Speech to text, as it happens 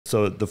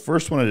So the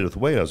first one I did with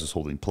weight, I was just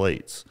holding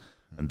plates.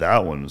 And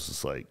that one was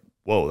just like,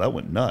 whoa, that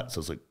went nuts.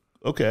 I was like,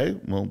 okay,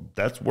 well,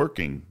 that's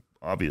working.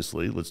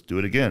 Obviously, let's do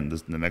it again.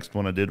 The next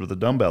one I did with a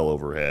dumbbell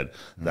overhead.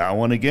 That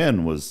one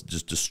again was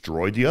just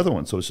destroyed the other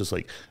one. So it's just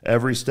like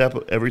every step,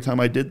 every time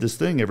I did this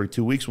thing, every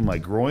 2 weeks when my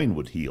groin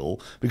would heal,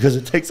 because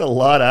it takes a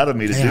lot out of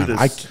me to do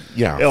this.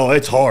 Oh,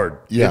 it's hard.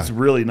 Yeah. It's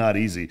really not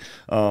easy.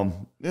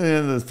 And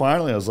then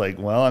finally I was like,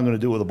 well, I'm going to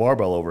do it with a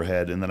barbell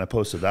overhead. And then I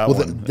posted that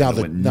one.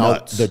 Now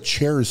the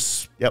chairs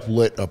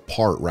split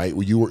apart, right?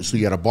 So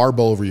you had a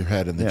barbell over your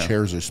head and the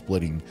chairs are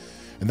splitting.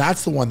 And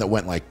that's the one that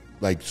went like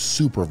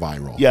super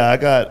viral. Yeah, I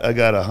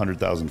got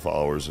 100,000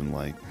 followers in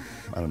like,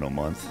 I don't know, a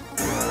month.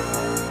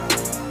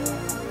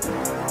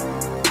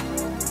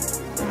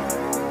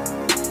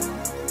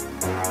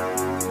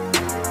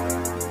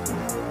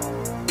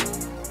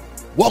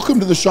 Welcome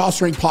to the Shaw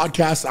Strength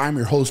Podcast. I'm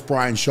your host,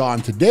 Brian Shaw,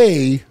 and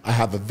today I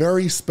have a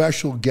very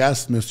special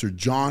guest, Mr.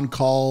 John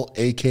Call,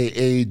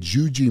 aka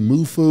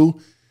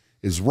Jujimufu,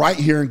 is right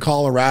here in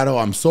Colorado.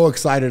 I'm so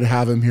excited to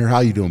have him here.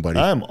 How you doing, buddy?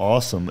 I'm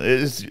awesome.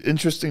 It's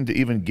interesting to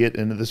even get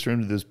into this room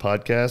to this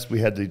podcast.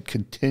 We had to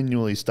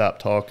continually stop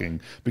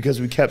talking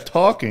because we kept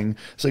talking.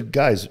 It's like,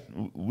 guys,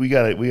 we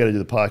gotta do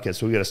the podcast,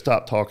 so we gotta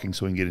stop talking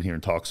so we can get in here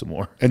and talk some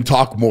more. And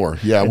talk more.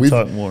 Yeah,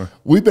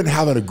 we've been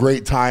having a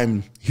great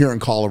time here in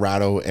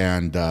Colorado,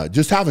 and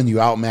just having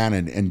you out, man,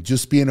 and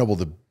just being able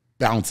to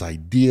bounce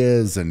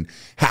ideas and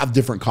have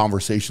different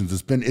conversations.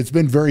 It's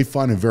been very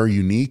fun and very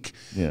unique.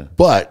 Yeah.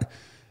 But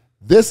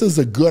this is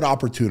a good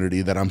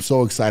opportunity that I'm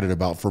so excited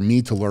about for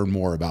me to learn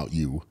more about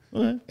you.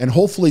 Okay. And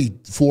hopefully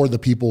for the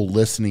people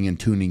listening and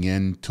tuning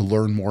in to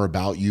learn more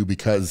about you,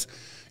 because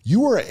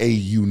you are a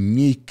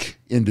unique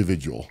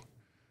individual,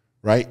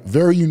 right?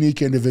 Very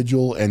unique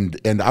individual.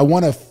 And I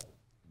want to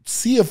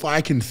see if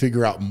I can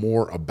figure out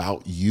more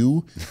about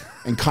you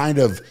and kind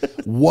of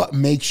what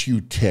makes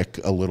you tick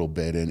a little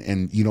bit,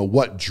 and you know,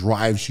 what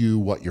drives you,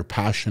 what you're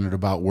passionate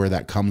about, where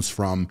that comes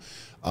from.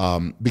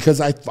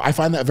 Because I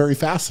find that very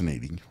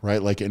fascinating,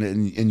 right? Like,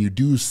 and you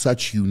do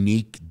such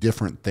unique,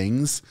 different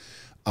things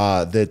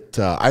that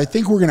I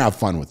think we're gonna have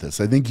fun with this.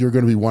 I think you're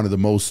gonna be one of the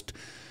most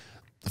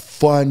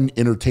fun,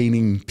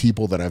 entertaining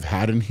people that I've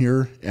had in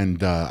here,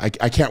 and I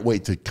can't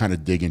wait to kind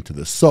of dig into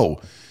this.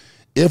 So,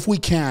 if we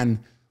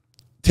can,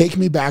 take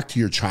me back to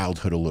your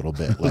childhood a little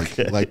bit,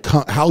 like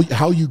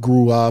how you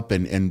grew up,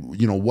 and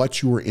you know,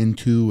 what you were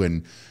into,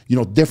 and you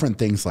know, different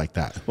things like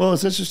that. Well,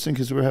 it's interesting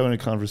because we were having a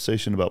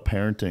conversation about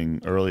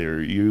parenting earlier.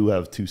 You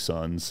have two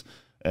sons,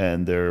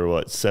 and they're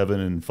what, 7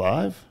 and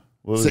 5?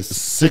 What was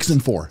six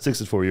and 4. 6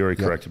 and 4. You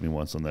already corrected me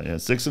once on that. Yeah,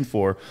 6 and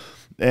 4.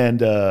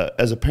 And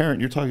as a parent,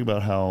 you're talking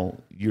about how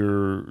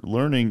you're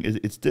learning.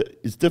 It's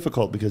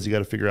difficult because you got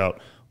to figure out,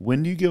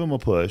 when do you give them a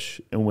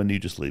push and when do you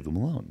just leave them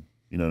alone.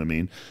 You know what I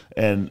mean?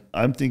 And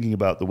I'm thinking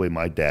about the way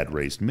my dad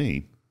raised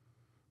me.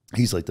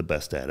 He's like the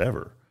best dad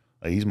ever.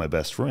 Like, he's my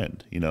best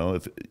friend. You know,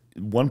 if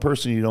one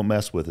person you don't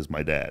mess with is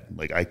my dad.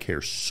 Like, I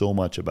care so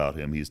much about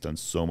him. He's done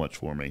so much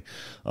for me.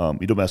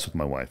 You don't mess with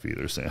my wife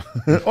either, Sam,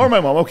 or my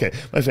mom. Okay,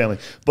 my family.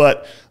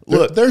 But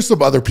look, there's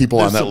some other people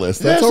on that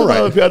list. That's all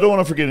right. I don't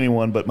want to forget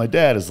anyone, but my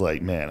dad is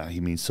like, man,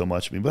 he means so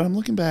much to me. But I'm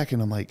looking back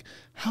and I'm like,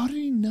 how did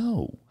he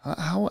know?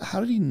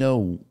 How did he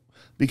know?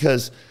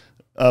 Because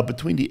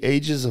between the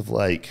ages of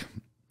 9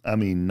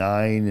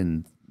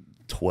 and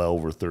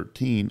 12 or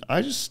 13,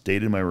 I just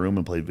stayed in my room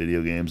and played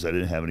video games. I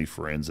didn't have any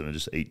friends, and I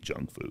just ate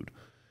junk food.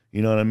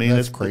 You know what I mean?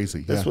 That's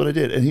crazy. That's what I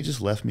did. And he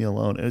just left me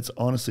alone. And it's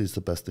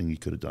the best thing he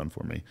could have done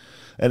for me.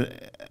 And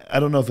I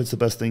don't know if it's the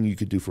best thing you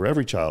could do for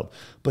every child,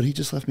 but he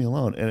just left me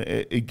alone. And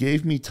it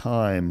gave me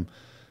time.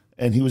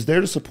 And he was there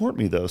to support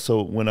me, though.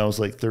 So when I was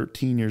like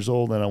 13 years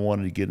old and I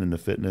wanted to get into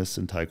fitness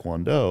and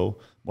taekwondo,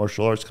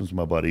 martial arts, comes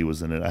my buddy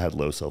was in it. I had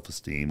low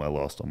self-esteem. I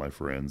lost all my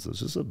friends. It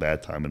was just a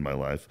bad time in my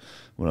life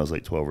when I was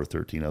like 12 or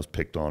 13. I was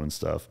picked on and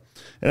stuff.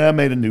 And I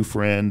made a new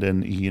friend,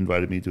 and he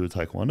invited me to a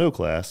taekwondo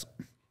class.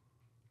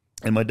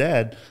 And my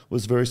dad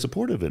was very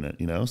supportive in it,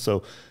 you know.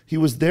 So he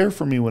was there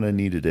for me when I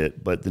needed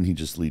it, but then he'd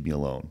just leave me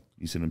alone.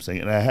 You see what I'm saying?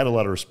 And I had a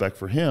lot of respect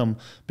for him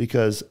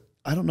because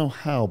I don't know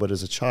how, but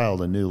as a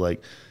child I knew,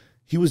 like,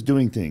 he was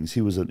doing things.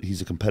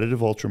 He's a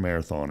competitive ultra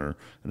marathoner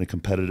and a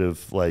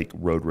competitive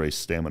road race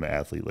stamina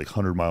athlete, like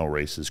 100-mile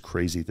races,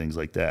 crazy things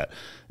like that.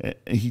 And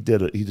he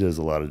does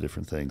a lot of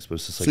different things. But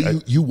it's just like, so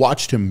you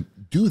watched him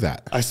do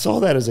that. I saw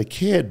that as a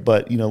kid,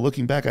 but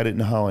looking back, I didn't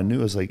know how I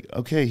knew. I was like,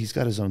 okay, he's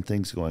got his own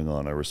things going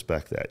on. I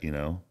respect that,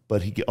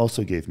 But he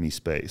also gave me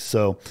space.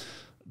 So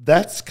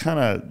that's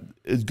kind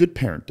of good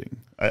parenting.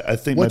 I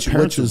think my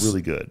parents are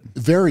really good.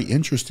 Very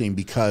interesting,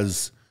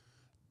 because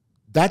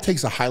that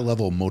takes a high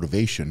level of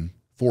motivation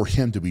for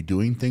him to be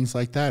doing things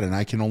like that. And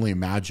I can only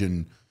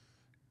imagine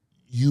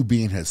you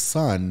being his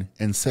son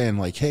and saying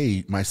like,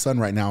 hey, my son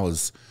right now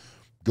is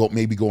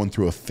maybe going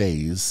through a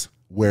phase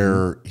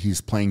where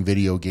he's playing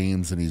video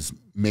games and he's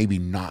maybe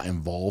not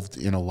involved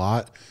in a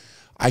lot.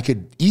 I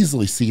could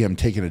easily see him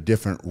taking a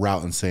different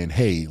route and saying,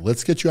 hey,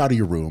 let's get you out of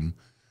your room.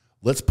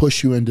 Let's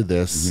push you into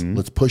this.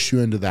 Let's push you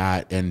into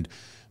that. And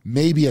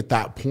maybe at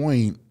that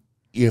point,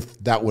 if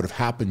that would have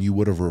happened, you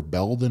would have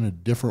rebelled in a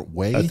different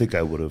way. I think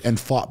I would have. And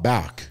fought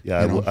back.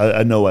 Yeah,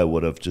 I know I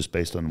would have, just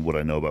based on what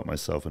I know about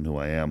myself and who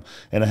I am.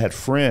 And I had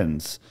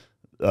friends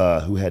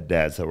who had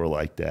dads that were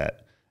like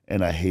that,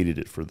 and I hated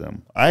it for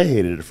them. I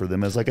hated it for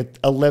them as like an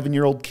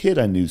 11-year-old kid.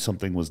 I knew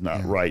something was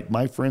not right.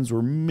 My friends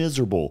were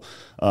miserable.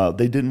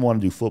 They didn't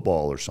want to do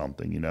football or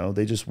something, you know.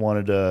 They just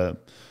wanted to,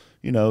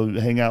 you know,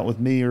 hang out with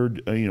me or,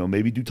 you know,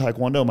 maybe do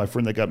taekwondo. My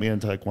friend that got me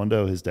into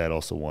taekwondo, his dad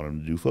also wanted him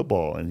to do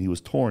football, and he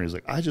was torn. He's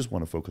like, I just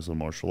want to focus on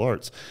martial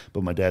arts,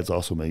 but my dad's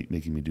also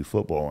making me do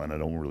football, and I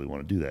don't really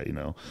want to do that, you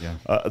know.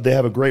 Yeah. They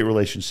have a great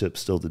relationship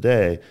still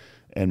today,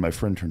 and my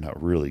friend turned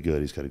out really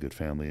good. He's got a good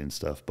family and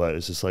stuff, but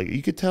it's just like,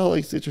 you could tell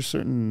like there's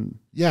certain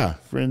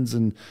friends,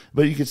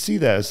 but you could see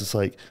that it's just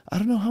like, I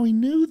don't know how he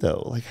knew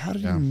though. Like, how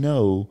did he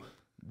know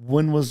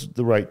when was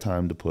the right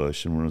time to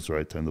push and when was the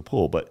right time to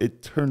pull? But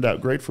it turned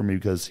out great for me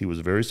because he was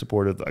very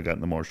supportive. I got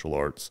into martial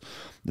arts,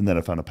 and then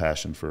I found a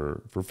passion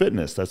for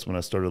fitness. That's when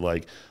I started,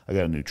 like, I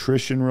got into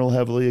nutrition real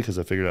heavily because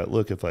I figured out,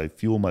 look, if I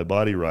fuel my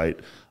body right,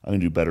 I'm going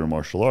to do better in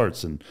martial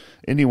arts. And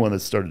anyone that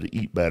started to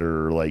eat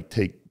better or like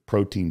take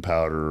protein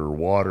powder or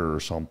water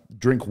or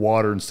drink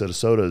water instead of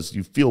sodas,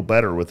 you feel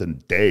better within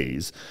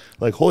days.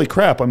 Like, holy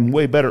crap, I'm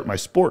way better at my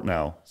sport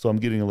now. So I'm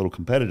getting a little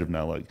competitive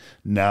now. Like,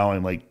 now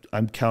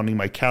I'm counting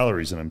my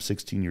calories, and I'm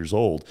 16 years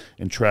old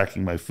and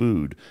tracking my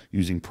food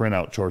using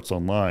printout charts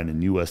online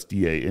and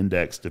USDA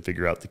index to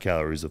figure out the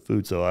calories of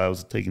food. So I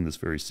was taking this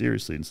very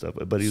seriously and stuff,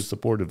 but he was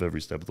supportive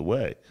every step of the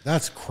way.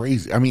 That's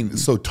crazy. I mean,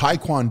 so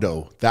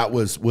taekwondo,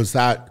 was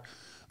that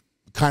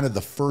kind of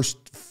the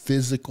first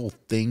physical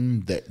thing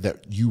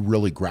that you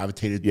really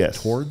gravitated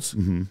towards?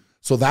 Mm-hmm.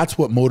 So that's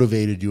what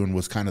motivated you and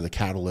was kind of the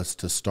catalyst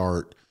to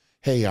start,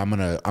 hey, I'm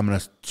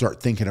gonna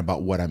start thinking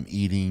about what I'm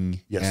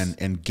eating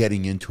and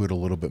getting into it a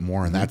little bit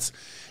more. And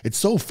it's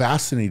so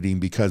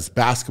fascinating because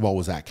basketball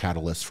was that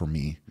catalyst for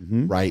me,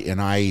 right?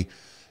 And I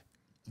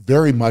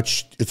very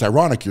much, it's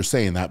ironic you're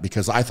saying that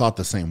because I thought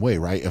the same way,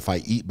 right? If I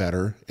eat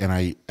better and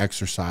I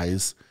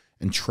exercise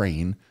and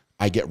train,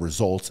 I get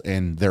results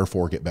and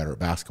therefore get better at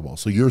basketball.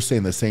 So you're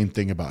saying the same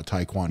thing about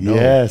taekwondo.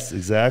 Yes,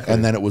 exactly.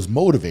 And then it was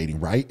motivating,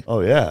 right?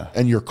 Oh, yeah.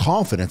 And your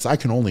confidence, I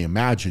can only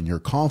imagine your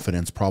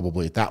confidence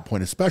probably at that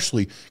point,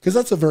 especially because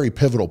that's a very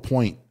pivotal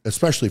point,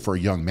 especially for a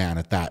young man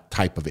at that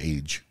type of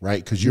age,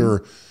 right? Because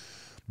you're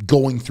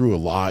going through a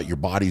lot. Your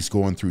body's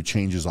going through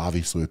changes,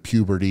 obviously, with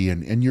puberty,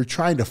 and you're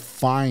trying to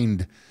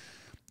find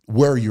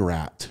where you're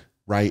at,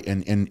 right?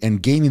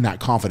 And gaining that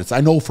confidence. I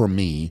know for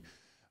me,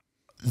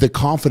 the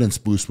confidence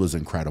boost was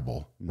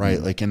incredible,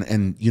 right? Like,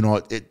 and you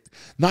know,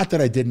 not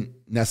that I didn't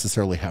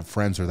necessarily have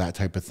friends or that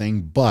type of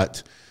thing,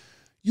 but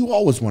you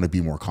always want to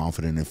be more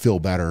confident and feel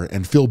better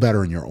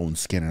in your own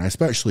skin. And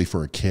especially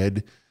for a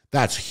kid,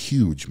 that's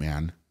huge,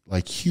 man,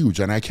 like huge.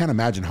 And I can't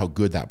imagine how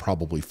good that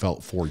probably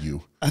felt for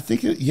you. I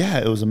think, it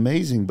was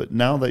amazing. But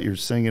now that you're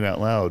saying it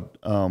out loud,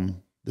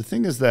 the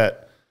thing is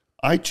that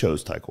I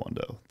chose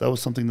taekwondo. That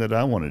was something that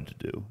I wanted to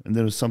do. And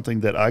then it was something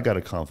that I got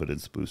a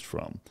confidence boost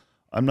from.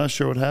 I'm not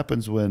sure what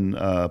happens when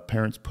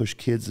parents push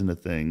kids into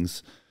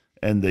things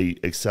and they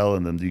excel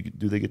in them.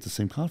 Do they get the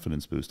same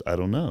confidence boost? I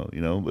don't know.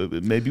 You know,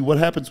 maybe what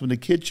happens when the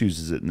kid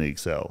chooses it and they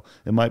excel?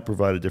 It might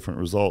provide a different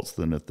results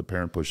than if the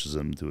parent pushes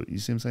them to it. You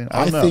see what I'm saying?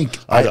 I don't know.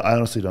 I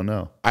honestly don't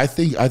know. I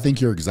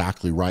think you're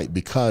exactly right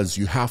because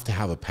you have to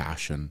have a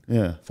passion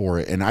for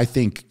it. And I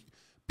think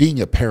being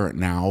a parent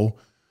now,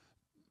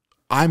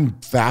 I'm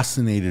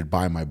fascinated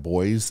by my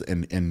boys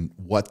and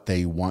what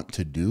they want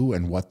to do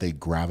and what they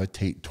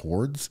gravitate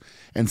towards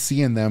and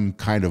seeing them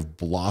kind of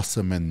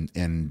blossom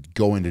and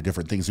go into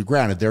different things.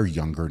 Granted, they're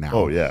younger now.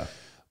 Oh, yeah.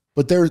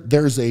 But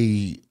there's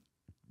a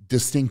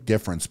distinct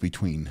difference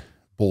between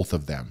both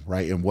of them,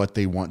 right? And what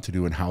they want to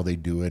do and how they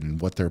do it and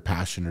what they're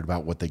passionate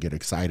about, what they get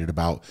excited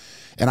about.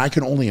 And I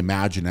can only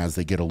imagine as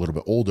they get a little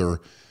bit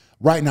older,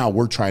 right now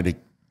we're trying to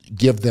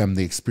give them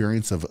the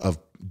experience of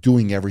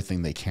doing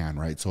everything they can,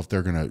 right? So if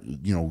they're going to,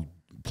 you know,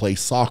 play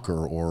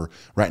soccer, or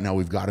right now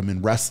we've got them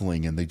in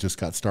wrestling and they just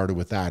got started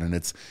with that. And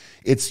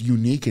it's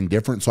unique and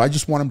different. So I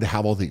just want them to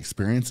have all the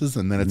experiences,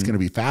 and then it's going to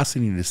be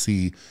fascinating to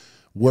see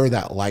where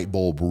that light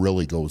bulb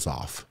really goes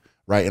off,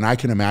 right? And I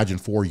can imagine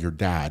for your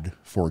dad,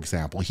 for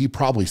example, he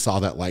probably saw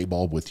that light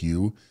bulb with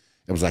you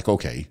and was like,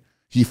 okay,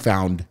 he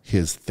found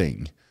his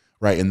thing,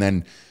 right? And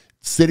then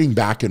sitting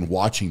back and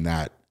watching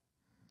that,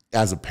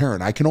 as a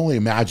parent, I can only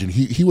imagine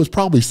he was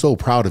probably so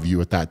proud of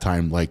you at that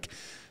time, like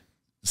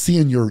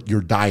seeing your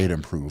diet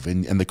improve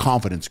and the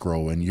confidence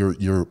grow, and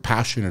you're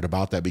passionate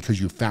about that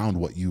because you found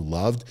what you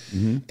loved.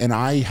 And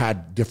I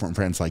had different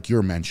friends like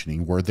you're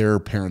mentioning where their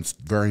parents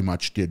very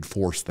much did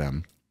force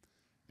them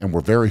and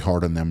were very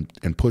hard on them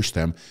and pushed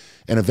them.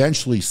 And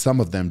eventually some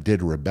of them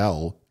did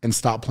rebel and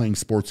stop playing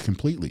sports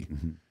completely.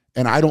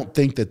 And I don't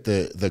think that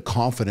the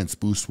confidence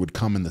boost would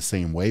come in the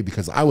same way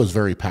because I was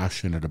very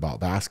passionate about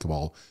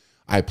basketball.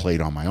 I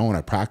played on my own.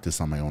 I practiced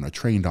on my own. I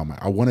trained on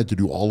I wanted to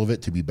do all of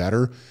it to be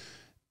better.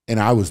 And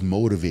I was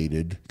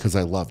motivated because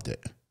I loved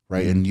it,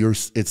 right? And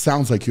it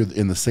sounds like you're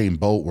in the same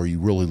boat where you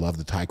really love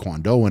the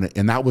Taekwondo,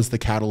 and that was the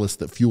catalyst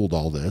that fueled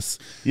all this.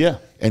 Yeah.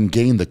 And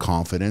gained the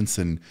confidence.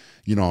 And,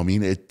 you know, I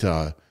mean,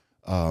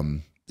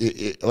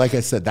 like I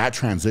said, that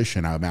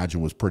transition, I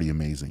imagine, was pretty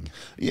amazing.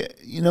 Yeah.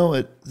 You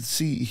know,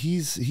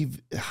 he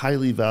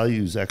highly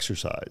values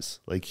exercise.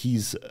 Like,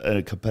 he's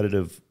a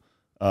competitive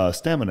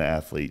stamina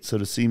athlete. So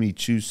to see me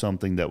choose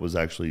something that was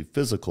actually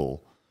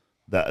physical,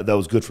 that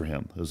was good for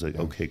him. It was like,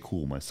 okay,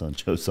 cool. My son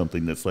chose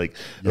something that's like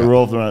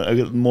revolved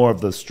around more of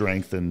the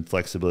strength and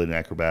flexibility and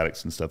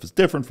acrobatics and stuff. It's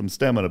different from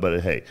stamina,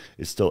 but hey,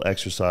 it's still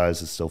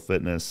exercise, it's still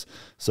fitness.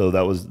 So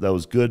that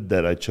was good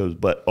that I chose.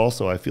 But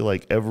also, I feel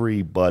like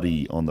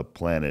everybody on the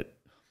planet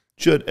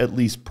should at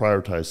least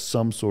prioritize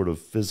some sort of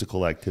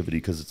physical activity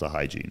because it's a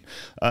hygiene.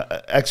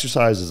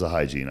 Exercise is a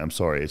hygiene. I'm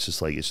sorry. It's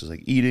just like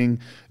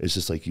eating. It's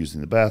just like using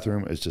the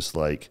bathroom. It's just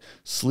like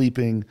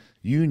sleeping.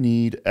 You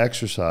need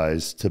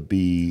exercise to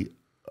be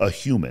a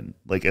human,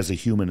 like as a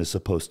human is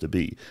supposed to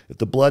be. If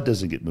the blood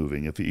doesn't get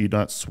moving, if you're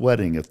not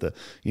sweating, if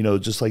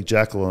just like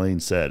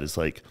Jacqueline said, it's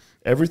like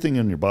everything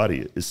in your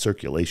body is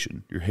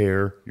circulation. Your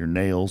hair, your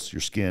nails, your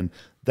skin,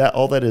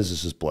 all that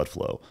is just blood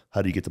flow.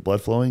 How do you get the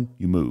blood flowing?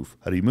 You move.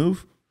 How do you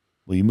move?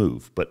 Well, you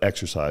move, but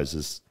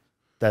exercise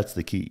that's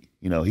the key.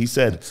 You know, he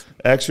said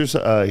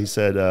exercise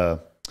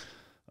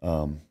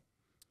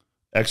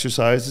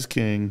is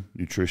king,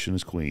 nutrition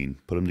is queen.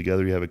 Put them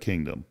together, you have a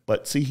kingdom.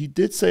 But see, he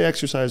did say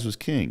exercise was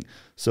king.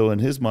 So in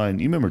his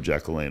mind, you remember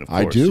Jack LaLanne, of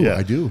course.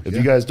 I do. If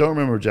you guys don't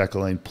remember Jack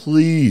LaLanne,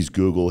 please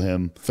Google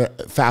him.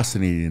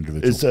 Fascinating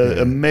individual. It's an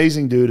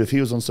amazing dude. If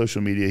he was on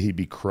social media, he'd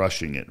be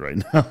crushing it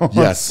right now.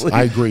 Yes,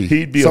 I agree.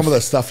 He'd be of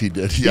the stuff he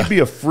did. He'd be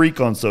a freak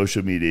on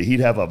social media. He'd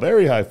have a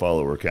very high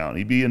follower count.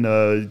 He'd be in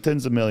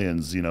tens of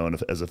millions, you know,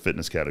 as a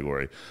fitness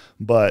category.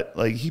 But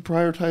like, he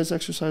prioritized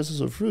exercises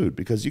of food,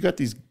 because you got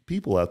these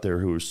people out there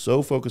who are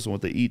so focused on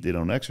what they eat, they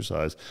don't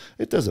exercise.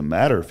 It doesn't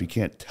matter if you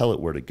can't tell it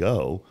where to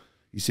go.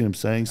 You see what I'm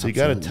saying? So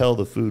Absolutely. You got to tell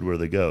the food where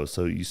they go.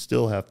 So you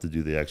still have to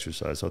do the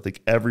exercise. So I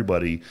think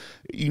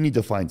you need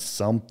to find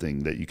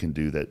something that you can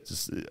do that,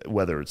 just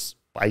whether it's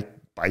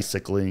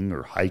bicycling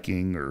or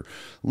hiking or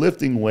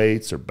lifting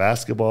weights or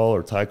basketball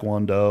or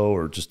taekwondo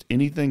or just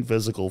anything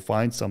physical.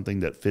 Find something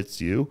that fits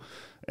you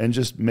and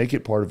just make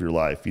it part of your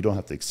life. You don't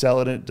have to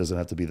excel at it. It doesn't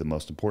have to be the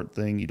most important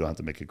thing. You don't have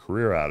to make a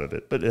career out of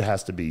it, but it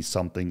has to be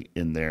something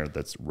in there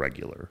that's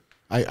regular.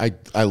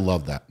 I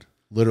love that.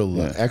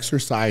 Literally,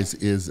 exercise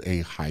is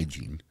a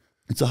hygiene.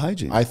 It's a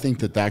hygiene. I think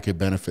that could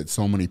benefit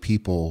so many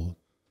people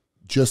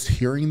just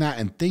hearing that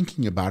and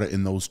thinking about it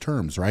in those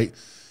terms, right?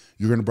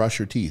 You're going to brush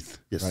your teeth.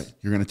 Yes. Right?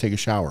 You're going to take a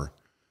shower.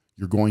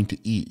 You're going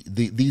to eat.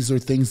 These are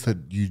things that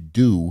you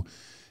do.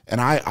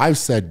 And I've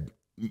said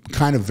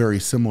kind of very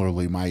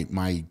similarly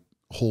my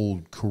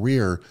whole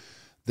career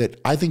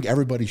that I think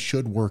everybody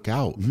should work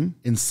out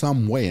in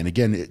some way. And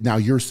again, now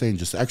you're saying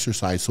just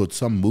exercise, so it's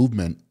some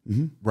movement,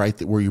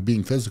 right, where you're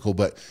being physical.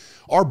 But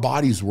our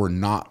bodies were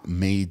not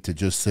made to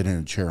just sit in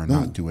a chair and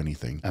not do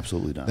anything.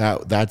 Absolutely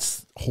not.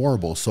 That's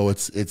horrible. So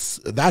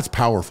that's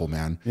powerful,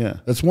 man. Yeah,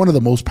 that's one of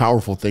the most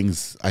powerful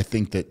things I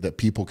think that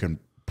people can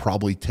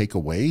probably take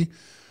away.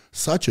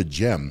 Such a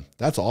gem.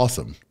 That's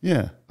awesome.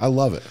 Yeah. I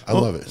love it. I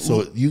love it.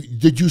 So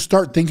did you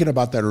start thinking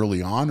about that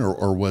early on,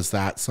 or was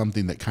that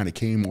something that kind of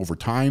came over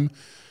time,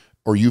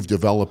 or you've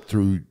developed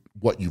through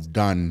what you've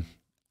done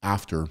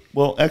after?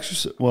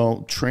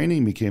 Well,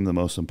 training became the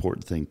most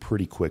important thing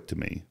pretty quick to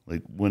me.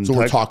 Like so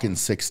we're talking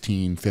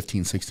 15,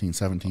 16,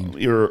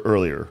 17?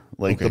 Earlier.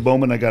 Like the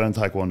moment I got on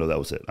Taekwondo, that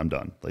was it. I'm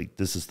done. Like,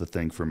 this is the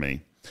thing for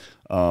me.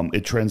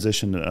 It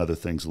transitioned to other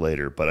things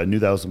later, but I knew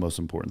that was the most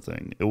important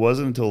thing. It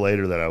wasn't until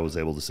later that I was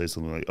able to say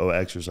something like, oh,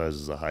 exercise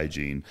is a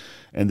hygiene,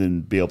 and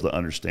then be able to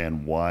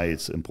understand why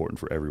it's important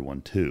for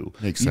everyone too.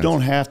 Makes you sense.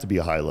 don't have to be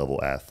a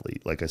high-level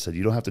athlete. Like I said,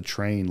 you don't have to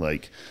train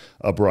like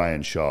a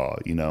Brian Shaw,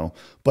 you know?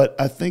 But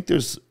I think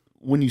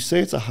when you say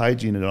it's a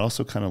hygiene, it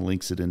also kind of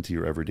links it into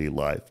your everyday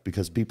life,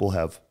 because people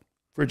have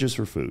fridges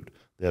for food.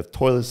 They have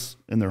toilets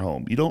in their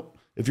home.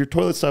 If your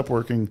toilet stopped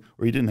working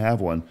or you didn't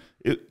have one,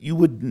 it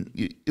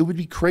would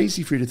be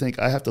crazy for you to think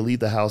I have to leave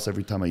the house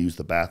every time I use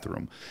the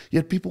bathroom.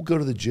 Yet people go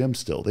to the gym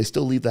still. They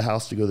still leave the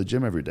house to go to the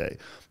gym every day.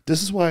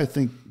 This is why I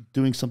think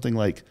doing something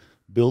like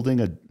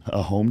building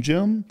a home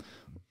gym,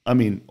 I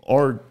mean,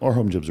 our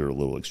home gyms are a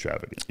little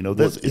extravagant. You know,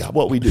 it's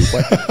what we do.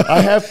 But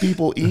I have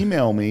people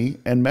email me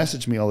and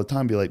message me all the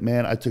time, be like,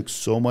 man, I took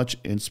so much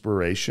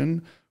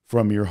inspiration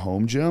from your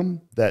home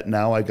gym that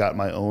now I got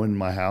my own in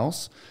my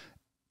house.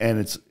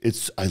 And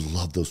I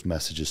love those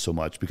messages so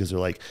much, because they're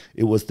like,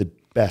 it was the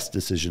best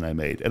decision I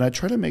made. And I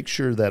try to make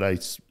sure that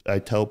I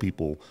tell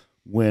people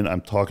when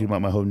I'm talking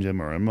about my home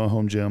gym or I'm a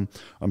home gym,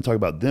 I'm talking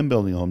about them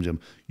building a home gym,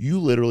 you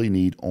literally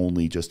need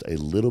only just a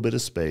little bit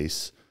of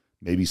space,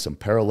 maybe some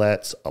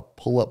parallettes, a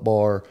pull-up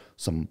bar,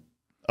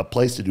 a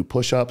place to do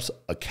push-ups,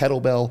 a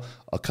kettlebell,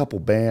 a couple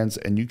bands,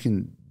 and you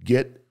can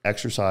get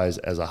exercise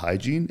as a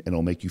hygiene, and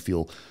it'll make you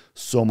feel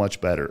so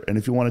much better. And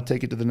if you want to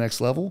take it to the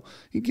next level,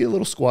 you can get a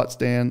little squat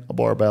stand, a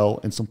barbell,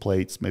 and some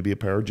plates, maybe a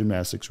pair of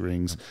gymnastics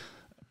rings.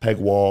 peg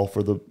wall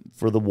for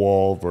the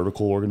wall,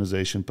 vertical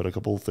organization, put a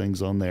couple of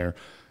things on there.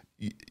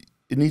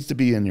 It needs to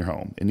be in your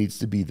home. It needs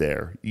to be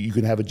there. You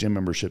can have a gym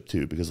membership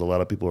too, because a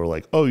lot of people are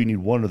like, oh, you need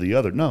one or the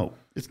other. No,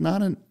 it's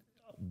not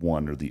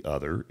one or the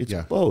other. It's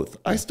both.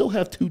 I still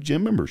have 2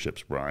 gym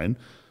memberships, Brian.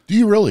 Do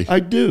you really?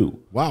 I do.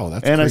 Wow,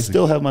 that's and crazy. I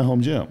still have my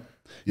home gym.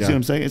 You see what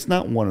I'm saying? It's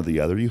not one or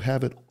the other. You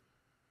have it.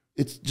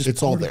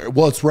 It's all there.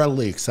 Well, it's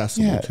readily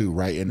accessible too,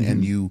 right?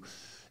 And you,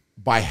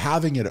 by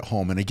having it at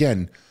home, and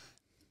again,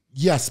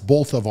 yes,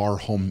 both of our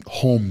home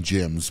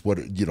gyms,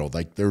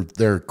 like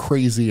they're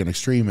crazy and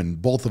extreme,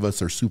 and both of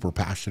us are super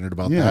passionate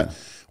about that,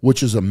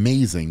 which is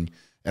amazing,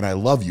 and I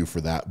love you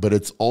for that. But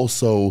it's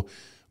also,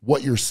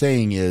 what you're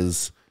saying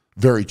is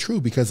very true,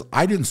 because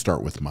I didn't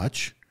start with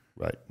much.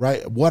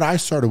 Right. What I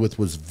started with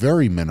was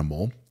very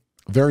minimal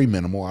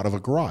out of a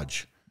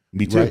garage.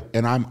 Me too. Right?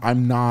 And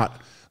I'm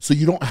not, so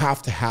you don't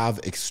have to have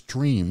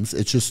extremes.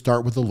 It's just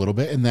start with a little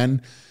bit, and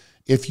then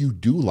if you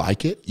do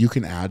like it, you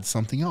can add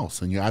something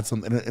else, and you add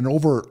something, and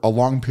over a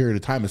long period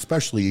of time,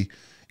 especially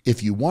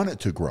if you want it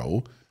to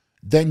grow,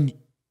 then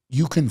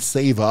you can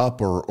save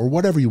up or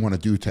whatever you want to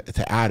do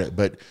to add it.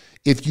 But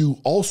if you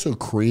also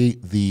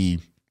create the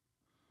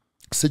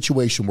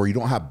situation where you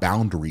don't have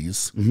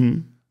boundaries,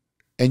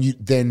 and you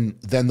then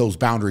those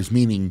boundaries,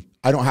 meaning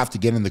I don't have to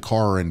get in the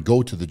car and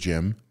go to the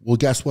gym. Well,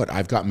 guess what?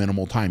 I've got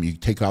minimal time. You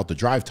take out the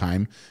drive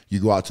time, you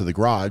go out to the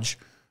garage,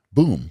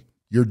 boom,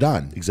 you're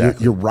done.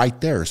 Exactly. You're right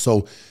there.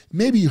 So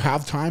maybe you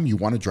have time, you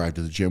want to drive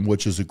to the gym,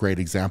 which is a great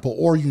example,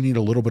 or you need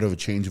a little bit of a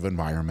change of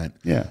environment.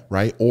 Yeah.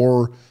 Right.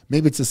 Or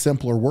maybe it's a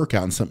simpler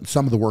workout, and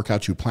some of the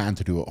workouts you plan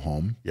to do at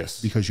home.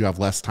 Yes. Because you have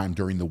less time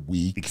during the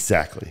week.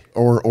 Exactly.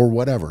 Or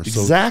whatever.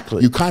 Exactly.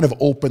 So you kind of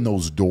open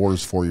those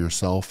doors for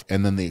yourself,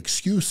 and then the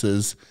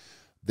excuses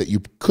that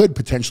you could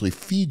potentially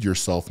feed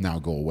yourself now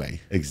go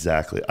away.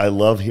 Exactly. I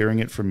love hearing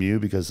it from you,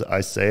 because I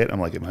say it, I'm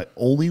like, am I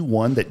only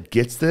one that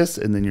gets this?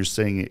 And then you're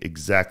saying it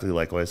exactly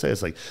like what I say.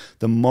 It's like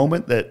the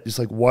moment that it's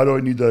like, why do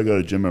I need to go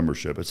to gym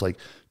membership? It's like,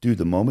 dude,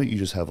 the moment you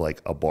just have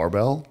like a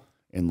barbell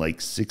and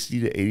like 60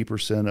 to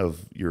 80%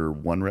 of your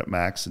 1 rep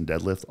max and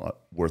deadlift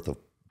worth of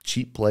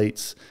cheap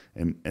plates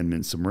and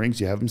then some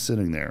rings, you have them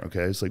sitting there.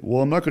 Okay. It's like,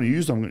 well, I'm not going to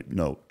use them.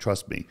 No,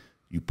 trust me.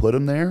 You put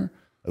them there,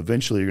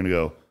 eventually you're going to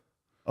go,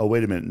 oh,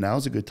 wait a minute,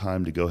 now's a good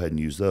time to go ahead and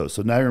use those.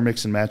 So now you're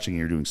mixing and matching.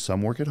 You're doing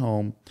some work at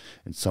home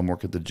and some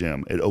work at the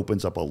gym. It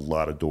opens up a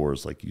lot of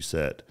doors, like you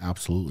said.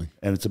 Absolutely.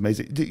 And it's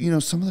amazing. You know,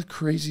 some of the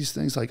craziest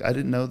things, like I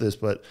didn't know this,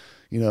 but,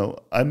 you know,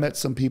 I met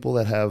some people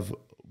that have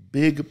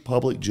big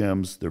public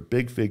gyms. They're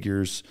big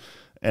figures.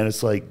 And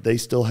it's like they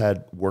still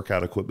had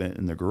workout equipment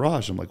in their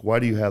garage. I'm like, why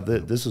do you have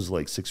this? This was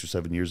like 6 or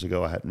 7 years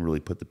ago. I hadn't really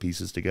put the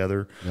pieces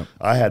together. Yep.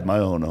 I had my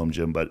own home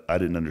gym, but I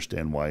didn't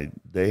understand why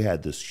they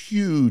had this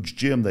huge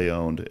gym they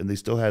owned, and they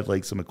still had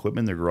like some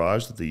equipment in their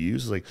garage that they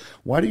use. It's like,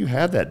 why do you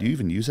have that? Do you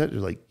even use that?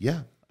 They're like,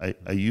 yeah, I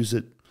use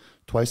it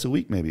twice a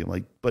week maybe. I'm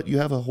like, but you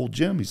have a whole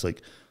gym. He's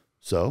like,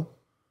 so?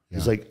 Yeah.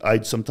 He's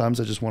like,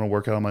 sometimes I just want to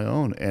work out on my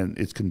own, and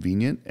it's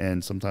convenient.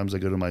 And sometimes I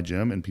go to my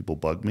gym and people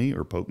bug me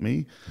or poke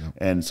me. Yep.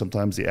 And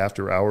sometimes the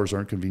after hours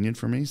aren't convenient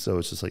for me. So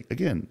it's just like,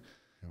 again,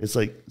 it's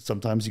like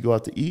sometimes you go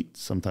out to eat,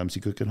 sometimes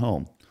you cook at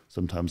home.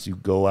 Sometimes you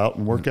go out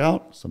and work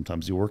out,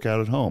 sometimes you work out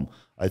at home.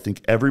 I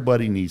think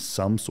everybody needs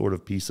some sort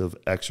of piece of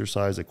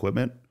exercise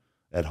equipment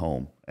at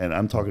home. And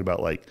I'm talking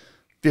about like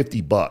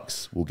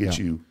 $50 will get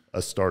you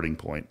a starting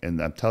point.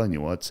 And I'm telling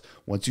you,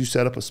 once you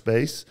set up a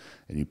space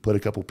and you put a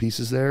couple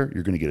pieces there,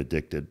 you're going to get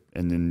addicted.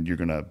 And then you're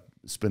going to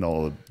spend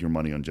all of your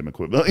money on gym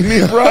equipment. Like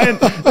me and Brian.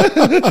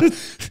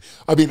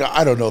 I mean,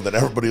 I don't know that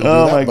everybody will do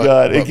that. Oh, my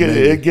God. But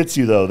it gets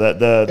you, though.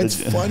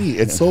 It's funny.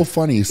 It's so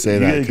funny you say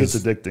that. It gets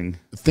addicting.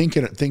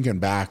 Thinking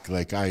back,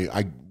 like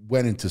I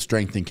went into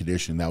strength and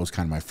conditioning. That was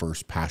kind of my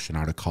first passion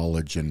out of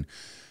college. And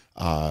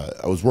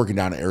I was working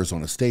down at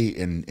Arizona State,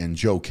 and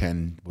Joe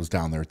Ken was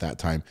down there at that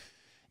time.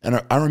 And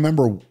I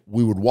remember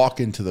we would walk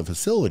into the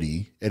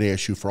facility at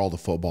ASU for all the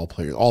football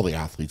players, all the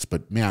athletes.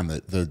 But man,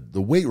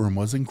 the weight room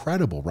was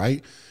incredible,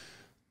 right?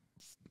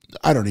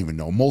 I don't even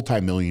know,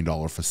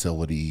 multi-million-dollar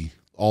facility,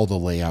 all the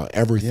layout,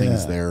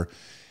 everything's there.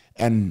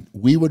 And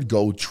we would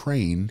go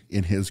train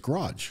in his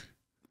garage.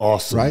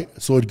 Awesome.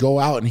 Right? So it'd go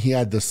out, and he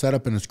had this set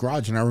up in his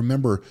garage. And I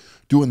remember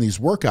doing these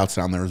workouts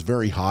down there. It was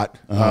very hot.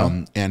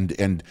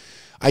 And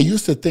I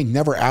used to think,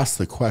 never ask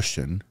the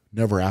question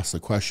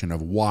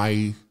of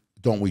why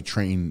don't we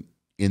train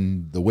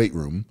in the weight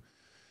room?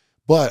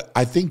 But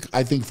I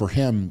think for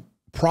him,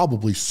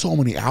 probably so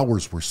many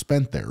hours were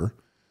spent there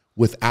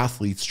with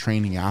athletes,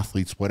 training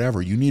athletes,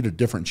 whatever. You need a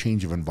different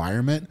change of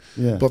environment.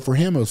 Yeah. But for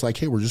him, it was like,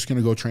 hey, we're just going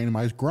to go train in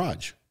my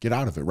garage. Get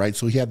out of it, right?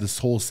 So he had this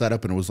whole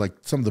setup, and it was like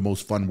some of the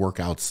most fun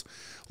workouts.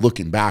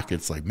 Looking back,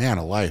 it's like, man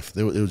alive,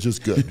 it was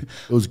just good.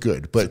 It was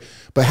good. But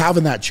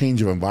having that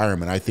change of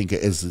environment, I think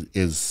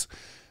is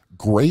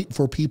great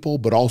for people,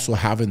 but also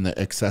having the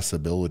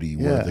accessibility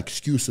where the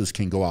excuses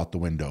can go out the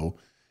window,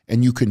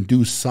 and you can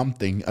do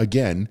something.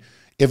 Again,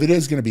 if it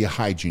is going to be a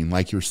hygiene,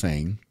 like you're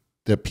saying,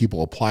 that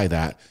people apply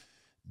that,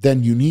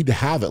 then you need to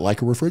have it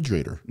like a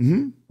refrigerator,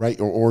 right?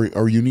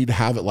 Or you need to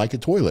have it like a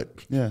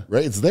toilet,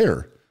 right? It's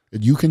there.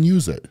 You can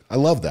use it. I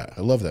love that.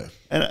 I love that.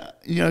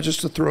 And,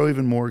 just to throw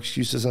even more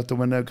excuses out the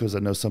window, because I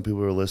know some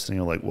people are listening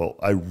are like, well,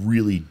 I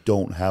really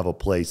don't have a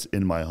place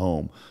in my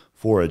home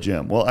for a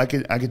gym. Well, I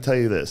can tell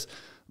you this.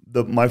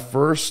 My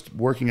first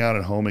working out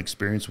at home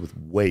experience with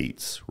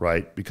weights,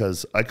 right?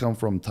 Because I come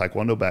from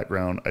Taekwondo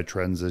background, I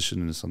transitioned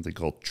into something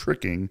called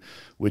tricking,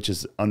 which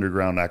is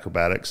underground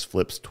acrobatics,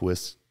 flips,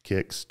 twists,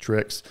 kicks,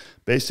 tricks.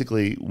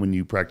 Basically, when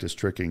you practice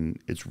tricking,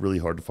 it's really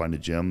hard to find a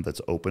gym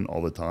that's open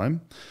all the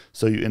time.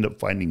 So you end up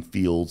finding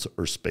fields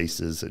or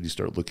spaces, and you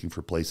start looking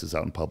for places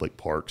out in public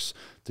parks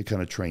to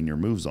kind of train your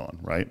moves on,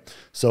 right?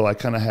 So I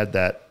kind of had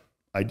that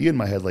idea in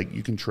my head, like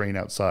you can train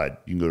outside.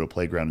 You can go to a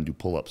playground and do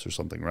pull-ups or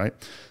something, right?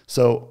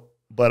 So,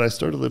 but I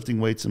started lifting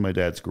weights in my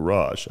dad's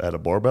garage. I had a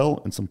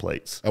barbell and some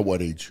plates. At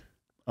what age?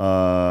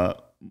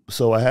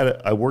 So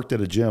I worked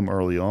at a gym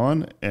early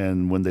on,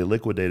 and when they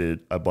liquidated,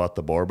 I bought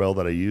the barbell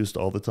that I used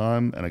all the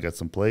time, and I got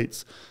some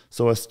plates.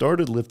 So I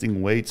started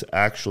lifting weights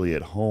actually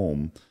at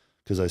home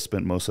because I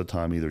spent most of the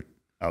time either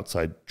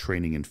outside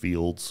training in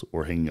fields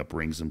or hanging up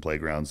rings in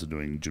playgrounds and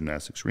doing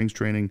gymnastics rings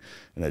training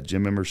and had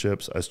gym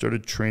memberships. I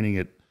started training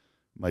at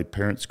my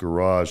parents'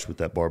 garage with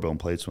that barbell and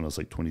plates when I was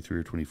like 23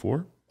 or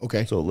 24.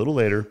 Okay. So a little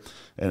later,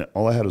 and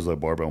all I had was like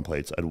barbell and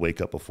plates. I'd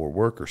wake up before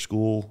work or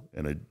school,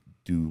 and I'd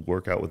do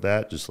workout with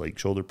that, just like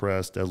shoulder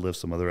press, deadlift,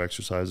 some other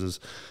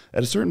exercises.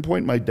 At a certain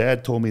point, my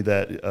dad told me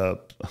that a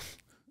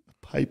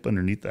pipe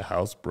underneath the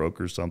house broke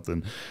or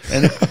something,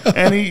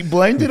 and he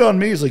blamed it on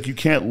me. He's like, you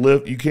can't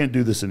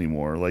do this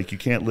anymore. Like, you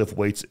can't lift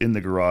weights in the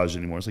garage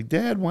anymore. It's like,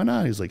 Dad, why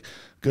not? He's like,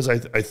 because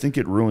I think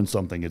it ruined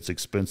something. It's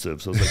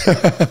expensive. So I was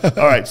like,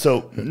 all right,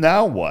 so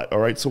now what? All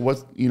right, so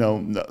what,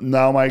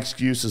 now my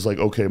excuse is like,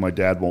 okay, my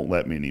dad won't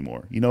let me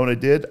anymore. You know what I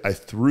did? I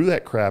threw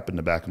that crap in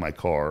the back of my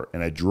car,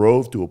 and I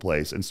drove to a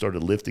place and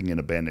started lifting in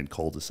abandoned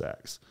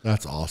cul-de-sacs.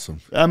 That's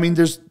awesome. I mean,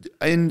 there's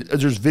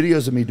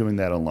videos of me doing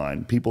that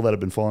online. People that have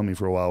been following me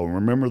for a while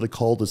remember the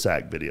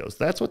cul-de-sac videos.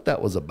 That's what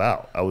that was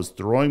about. I was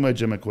throwing my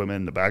gym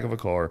equipment in the back of a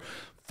car,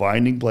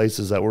 finding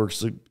places that were,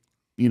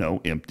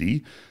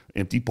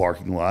 empty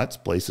parking lots,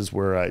 places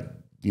where I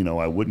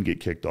wouldn't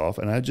get kicked off,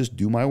 and I just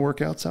do my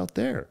workouts out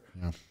there.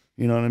 Yeah.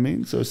 You know what I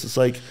mean? So it's just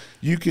like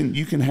you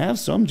can have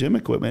some gym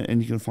equipment,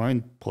 and you can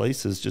find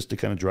places just to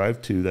kind of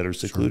drive to that are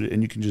secluded, sure.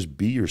 And you can just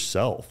be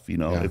yourself.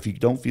 Yeah. If you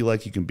don't feel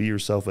like you can be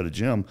yourself at a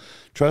gym,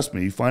 trust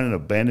me, you find an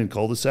abandoned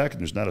cul-de-sac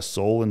and there's not a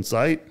soul in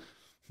sight,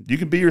 you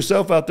can be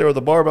yourself out there with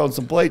a barbell and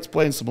some plates,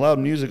 playing some loud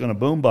music on a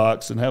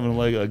boombox and having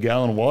like a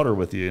gallon of water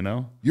with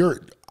you.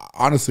 You're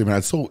honestly,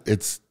 man.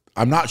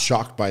 I'm not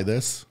shocked by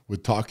this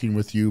with talking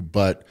with you,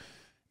 but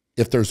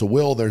if there's a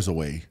will, there's a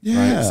way.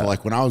 Yeah. Right? So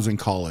like when I was in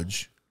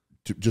college,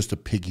 just to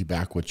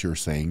piggyback what you're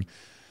saying,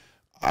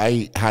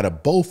 I had a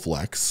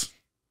Bowflex.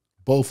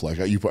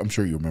 I'm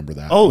sure you remember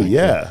that. Oh,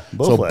 yeah.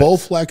 Bowflex. So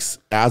Bowflex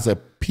as a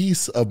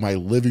piece of my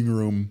living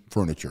room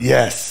furniture.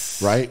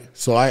 Yes. Right?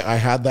 So I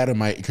had that in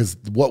because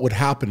what would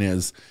happen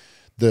is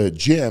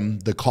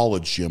the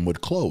college gym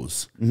would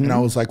close. Mm-hmm. And I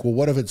was like, well,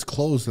 what if it's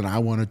closed and I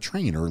want to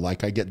train? Or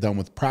like I get done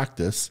with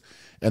practice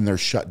and they're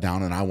shut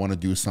down and I want to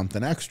do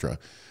something extra.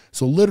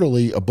 So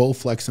literally a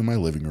Bowflex in my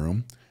living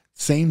room.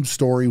 Same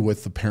story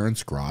with the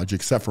parents' garage,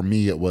 except for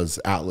me, it was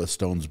Atlas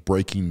stones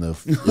breaking the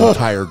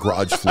entire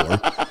garage floor,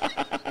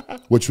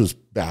 which was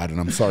bad. And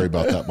I'm sorry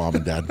about that, Mom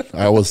and Dad.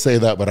 I always say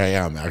that, but I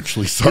am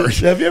actually sorry.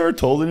 Have you ever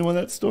told anyone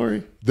that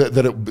story?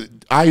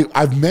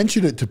 I've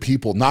mentioned it to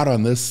people, not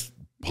on this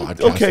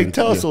podcast. Okay,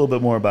 tell us a little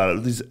bit more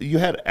about it. You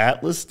had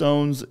Atlas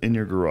stones in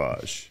your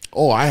garage.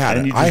 Oh, I had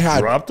and it. You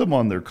just dropped them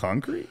on their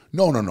concrete?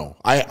 No.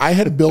 I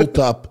had built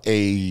up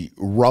a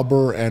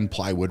rubber and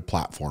plywood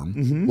platform,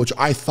 mm-hmm. which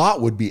I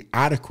thought would be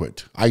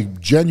adequate. I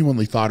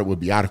genuinely thought it would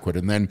be adequate.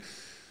 And then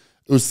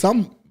it was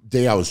some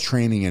day I was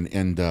training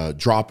and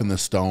dropping the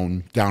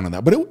stone down on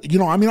that. But,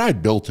 I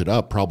built it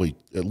up probably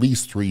at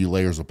least 3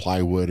 layers of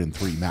plywood and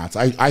 3 mats.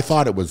 I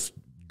thought it was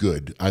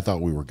good. I thought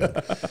we were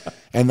good.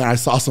 And then I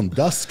saw some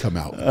dust come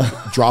out,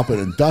 drop it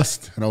in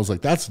dust. And I was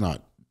like, that's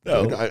not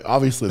good.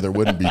 Obviously, there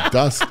wouldn't be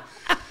dust.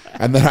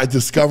 And then I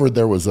discovered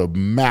there was a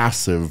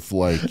massive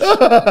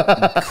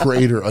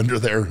crater under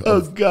there.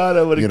 Oh God,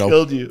 I would have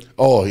killed you.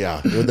 Oh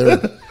yeah.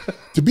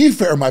 To be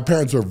fair, my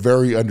parents are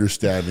very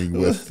understanding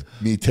with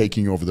me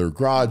taking over their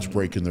garage,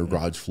 breaking their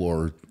garage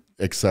floor,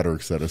 et cetera,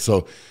 et cetera.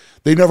 So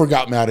they never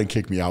got mad and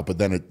kicked me out. But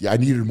then I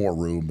needed more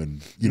room,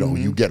 and mm-hmm.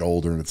 you get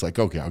older, and it's like,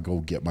 okay, I'll go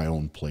get my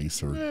own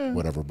place or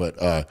whatever.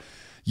 But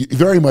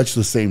very much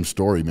the same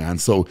story, man.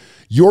 So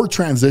your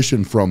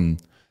transition from,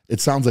 it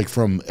sounds like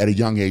from at a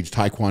young age,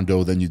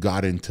 Taekwondo, then you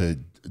got into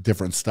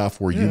different stuff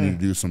where you need to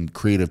do some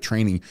creative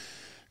training.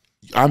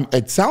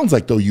 It sounds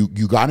like, though, you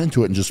got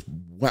into it and just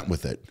went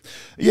with it.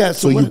 Yeah.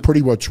 So you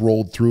pretty much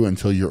rolled through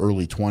until your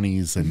early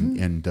 20s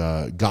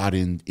and got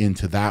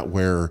into that,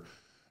 where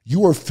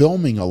you were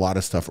filming a lot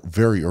of stuff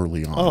very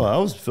early on. Oh, I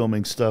was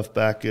filming stuff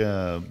back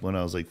when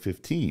I was like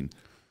 15.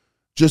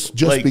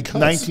 Just like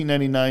because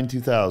 1999,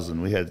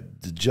 2000, we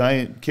had the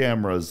giant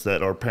cameras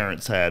that our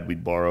parents had.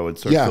 We'd borrow and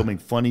start filming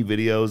funny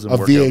videos and a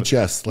work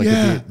VHS.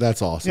 Like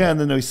that's awesome. Yeah, and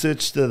then we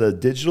switched to the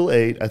digital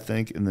 8, I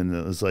think, and then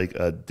it was like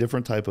a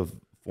different type of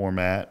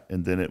format,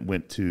 and then it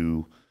went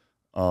to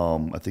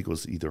I think it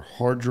was either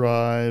hard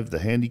drive, the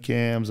handy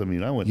cams. I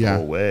mean, I went the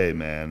whole way,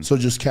 man. So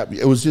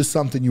it was just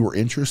something you were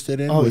interested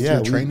in with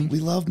your training? We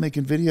love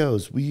making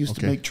videos. We used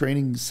to make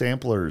training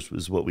samplers,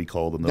 is what we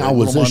called them. Now,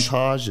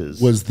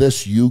 montages. Was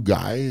this you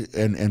guy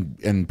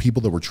and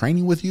people that were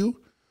training with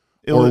you?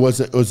 Was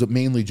it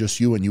mainly just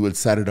you and you would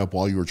set it up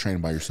while you were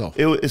training by yourself?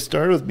 It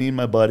started with me and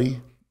my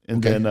buddy,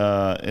 and then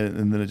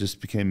and then it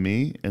just became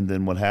me. And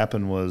then what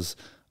happened was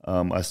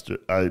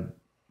I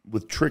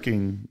with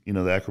tricking, you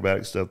know, the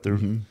acrobatic stuff,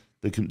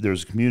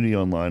 there's a community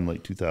online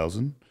like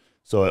 2000.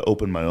 So I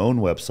opened my own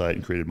website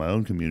and created my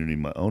own community,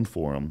 my own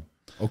forum.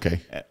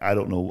 Okay. I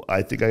don't know.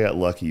 I think I got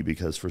lucky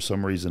because for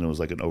some reason it was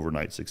like an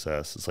overnight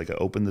success. It's like I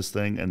opened this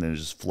thing and then it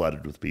just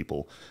flooded with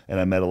people. And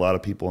I met a lot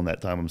of people in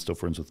that time I'm still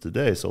friends with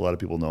today. So a lot of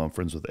people know I'm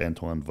friends with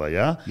Antoine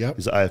Vaillat. Yep.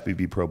 He's an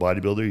IFBB pro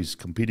bodybuilder. He's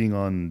competing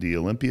on the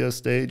Olympia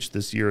stage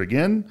this year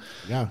again.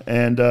 Yeah.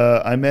 And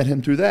I met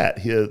him through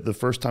that. The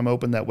first time I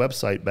opened that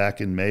website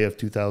back in May of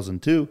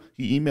 2002,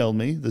 he emailed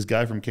me. This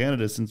guy from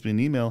Canada sends me an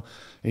email.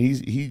 And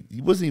he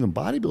wasn't even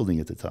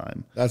bodybuilding at the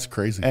time. That's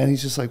crazy. And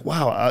he's just like,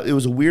 wow, it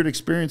was a weird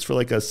experience for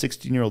like a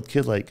 16-year-old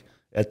kid. Like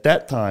at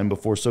that time,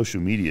 before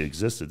social media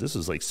existed, this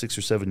was like 6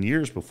 or 7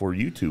 years before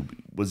YouTube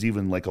was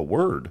even like a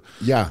word.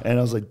 Yeah. And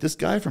I was like, this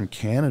guy from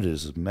Canada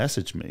has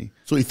messaged me.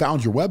 So he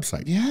found your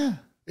website. Yeah.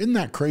 Isn't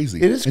that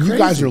crazy? It is and crazy. You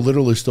guys are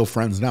literally still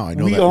friends now. I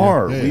know we that.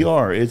 are. Yeah. We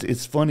are.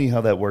 It's funny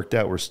how that worked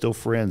out. We're still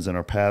friends, and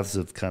our paths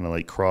have kind of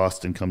like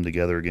crossed and come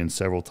together again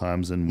several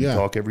times, and we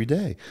talk every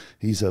day.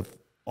 He's a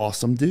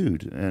awesome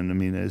dude, and I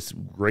mean it's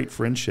great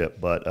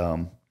friendship. But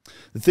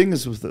the thing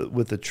is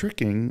with the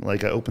tricking,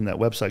 like I opened that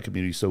website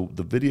community, so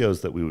the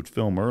videos that we would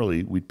film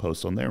early, we'd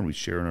post on there and we'd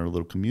share in our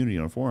little community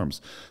on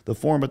forums. The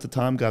forum at the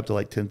time got up to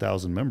like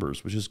 10,000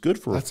 members, which is good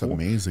for That's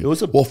amazing. It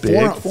was a big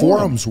forum.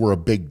 Forums were a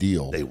big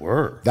deal. They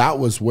were. That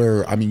was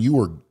where, I mean, you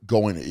were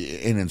going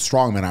in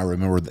Strongman. I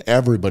remember that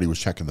everybody was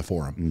checking the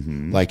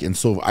forum. Like, and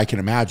so I can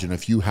imagine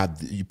if you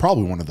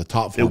probably one of the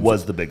top forums. It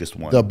was the biggest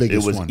one. The biggest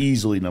one. It was one.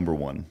 Easily number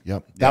one.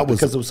 Yep. That was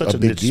because it was such a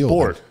big niche deal,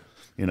 sport. Then.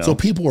 You know? So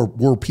people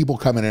were people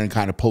coming in and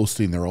kind of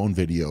posting their own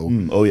video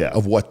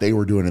of what they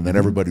were doing, and then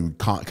everybody would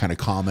kind of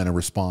comment and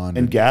respond.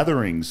 And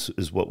gatherings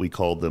is what we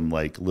called them,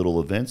 like little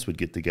events would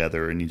get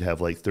together, and you'd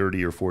have like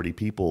 30 or 40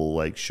 people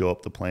like show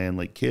up to plan.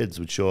 Like kids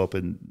would show up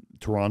in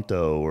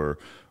Toronto or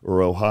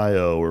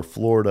Ohio or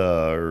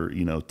Florida or,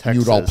 you know,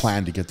 Texas. You would all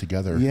plan to get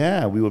together.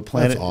 Yeah, we would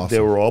plan. That's awesome. They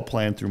were all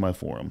planned through my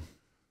forum.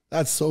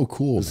 That's so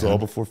cool. This is all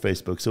before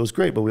Facebook, so it was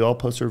great. But we all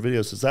post our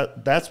videos. So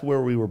that's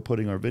where we were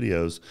putting our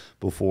videos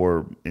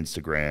before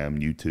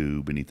Instagram,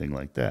 YouTube, anything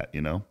like that.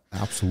 You know,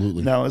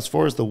 absolutely. Now, as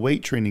far as the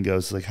weight training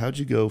goes, like how'd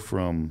you go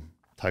from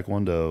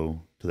Taekwondo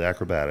to the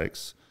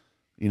acrobatics?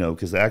 You know,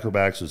 because the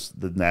acrobatics was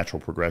the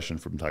natural progression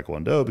from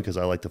Taekwondo. Because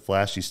I like the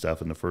flashy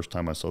stuff, and the first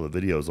time I saw the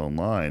videos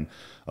online,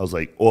 I was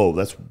like, "Oh,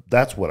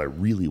 that's what I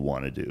really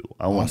want to do.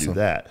 I want to do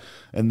that."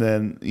 And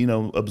then, you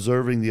know,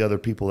 observing the other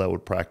people that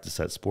would practice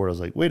that sport, I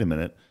was like, "Wait a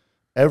minute."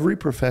 Every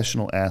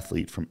professional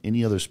athlete from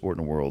any other sport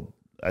in the world,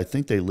 I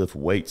think they lift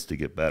weights to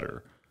get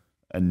better.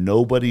 And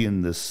nobody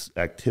in this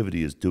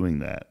activity is doing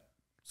that.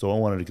 So I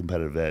wanted a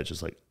competitive edge.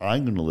 It's like,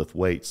 I'm going to lift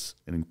weights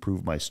and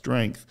improve my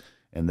strength,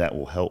 and that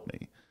will help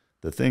me.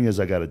 The thing is,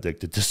 I got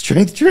addicted to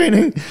strength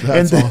training.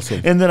 That's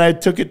awesome. And then I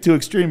took it to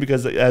extreme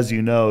because, as you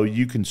know,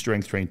 you can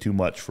strength train too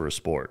much for a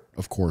sport.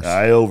 Of course.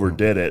 I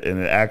overdid it, and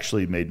it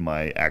actually made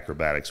my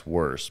acrobatics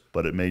worse,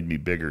 but it made me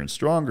bigger and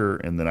stronger,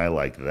 and then I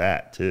like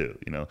that too,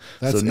 you know.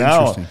 That's so now,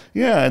 interesting.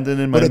 yeah, and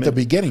then but at the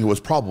beginning, it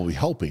was probably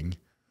helping.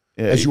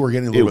 As you were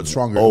getting a little bit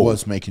stronger, it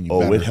was making you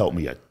better. Oh, it helped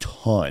me a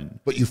ton.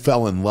 But you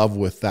fell in love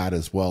with that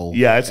as well.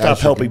 Yeah, it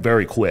stopped helping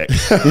very quick.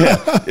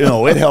 Yeah, you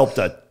know, it helped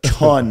a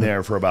ton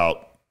there for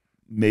about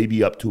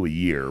maybe up to a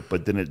year,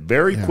 but then it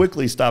very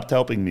quickly stopped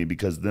helping me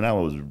because then I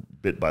was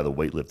bit by the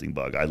weightlifting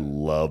bug. I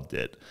loved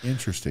it.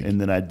 Interesting. And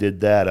then I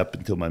did that up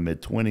until my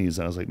mid-20s,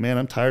 and I was like, man,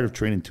 I'm tired of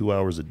training 2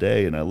 hours a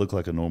day, and I look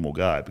like a normal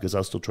guy because I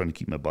was still trying to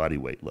keep my body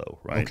weight low,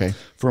 right? Okay.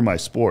 For my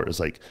sport,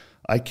 it's like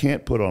I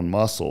can't put on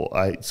muscle.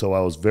 So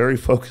I was very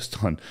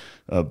focused on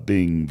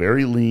being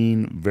very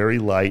lean, very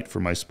light for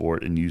my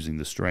sport, and using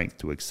the strength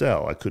to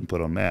excel. I couldn't put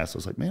on mass. I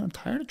was like, man, I'm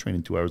tired of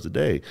training 2 hours a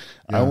day.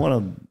 Yeah. I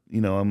want to,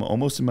 you know, I'm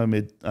almost in my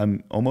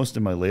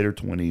later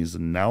 20s,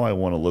 and now I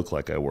want to look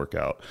like I work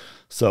out.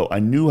 So I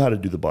knew how to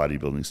do the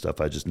bodybuilding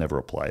stuff. I just never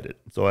applied it.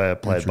 So I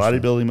applied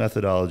bodybuilding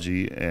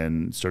methodology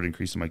and started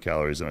increasing my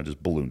calories, and I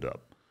just ballooned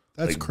up.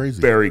 That's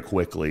crazy. Very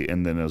quickly.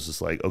 And then I was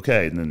just like,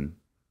 okay, and then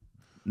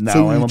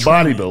now I'm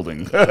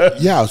bodybuilding.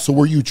 Yeah. So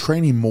were you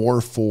training more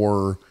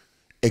for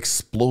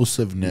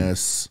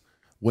explosiveness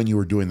when you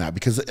were doing that?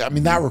 Because I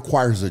mean, that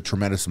requires a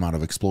tremendous amount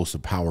of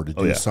explosive power to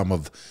do some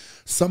of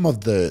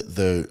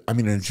the, I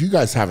mean, if you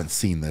guys haven't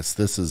seen this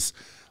is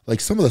like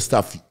some of the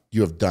stuff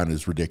you have done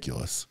is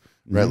ridiculous.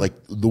 right? Like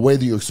the way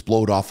that you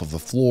explode off of the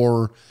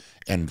floor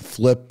and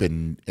flip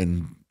and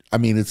I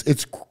mean,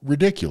 it's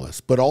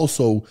ridiculous, but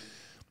also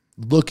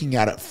looking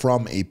at it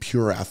from a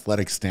pure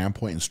athletic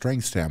standpoint and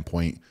strength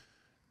standpoint,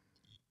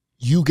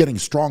 you getting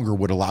stronger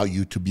would allow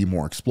you to be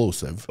more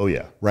explosive. Oh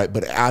yeah. Right.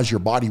 But as your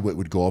body weight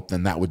would go up,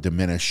 then that would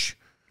diminish.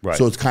 Right.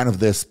 So it's kind of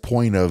this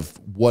point of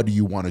what do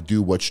you want to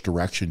do? Which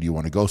direction do you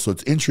want to go? So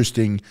it's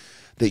interesting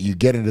that you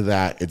get into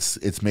that.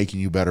 It's making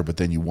you better, but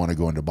then you want to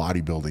go into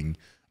bodybuilding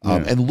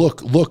and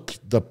look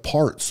the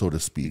part, so to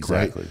speak.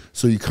 Exactly. Right.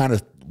 So you kind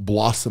of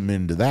blossom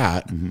into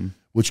that,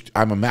 which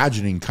I'm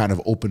imagining kind of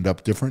opened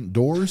up different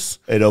doors.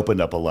 It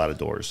opened up a lot of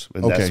doors,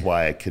 and that's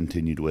why I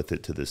continued with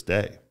it to this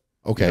day.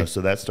 Okay. You know, so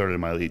that started in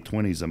my late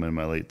 20s. I'm in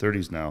my late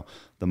 30s now.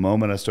 The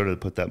moment I started to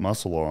put that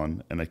muscle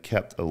on and I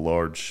kept a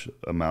large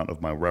amount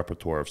of my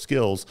repertoire of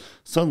skills,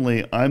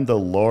 suddenly I'm the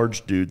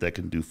large dude that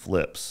can do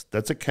flips.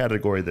 That's a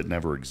category that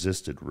never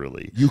existed,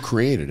 really. You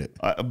created it.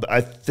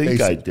 I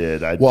think I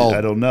did. I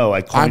don't know.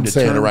 I'm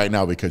saying it right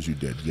now because you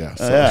did, yes.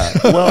 Yeah.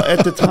 Well,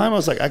 at the time I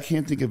was like, I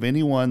can't think of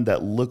anyone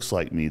that looks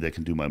like me that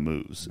can do my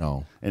moves.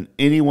 No. And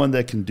anyone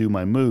that can do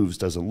my moves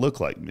doesn't look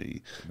like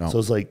me. No. So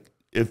it's like,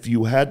 if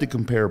you had to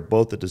compare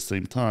both at the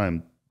same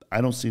time, I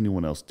don't see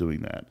anyone else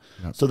doing that.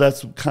 Yep. So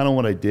that's kind of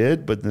what I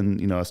did. But then,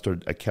 you know,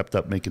 I kept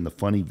up making the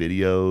funny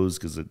videos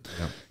because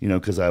you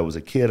know, because I was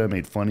a kid, I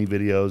made funny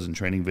videos and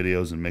training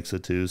videos and mix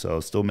it too. So I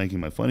was still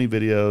making my funny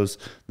videos.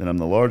 Then I'm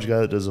the large guy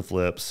that does the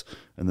flips.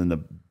 And then the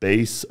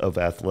base of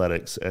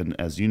athletics, and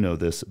as you know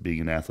this, being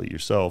an athlete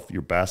yourself,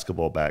 your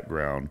basketball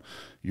background,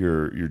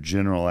 your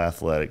general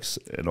athletics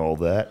and all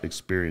that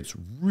experience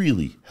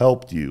really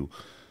helped you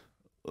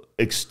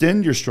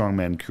extend your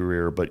strongman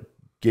career, but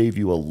gave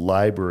you a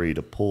library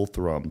to pull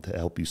from to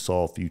help you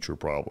solve future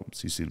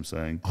problems. You see what I'm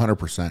saying?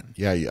 100%.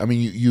 Yeah. I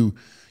mean,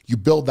 you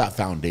build that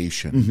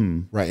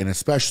foundation, right? And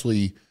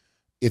especially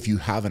if you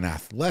have an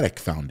athletic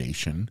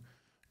foundation,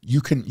 you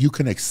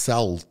can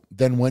excel.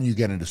 Then when you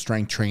get into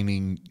strength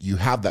training, you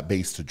have that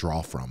base to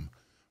draw from,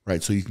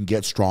 right? So you can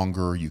get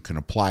stronger, you can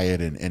apply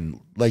it. And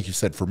like you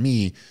said, for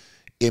me,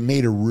 it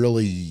made a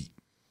really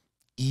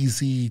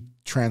easy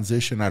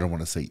transition. I don't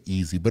want to say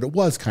easy, but it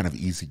was kind of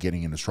easy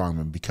getting into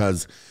strongman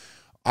because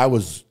I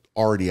was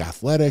already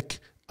athletic.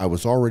 I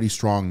was already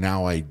strong.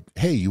 Now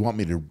hey, you want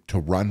me to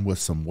run with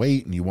some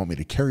weight and you want me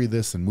to carry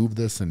this and move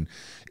this. And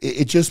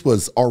it just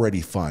was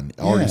already fun,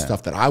 already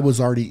stuff that I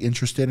was already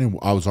interested in.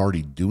 I was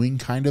already doing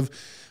kind of,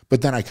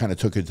 but then I kind of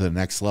took it to the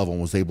next level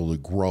and was able to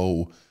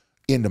grow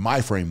into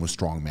my frame with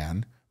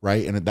strongman.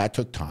 Right. And that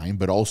took time,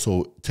 but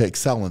also to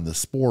excel in the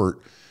sport,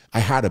 I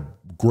had a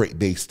great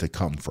base to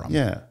come from.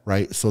 Yeah.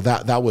 Right. So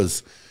that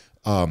was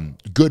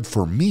good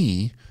for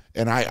me.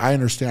 And I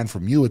understand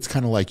from you, it's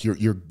kind of like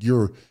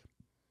you're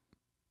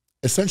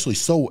essentially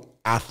so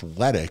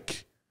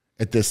athletic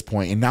at this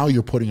point, and now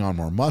you're putting on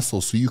more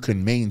muscle so you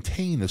can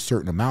maintain a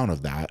certain amount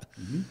of that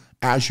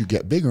as you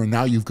get bigger. And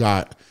now you've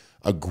got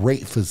a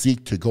great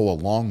physique to go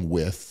along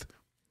with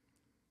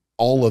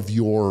all of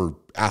your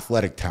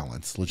athletic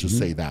talents. Let's just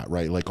say that,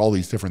 right? Like all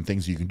these different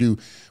things you can do,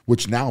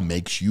 which now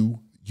makes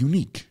you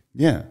unique.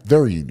 Yeah.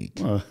 Very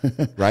unique.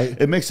 Right?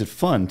 It makes it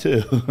fun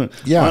too.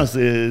 Yeah.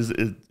 Honestly,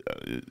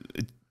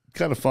 it's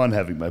kind of fun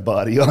having my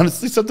body.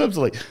 Honestly, sometimes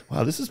I'm like,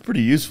 wow, this is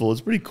pretty useful.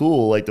 It's pretty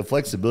cool. Like the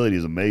flexibility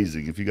is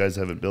amazing. If you guys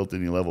haven't built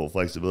any level of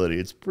flexibility,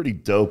 it's pretty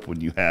dope when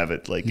you have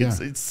it. Like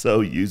it's so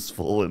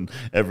useful in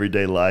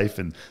everyday life.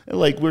 And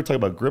like we were talking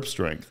about grip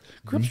strength.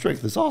 Grip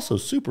strength is also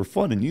super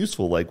fun and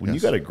useful. Like when you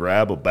got to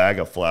grab a bag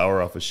of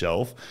flour off a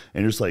shelf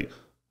and you're just like,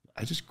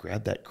 I just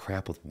grabbed that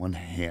crap with one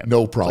hand.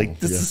 No problem. Like,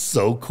 this is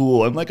so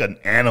cool. I'm like an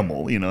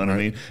animal, you know what I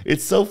mean?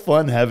 It's so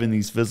fun having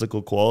these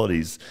physical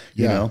qualities,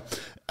 you know?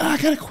 I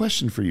got a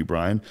question for you,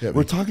 Brian.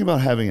 We're talking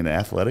about having an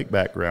athletic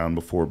background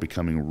before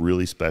becoming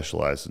really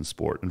specialized in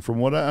sport. And from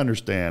what I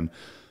understand,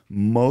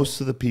 most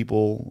of the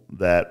people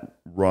that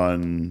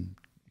run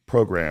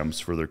programs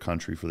for their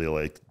country, for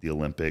the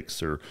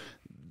Olympics or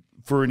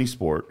for any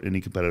sport, any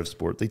competitive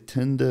sport, they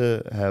tend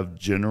to have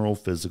general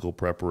physical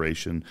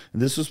preparation.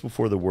 And this was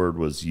before the word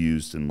was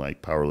used in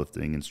like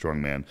powerlifting and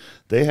strongman.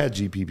 They had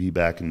GPP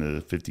back in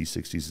the 50s,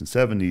 60s,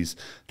 and 70s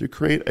to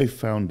create a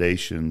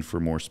foundation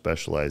for more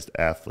specialized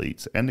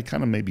athletes and to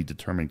kind of maybe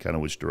determine kind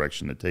of which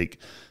direction to take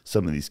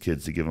some of these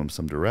kids to give them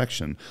some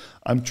direction.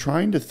 I'm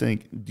trying to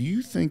think, do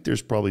you think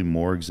there's probably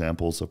more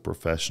examples of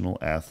professional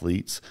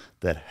athletes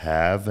that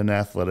have an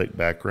athletic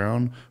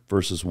background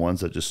versus ones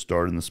that just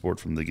started in the sport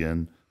from the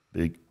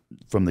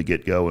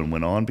get-go and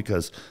went on?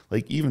 Because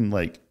like even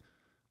like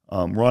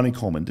Ronnie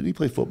Coleman, did he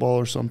play football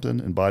or something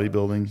in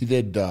bodybuilding? He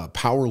did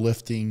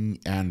powerlifting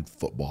and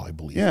football, I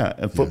believe. Yeah,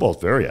 and football's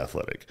very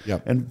athletic.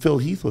 Yep. And Phil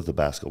Heath was a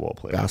basketball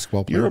player.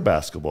 Basketball player. You're a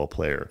basketball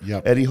player.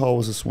 Yep. Eddie Hall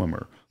was a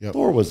swimmer. Yep.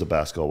 Thor was a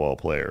basketball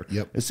player.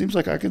 Yep. It seems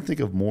like I can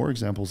think of more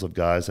examples of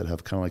guys that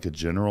have kind of like a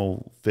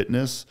general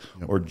fitness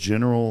or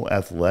general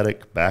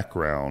athletic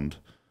background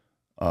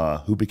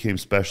who became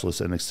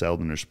specialists and excelled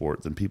in their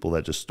sport than people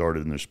that just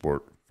started in their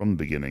sport from the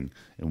beginning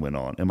and went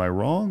on. Am I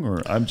wrong,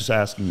 or I'm just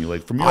asking you,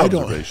 like from your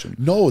observation?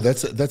 No,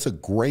 it's a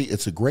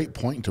great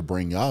point to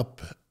bring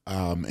up.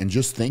 And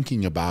just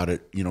thinking about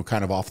it, you know,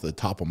 kind of off the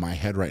top of my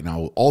head right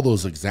now, all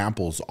those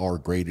examples are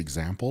great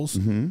examples.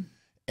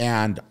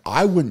 And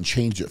I wouldn't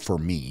change it for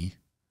me,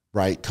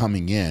 right?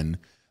 Coming in,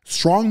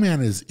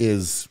 strongman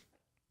is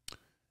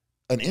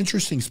an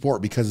interesting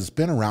sport because it's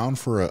been around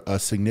for a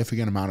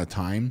significant amount of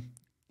time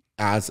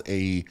as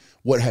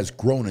what has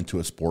grown into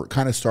a sport.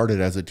 Kind of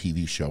started as a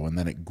TV show, and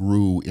then it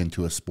grew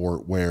into a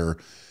sport where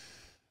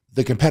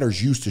the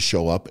competitors used to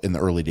show up in the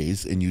early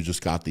days, and you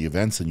just got the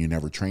events and you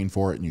never trained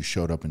for it, and you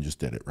showed up and just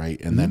did it, right?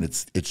 And then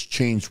it's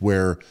changed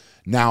where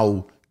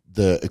now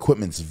the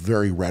equipment's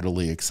very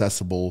readily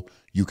accessible.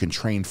 You can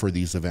train for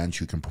these events,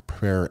 you can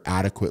prepare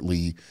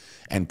adequately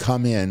and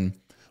come in,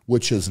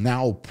 which has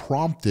now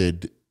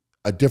prompted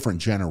a different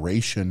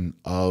generation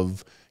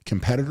of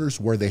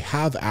competitors where they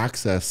have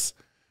access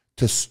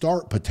to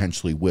start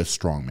potentially with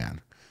strongman.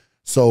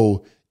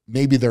 So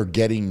maybe they're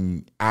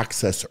getting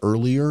access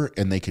earlier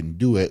and they can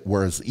do it.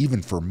 Whereas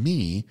even for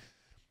me,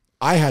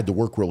 I had to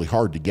work really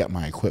hard to get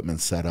my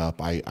equipment set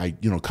up. I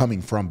you know,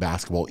 coming from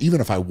basketball, even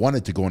if I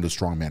wanted to go into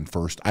strongman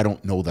first, I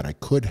don't know that I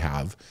could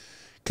have,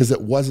 because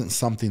it wasn't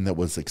something that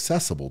was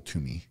accessible to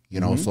me, you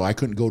know? So I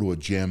couldn't go to a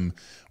gym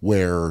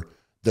where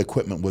the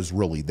equipment was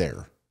really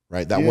there,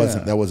 right? That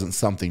wasn't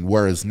something.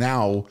 Whereas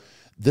now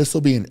this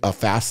will be a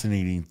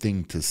fascinating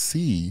thing to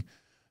see,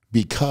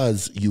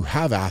 because you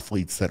have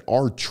athletes that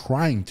are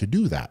trying to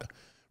do that,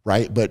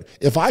 right? But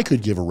if I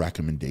could give a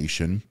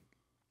recommendation,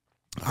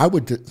 I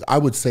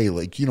would say,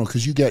 like, you know,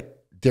 because you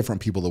get different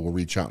people that will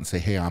reach out and say,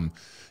 hey, I'm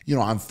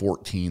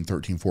 14,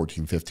 13,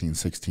 14, 15,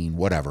 16,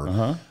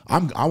 whatever.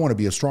 I want to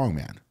be a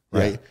strongman,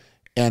 right?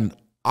 And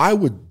I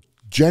would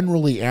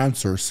generally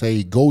answer,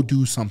 say, go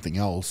do something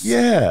else.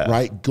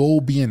 Right?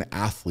 Go be an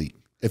athlete.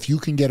 If you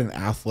can get an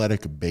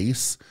athletic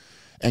base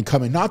and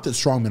come in, not that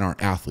strongmen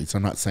aren't athletes,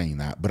 I'm not saying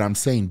that, but I'm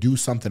saying do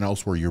something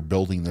else where you're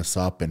building this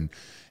up and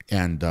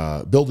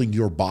building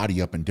your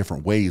body up in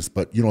different ways.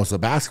 But, you know, as a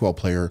basketball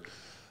player,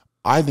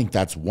 I think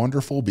that's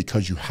wonderful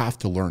because you have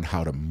to learn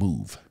how to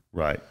move.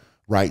 Right.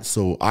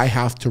 So I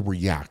have to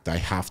react. I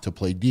have to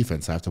play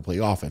defense. I have to play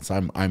offense.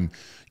 I'm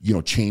you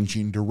know,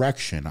 changing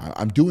direction.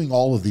 I'm doing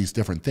all of these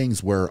different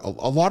things where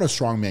a lot of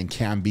strongmen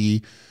can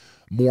be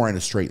more in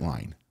a straight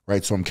line.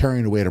 Right, so I'm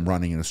carrying a weight, I'm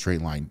running in a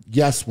straight line.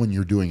 Yes, when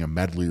you're doing a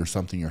medley or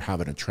something, you're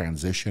having a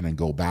transition and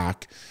go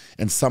back.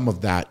 And some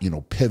of that, you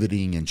know,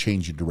 pivoting and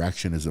changing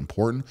direction is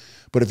important.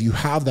 But if you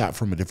have that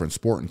from a different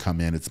sport and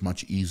come in, it's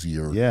much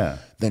easier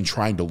than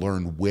trying to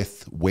learn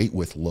with weight,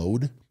 with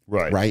load.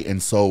 Right.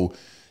 And so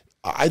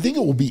I think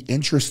it will be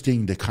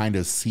interesting to kind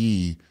of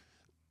see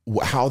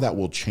how that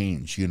will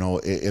change. You know,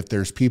 if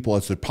there's people,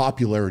 as the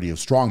popularity of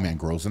strongman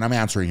grows, and I'm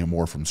answering you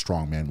more from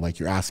strongman, like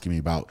you're asking me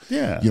about,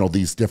 you know,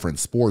 these different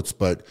sports.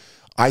 But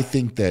I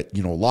think that,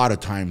 you know, a lot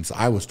of times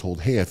I was told,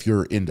 hey, if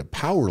you're into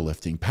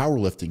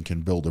powerlifting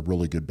can build a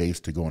really good base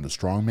to go into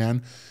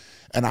strongman.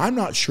 And I'm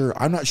not sure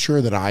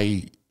that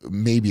I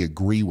maybe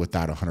agree with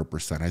that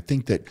 100%. I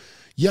think that,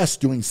 yes,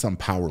 doing some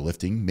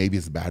powerlifting maybe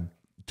is bad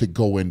to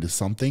go into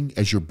something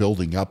as you're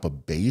building up a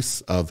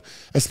base of,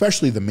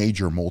 especially the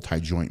major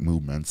multi-joint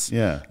movements.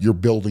 You're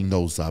building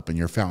those up and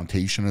your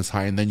foundation is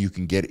high, and then you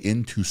can get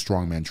into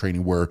strongman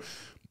training where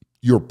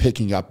you're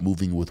picking up,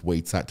 moving with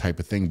weights, that type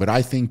of thing. But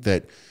I think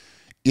that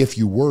if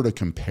you were to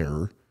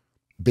compare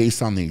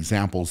based on the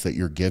examples that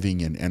you're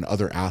giving and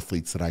other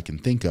athletes that I can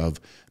think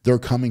of, they're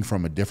coming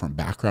from a different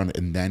background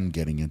and then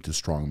getting into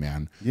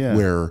strongman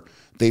where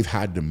they've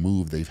had to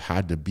move, they've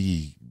had to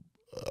be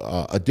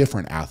a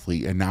different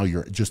athlete, and now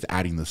you're just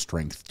adding the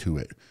strength to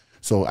it.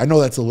 So I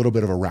know that's a little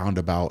bit of a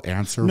roundabout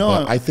answer,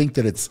 but I think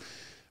that it's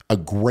a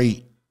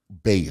great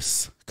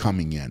base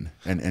coming in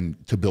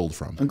and to build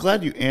from. I'm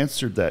glad you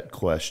answered that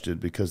question,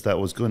 because that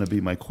was going to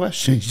be my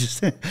question.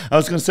 I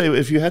was going to say,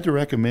 if you had to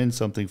recommend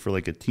something for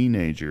like a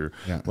teenager,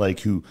 like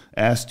who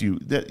asked you,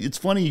 that it's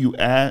funny you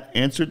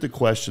answered the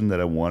question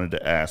that I wanted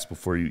to ask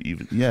before you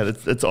even.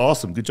 That's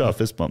awesome. Good job,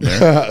 fist bump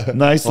there.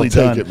 Nicely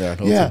done. Take it,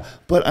 man.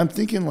 But I'm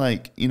thinking,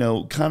 like, you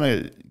know, kind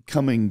of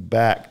coming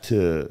back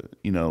to,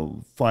 you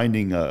know,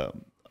 finding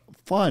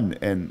fun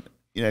and,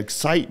 you know,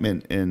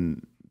 excitement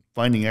and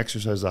finding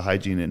exercise,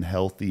 hygiene, and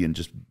healthy, and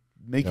just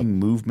making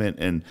movement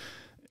and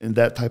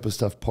that type of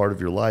stuff part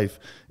of your life.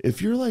 If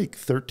you're like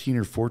 13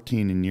 or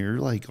 14 and you're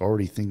like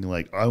already thinking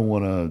like, I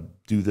want to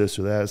do this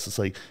or that, it's just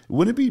like,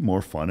 wouldn't it be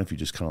more fun if you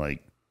just kind of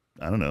like,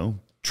 I don't know,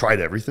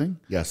 tried everything?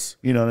 Yes.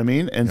 You know what I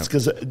mean? And it's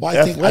because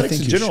athletics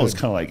in general is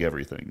kind of like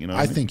everything. You know,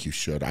 I think you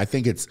should. I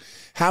think it's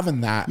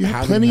having that. You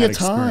have plenty of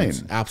time.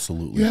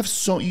 Absolutely. You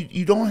have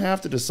you don't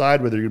have to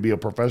decide whether you're going to be a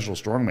professional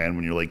strongman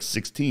when you're like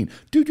 16.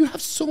 Dude, you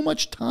have so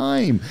much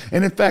time.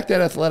 And in fact,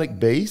 that athletic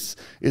base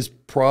is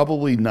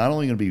probably not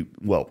only going to be,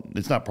 well,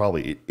 it's not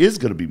probably, it is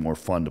going to be more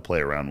fun to play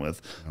around with,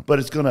 but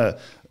it's going to,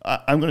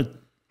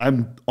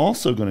 I'm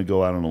also going to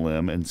go out on a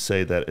limb and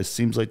say that it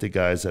seems like the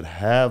guys that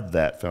have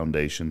that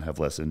foundation have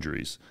less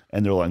injuries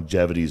and their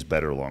longevity is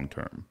better long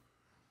term.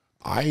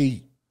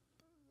 I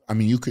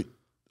mean, you could,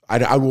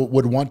 I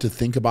would want to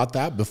think about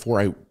that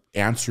before I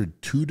answered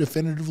too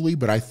definitively,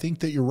 but I think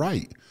that you're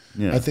right.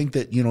 Yeah. I think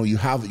that, you know, you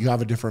have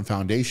a different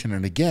foundation.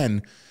 And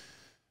again,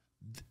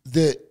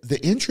 the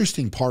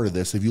interesting part of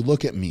this, if you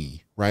look at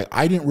me, right,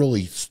 I didn't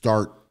really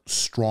start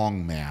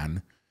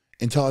strongman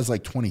until I was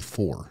like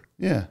 24.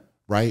 Yeah.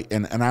 Right.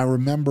 And I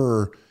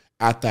remember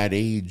at that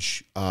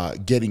age,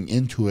 getting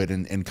into it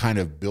and kind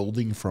of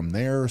building from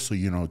there. So,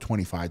 you know,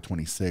 25,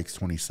 26,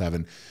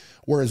 27.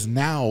 Whereas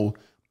now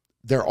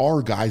there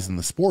are guys in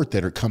the sport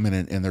that are coming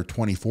in and they're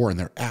 24 and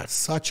they're at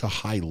such a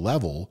high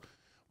level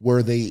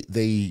where they,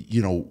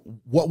 you know,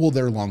 what will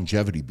their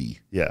longevity be?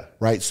 Yeah.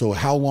 Right. So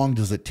how long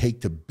does it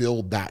take to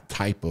build that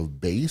type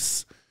of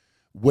base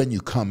when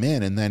you come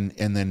in, and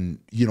then,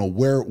 you know,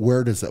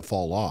 where does it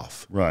fall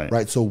off? Right.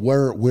 Right. So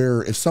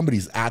where, if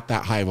somebody's at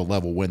that high of a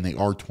level when they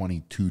are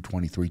 22,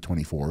 23,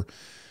 24,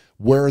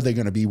 where are they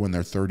going to be when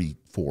they're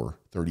 34,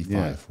 35,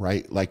 Yeah.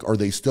 right? Like, are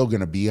they still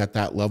going to be at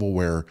that level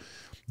where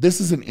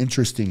this is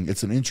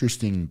it's an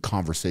interesting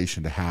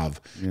conversation to have,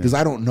 because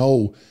I don't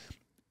know.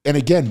 And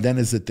again, then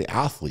is it the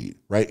athlete,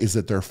 right? Is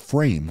it their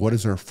frame? What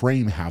does their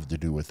frame have to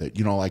do with it?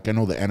 You know, like I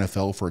know the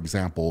NFL, for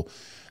example,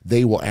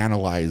 they will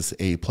analyze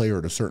a player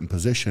at a certain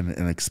position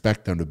and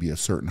expect them to be a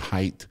certain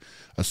height,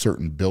 a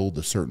certain build,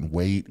 a certain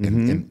weight,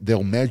 and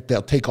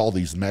they'll take all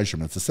these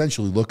measurements,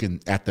 essentially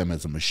looking at them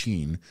as a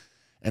machine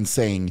and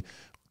saying,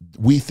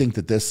 we think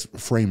that this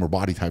frame or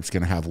body type is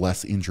going to have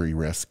less injury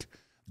risk.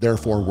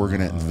 Therefore, we're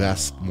going to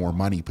invest more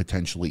money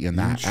potentially in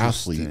that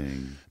athlete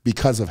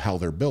because of how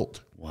they're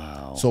built.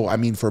 Wow. So, I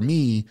mean, for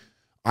me,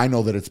 I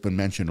know that it's been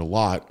mentioned a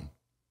lot,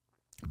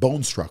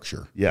 bone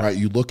structure, right?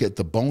 You look at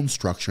the bone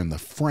structure and the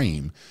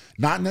frame,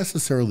 not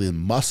necessarily the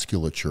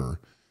musculature,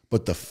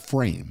 but the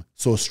frame.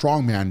 So a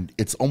strongman,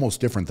 it's almost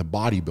different than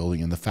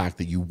bodybuilding in the fact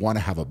that you want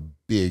to have a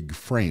big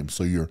frame.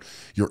 So your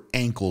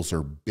ankles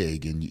are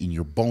big and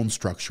your bone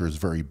structure is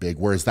very big,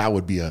 whereas that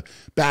would be a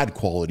bad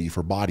quality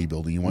for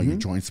bodybuilding. You want your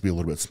joints to be a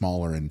little bit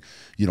smaller and,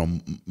 you know,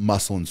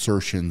 muscle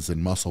insertions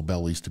and muscle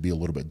bellies to be a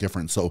little bit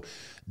different. So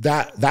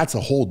that's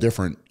a whole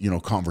different, you know,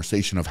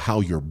 conversation of how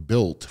you're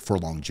built for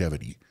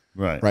longevity.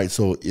 Right. Right.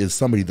 So is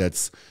somebody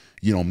that's,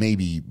 you know,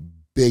 maybe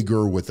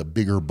bigger with a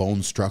bigger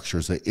bone structure,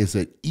 is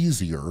it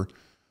easier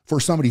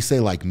for somebody, say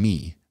like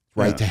me,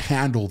 right, to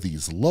handle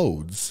these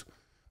loads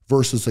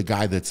versus a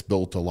guy that's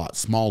built a lot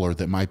smaller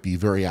that might be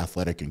very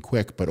athletic and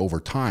quick, but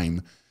over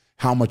time,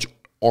 how much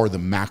are the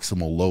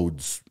maximal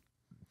loads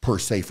per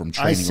se from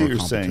training? I see what you're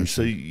saying.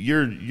 So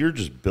you're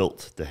just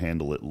built to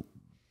handle it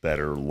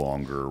better,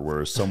 longer,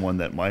 whereas someone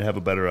that might have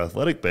a better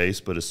athletic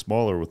base but is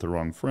smaller with the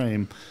wrong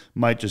frame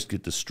might just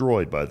get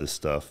destroyed by this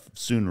stuff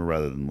sooner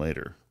rather than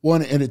later.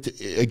 Well, and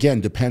it, again,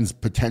 depends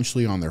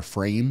potentially on their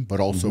frame, but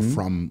also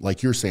from,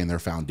 like you're saying, their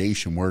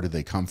foundation. Where did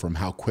they come from?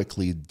 How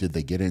quickly did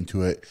they get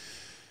into it?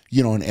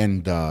 You know,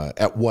 and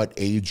at what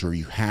age are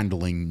you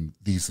handling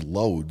these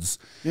loads?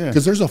 Yeah.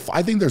 Because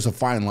I think there's a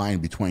fine line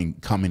between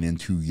coming in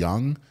too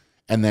young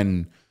and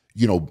then,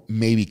 you know,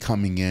 maybe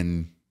coming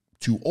in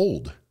too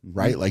old,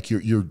 right? Like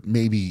you're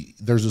maybe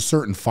there's a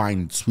certain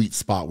fine sweet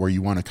spot where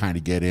you want to kind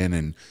of get in.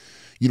 And,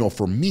 you know,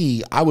 for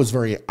me, I was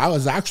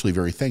actually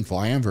very thankful.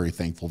 I am very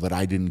thankful that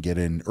I didn't get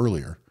in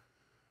earlier.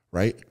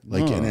 Right.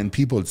 Like, and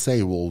people would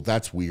say, well,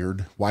 that's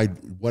weird.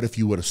 What if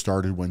you would have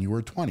started when you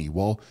were 20?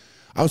 Well,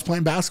 I was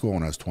playing basketball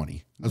when I was 20.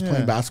 I was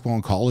playing basketball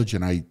in college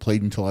and I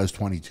played until I was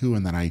 22.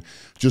 And then I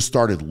just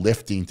started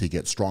lifting to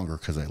get stronger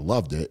because I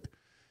loved it.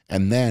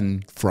 And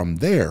then from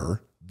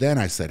there,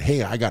 I said,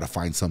 hey, I got to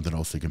find something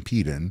else to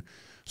compete in.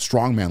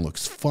 Strongman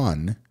looks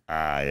fun.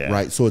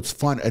 Right. So it's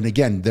fun. And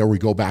again, there we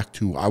go back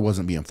to, I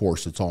wasn't being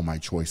forced. It's all my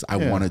choice. I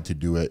wanted to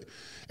do it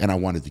and I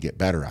wanted to get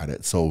better at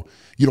it. So,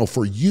 you know,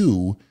 for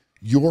you,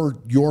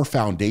 your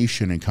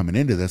foundation and coming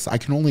into this, I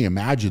can only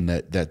imagine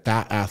that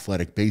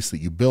athletic base that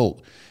you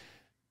built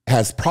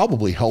has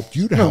probably helped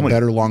you to have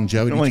better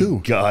longevity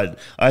too. God,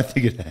 I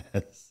think it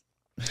has.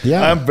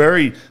 Yeah.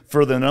 I'm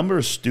for the number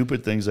of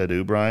stupid things I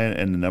do, Brian,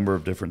 and the number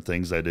of different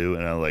things I do,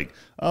 and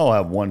I'll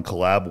have one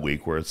collab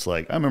week where it's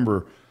like, I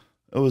remember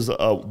it was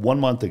 1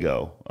 month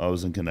ago, I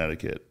was in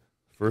Connecticut.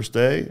 First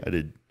day, I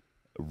did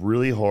a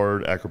really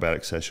hard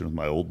acrobatic session with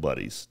my old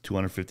buddies,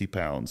 250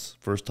 pounds.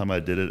 First time I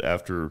did it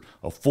after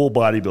a full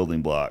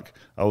bodybuilding block.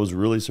 I was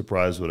really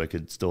surprised what I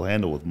could still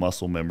handle with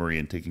muscle memory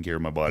and taking care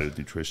of my body with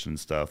nutrition and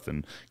stuff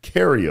and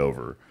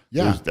carryover.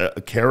 Yeah.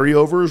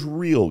 Carryover is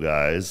real,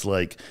 guys.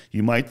 Like,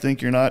 you might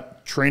think you're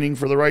not training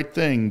for the right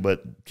thing,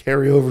 but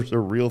carryover is a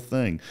real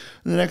thing.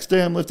 And the next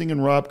day, I'm lifting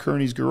in Rob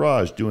Kearney's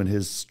garage doing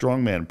his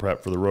strongman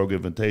prep for the Rogue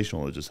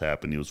Invitational that just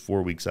happened. He was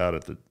 4 weeks out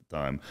at the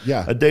time.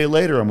 Yeah. A day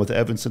later, I'm with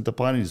Evan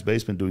Centopani in his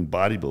basement doing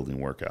bodybuilding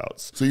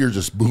workouts. So you're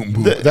just boom,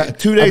 boom.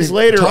 2 days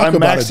later, I'm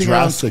maxing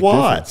out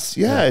squats.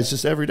 Yeah, it's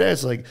just every day.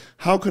 It's like,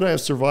 how could I have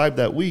survived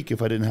that week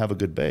if I didn't have a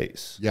good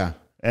base? Yeah.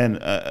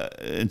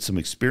 And some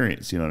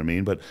experience, you know what I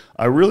mean? But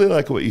I really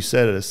like what you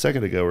said a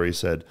second ago where you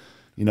said,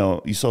 you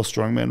know, you saw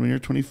strongman when you're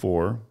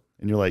 24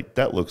 and you're like,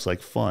 that looks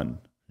like fun.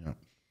 Yeah.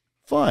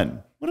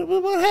 Fun.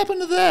 What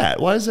happened to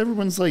that? Why is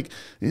everyone's like,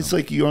 it's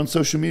like you're on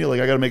social media,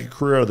 like, I got to make a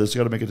career out of this. I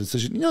got to make a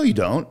decision. No, you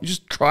don't. You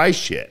just try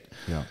shit.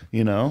 Yeah.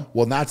 You know?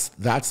 Well, that's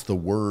the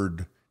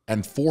word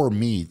And for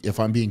me, if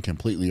I'm being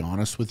completely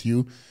honest with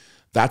you,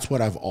 that's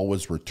what I've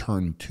always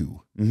returned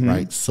to,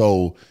 right?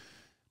 So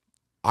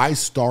I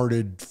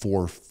started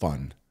for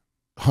fun,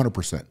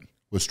 100%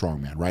 with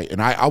strongman, right?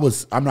 And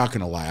I'm not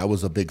going to lie, I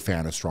was a big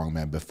fan of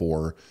strongman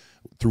before.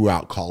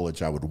 Throughout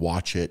college, I would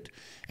watch it,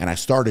 and I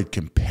started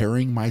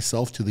comparing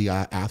myself to the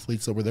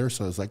athletes over there.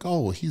 So I was like,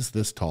 oh, well, he's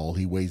this tall,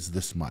 he weighs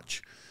this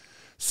much.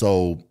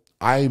 So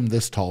I'm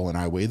this tall and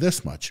I weigh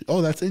this much.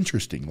 Oh, that's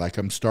interesting. Like,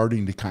 I'm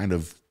starting to kind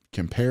of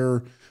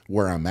compare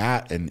where I'm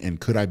at, and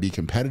could I be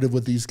competitive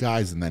with these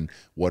guys? And then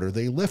what are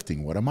they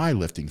lifting? What am I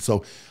lifting?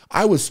 So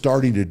I was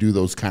starting to do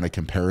those kind of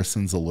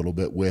comparisons a little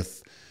bit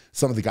with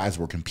some of the guys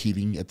who were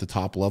competing at the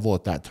top level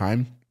at that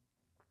time.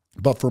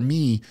 But for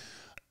me,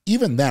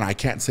 even then, I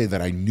can't say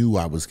that I knew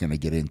I was going to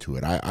get into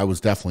it. I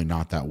was definitely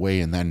not that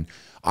way. And then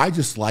I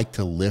just like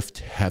to lift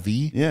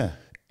heavy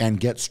and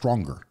get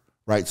stronger,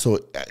 right? So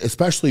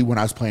especially when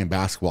I was playing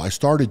basketball, I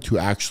started to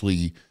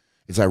actually,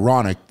 it's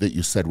ironic that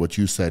you said what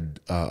you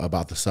said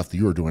about the stuff that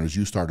you were doing, is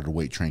you started to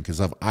weight train.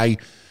 Because I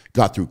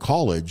got through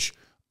college,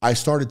 I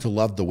started to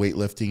love the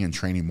weightlifting and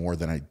training more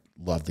than I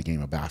loved the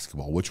game of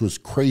basketball, which was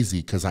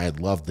crazy because I had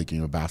loved the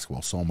game of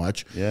basketball so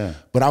much. Yeah.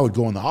 But I would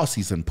go in the off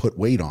season, put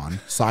weight on,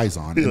 size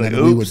on, and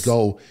then we would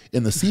go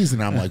in the season.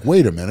 I'm like,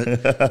 wait a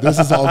minute, this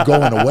is all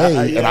going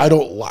away, and I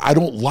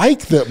don't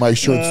like that my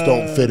shirts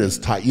don't fit as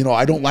tight. You know,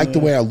 I don't like the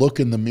way I look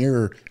in the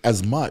mirror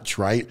as much,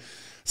 right?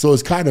 So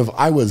it's kind of,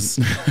 I was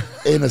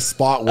in a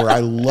spot where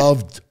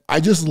I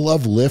just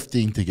love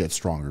lifting to get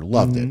stronger.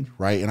 Loved it,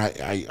 right? And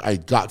I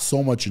got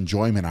so much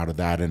enjoyment out of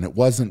that. And it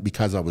wasn't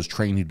because I was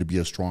training to be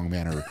a strong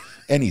man or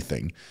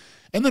anything.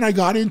 And then I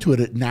got into it.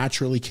 It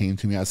naturally came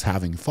to me as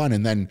having fun.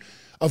 And then,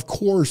 of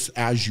course,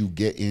 as you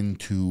get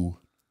into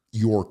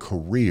your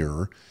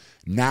career,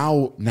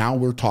 now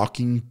we're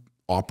talking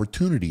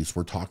opportunities.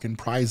 We're talking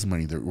prize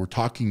money. We're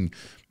talking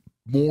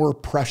more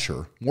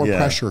pressure. More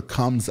pressure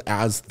comes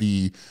as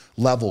the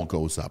level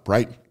goes up,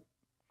 right?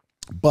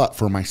 But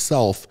for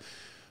myself,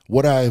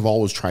 what I've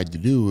always tried to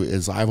do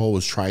is I've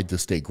always tried to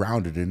stay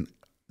grounded. And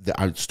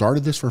I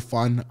started this for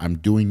fun. I'm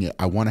doing it.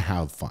 I want to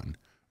have fun,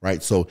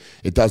 right? So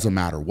it doesn't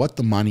matter what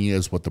the money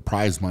is, what the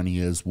prize money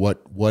is,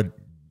 what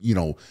you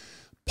know,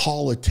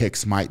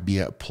 politics might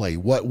be at play.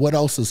 What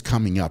else is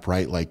coming up,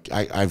 right? Like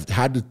I've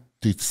had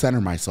to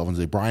center myself and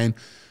say, Brian,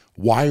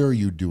 why are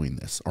you doing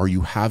this? Are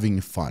you having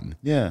fun?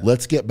 Yeah.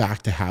 Let's get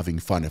back to having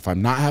fun. If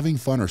I'm not having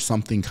fun or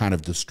something kind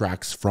of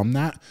distracts from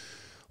that,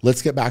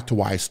 let's get back to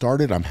why I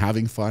started. I'm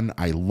having fun.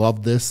 I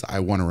love this.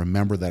 I want to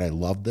remember that I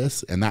love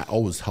this. And that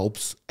always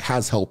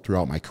has helped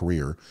throughout my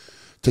career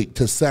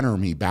to center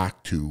me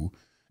back to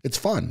it's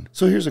fun.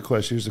 So here's a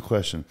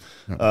question.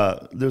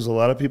 There's a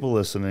lot of people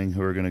listening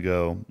who are going to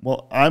go,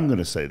 well, I'm going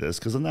to say this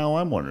because now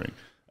I'm wondering.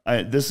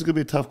 This is going to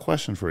be a tough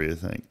question for you to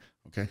think.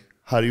 Okay.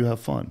 How do you have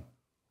fun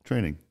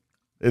training?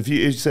 If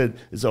you said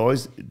it's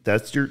always,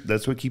 that's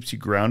what keeps you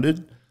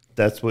grounded.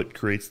 That's what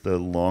creates the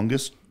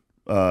longest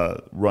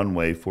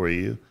runway for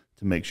you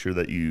to make sure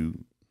that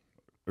you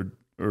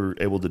are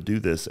able to do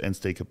this and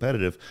stay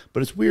competitive.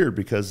 But it's weird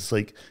because it's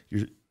like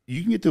you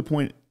can get to a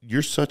point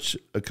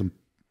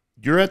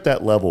you're at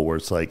that level where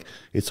it's like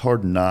it's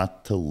hard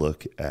not to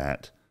look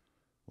at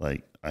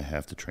like I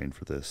have to train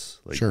for this.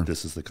 Like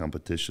this is the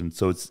competition.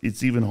 So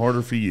it's even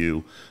harder for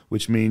you,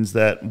 which means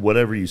that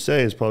whatever you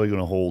say is probably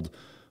going to hold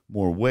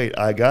more weight.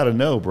 I got to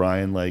know,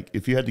 Brian, like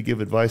if you had to give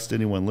advice to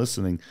anyone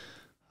listening,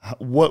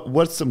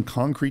 what's some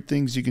concrete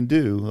things you can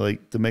do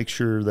like to make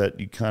sure that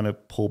you kind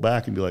of pull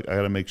back and be like, I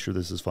got to make sure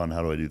this is fun.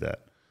 How do I do that?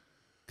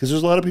 Because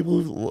there's a lot of people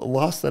who've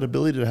lost that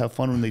ability to have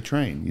fun when they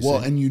train.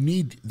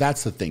 And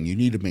that's the thing. You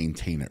need to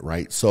maintain it,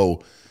 right?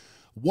 So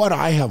what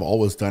I have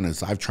always done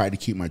is I've tried to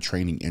keep my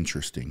training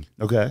interesting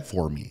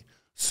for me.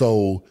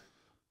 So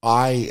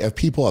if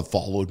people have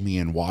followed me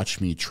and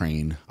watched me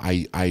train,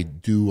 I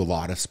do a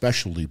lot of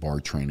specialty bar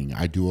training.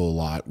 I do a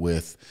lot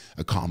with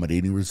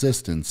accommodating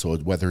resistance. So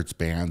whether it's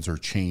bands or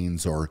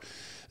chains or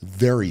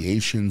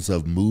variations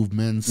of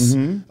movements,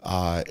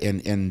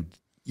 and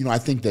you know, I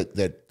think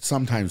that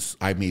sometimes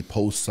I may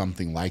post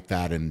something like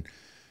that and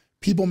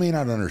people may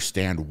not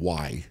understand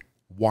why.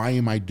 Why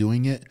am I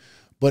doing it?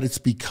 But it's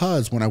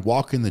because when I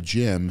walk in the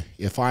gym,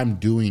 if I'm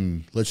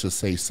doing, let's just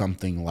say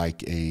something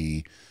like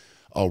a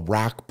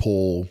rack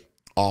pull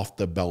off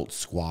the belt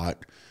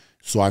squat.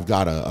 So I've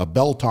got a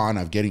belt on,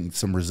 I'm getting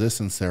some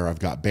resistance there. I've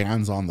got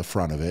bands on the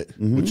front of it,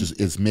 which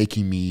is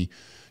making me,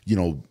 you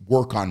know,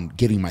 work on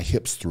getting my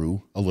hips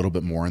through a little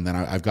bit more. And then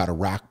I've got a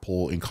rack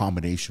pull in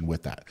combination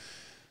with that.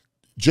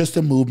 Just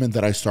a movement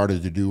that I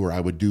started to do where I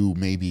would do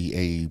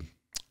maybe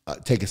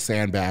take a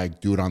sandbag,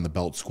 do it on the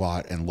belt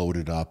squat and load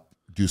it up,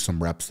 do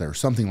some reps there,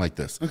 something like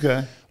this.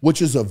 Okay.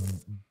 Which is a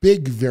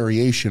big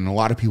variation. A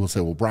lot of people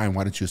say, well, Brian,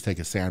 why don't you just take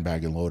a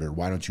sandbag and load it?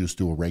 Why don't you just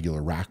do a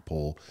regular rack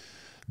pull?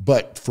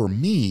 But for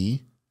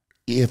me,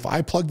 if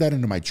I plug that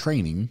into my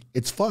training,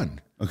 it's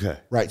fun. Okay.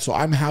 Right. So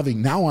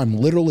now I'm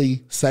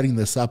literally setting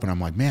this up and I'm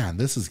like, man,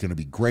 this is going to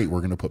be great.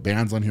 We're going to put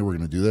bands on here. We're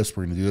going to do this.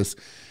 We're going to do this.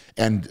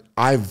 And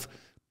I've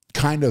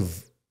kind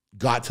of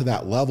got to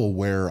that level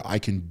where I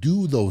can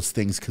do those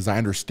things because I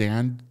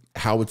understand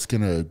how it's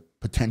going to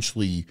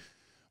potentially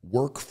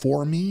work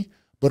for me,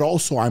 but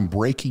also I'm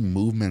breaking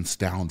movements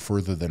down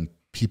further than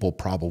people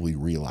probably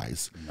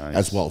realize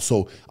as well.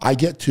 So I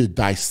get to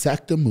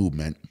dissect a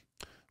movement,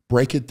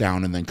 break it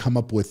down, and then come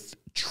up with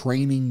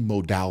training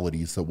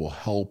modalities that will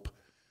help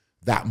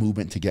that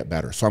movement to get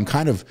better. So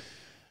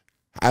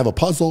I have a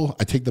puzzle.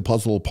 I take the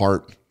puzzle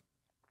apart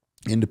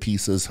into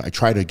pieces. I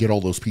try to get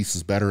all those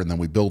pieces better, and then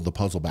we build the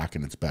puzzle back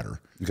and it's better.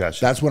 Gotcha.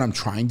 That's what I'm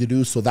trying to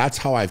do. So that's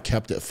how I've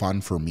kept it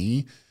fun for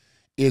me,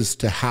 is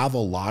to have a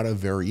lot of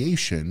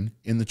variation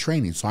in the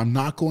training. So I'm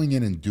not going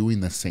in and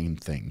doing the same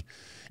thing.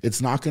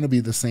 It's not going to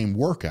be the same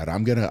workout.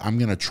 I'm going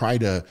to try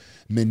to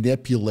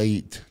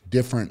manipulate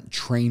different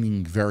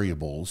training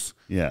variables.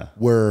 Yeah.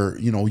 Where,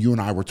 you and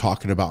I were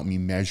talking about me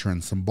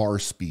measuring some bar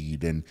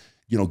speed and,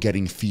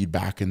 getting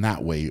feedback in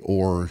that way,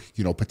 or,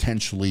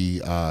 potentially,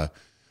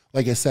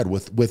 like I said,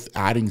 with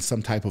adding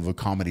some type of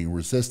accommodating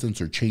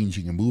resistance or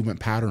changing a movement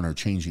pattern or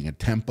changing a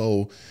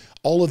tempo,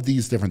 all of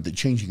these different,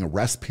 changing a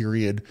rest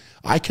period,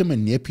 I can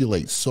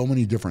manipulate so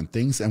many different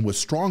things. And with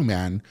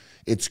strongman,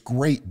 it's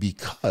great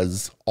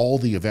because all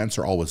the events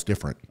are always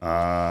different.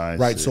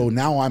 Right. So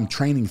now I'm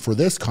training for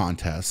this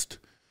contest,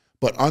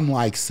 but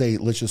unlike, say,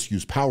 let's just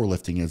use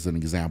powerlifting as an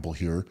example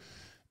here.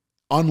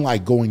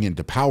 Unlike going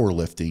into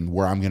powerlifting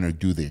where I'm going to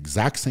do the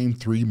exact same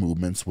 3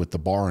 movements with the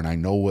bar and I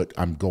know what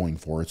I'm going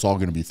for, it's all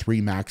going to be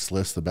 3 max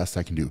lifts, the best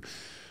I can do.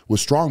 With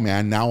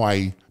strongman, now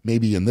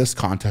maybe in this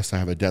contest I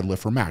have a deadlift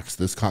for max.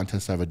 This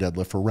contest I have a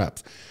deadlift for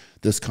reps.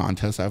 This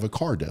contest I have a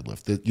car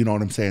deadlift. You know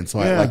what I'm saying? So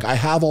yeah. I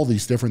have all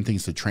these different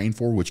things to train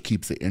for, which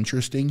keeps it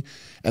interesting.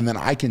 And then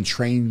I can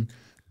train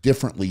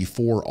differently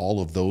for all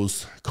of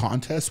those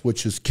contests,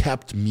 which has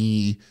kept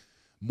me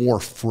more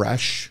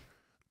fresh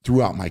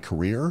throughout my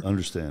career.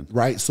 Understand.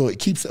 Right? So it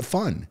keeps it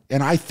fun.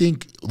 And I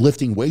think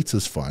lifting weights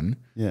is fun.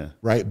 Yeah.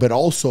 Right? But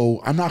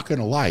also, I'm not going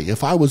to lie.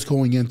 If I was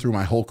going in through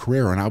my whole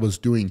career and I was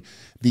doing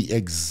the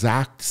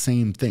exact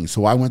same thing.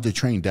 So I went to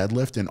train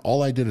deadlift and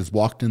all I did is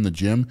walked in the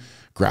gym,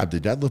 grabbed the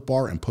deadlift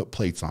bar and put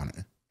plates on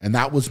it. And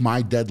that was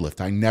my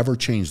deadlift. I never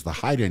changed the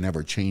height. I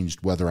never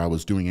changed whether I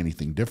was doing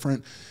anything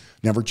different.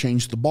 Never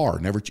changed the bar.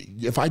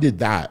 If I did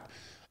that,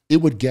 it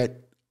would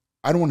get,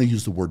 I don't want to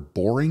use the word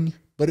boring,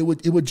 but it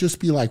would just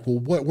be like,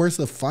 well, where's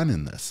the fun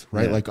in this,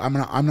 right? Yeah. Like I'm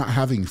not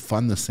having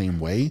fun the same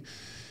way,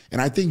 and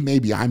I think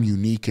maybe I'm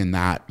unique in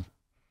that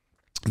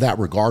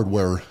regard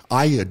where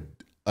I had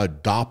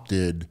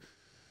adopted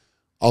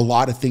a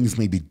lot of things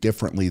maybe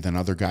differently than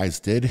other guys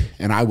did,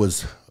 and I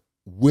was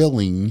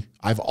willing.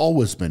 I've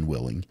always been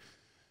willing,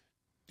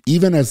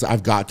 even as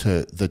I've got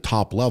to the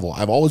top level.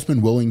 I've always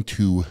been willing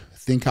to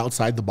think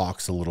outside the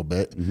box a little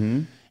bit,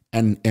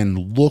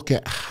 and look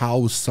at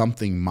how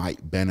something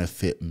might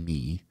benefit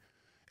me.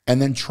 And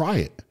then try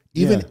it.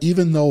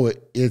 Even though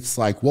it's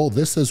like, well,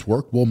 this has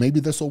worked. Well, maybe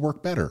this will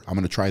work better. I'm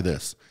going to try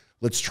this.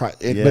 Let's try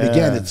it. Yeah. But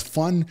again, it's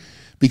fun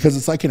because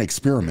it's like an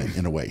experiment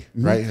in a way,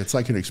 right? It's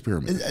like an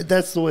experiment. And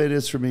that's the way it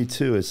is for me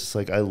too. It's just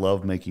like, I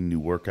love making new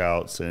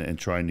workouts and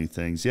trying new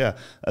things. Yeah.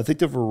 I think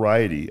the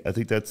variety, I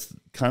think that's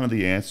kind of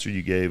the answer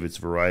you gave. It's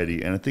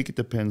variety. And I think it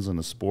depends on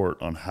the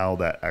sport, on how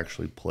that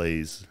actually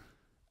plays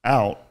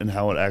out and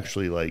how it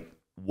actually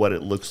what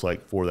it looks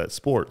like for that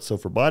sport. So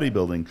for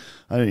bodybuilding,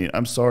 I mean,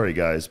 I'm sorry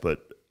guys,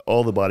 but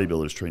all the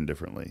bodybuilders train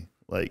differently,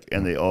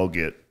 and they all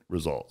get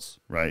results,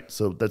 right?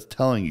 So that's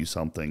telling you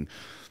something.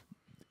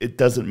 It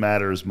doesn't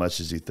matter as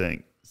much as you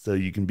think. So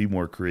you can be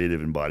more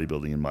creative in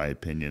bodybuilding, in my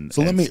opinion.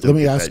 So let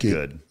me ask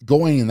you,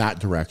 going in that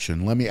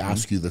direction, let me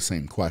ask you the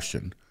same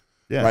question,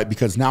 right?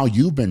 Because now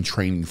you've been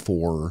training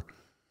for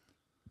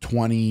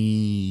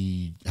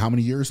 20, how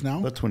many years now?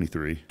 About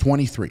 23.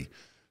 23.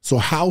 So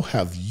how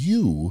have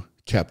you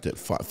kept it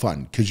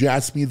fun? Because you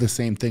asked me the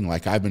same thing.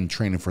 Like, I've been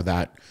training for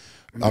that,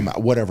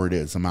 whatever it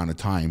is, amount of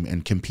time,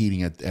 and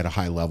competing at a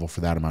high level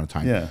for that amount of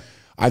time. Yeah,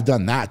 I've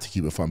done that to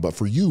keep it fun. But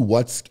for you,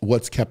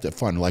 what's kept it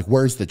fun? Like,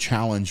 where's the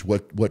challenge?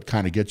 What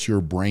kind of gets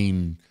your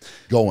brain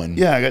going?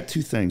 Yeah, I got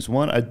 2 things.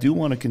 One, I do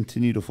want to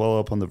continue to follow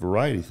up on the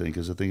variety thing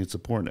because I think it's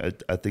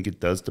important. I think it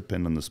does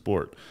depend on the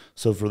sport.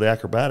 So for the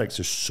acrobatics,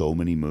 there's so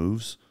many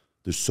moves.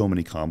 There's so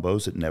many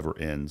combos. It never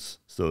ends.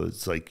 So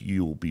it's like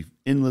you will be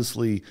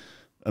endlessly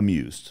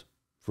amused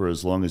for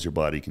as long as your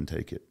body can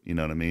take it. You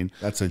know what I mean?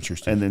 That's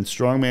interesting. And then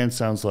strongman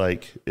sounds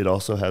like it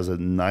also has a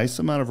nice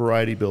amount of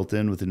variety built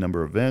in with the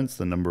number of events,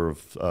 the number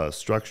of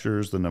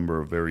structures, the number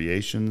of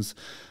variations.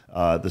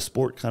 The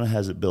sport kind of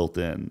has it built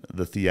in.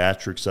 The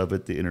theatrics of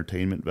it, the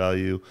entertainment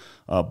value.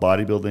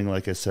 Bodybuilding,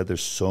 like I said,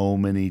 there's so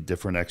many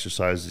different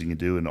exercises you can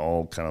do, and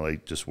all kind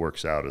of just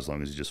works out as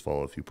long as you just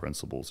follow a few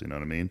principles. You know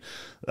what I mean?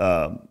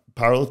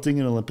 Powerlifting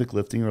and Olympic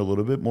lifting are a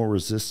little bit more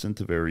resistant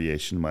to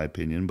variation, in my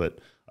opinion, but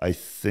I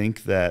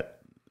think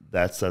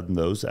that's on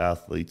those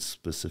athletes'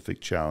 specific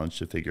challenge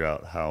to figure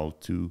out how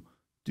to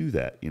do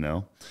that,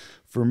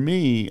 For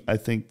me, I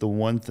think the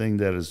one thing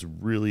that has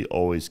really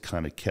always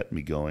kind of kept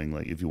me going,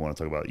 like if you want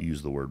to talk about,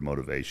 use the word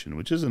motivation,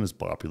 which isn't as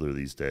popular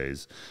these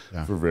days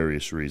for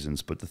various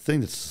reasons, but the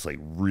thing that's just like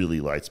really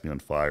lights me on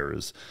fire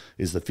is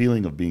the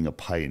feeling of being a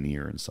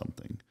pioneer in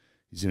something.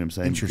 You see what I'm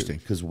saying? Interesting.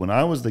 Because when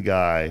I was the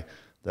guy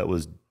that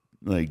was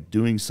like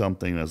doing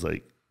something, I was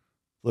like,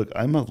 look,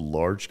 I'm a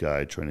large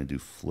guy trying to do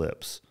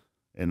flips,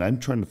 and I'm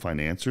trying to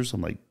find answers.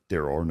 I'm like,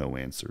 there are no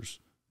answers.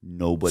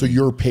 Nobody. So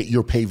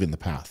you're paving the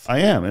path. I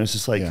am, and it's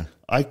just like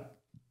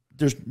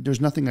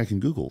there's nothing I can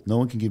Google. No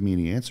one can give me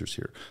any answers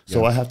here.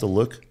 So I have to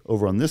look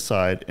over on this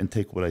side and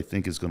take what I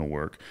think is going to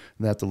work,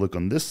 and I have to look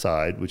on this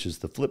side, which is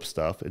the flip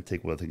stuff, and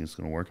take what I think is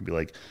going to work, and be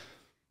like,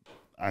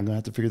 I'm going to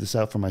have to figure this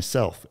out for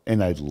myself,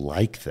 and I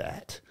like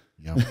that.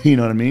 Yeah. You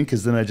know what I mean?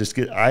 Because then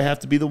I have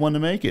to be the one to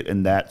make it,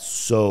 and that's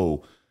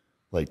so.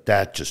 Like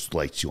that just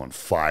lights you on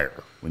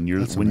fire when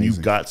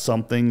you've got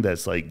something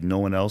that's like no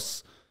one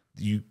else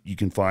you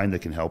can find that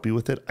can help you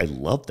with it. I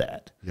love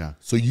that. Yeah.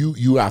 So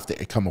you have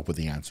to come up with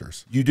the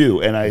answers. You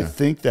do, and I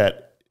think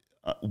that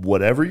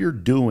whatever you're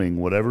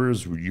doing, whatever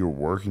you're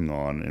working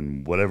on,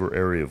 in whatever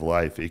area of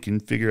life, it can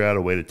figure out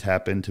a way to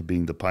tap into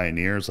being the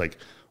pioneer. It's like,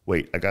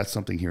 wait, I got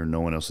something here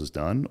no one else has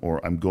done,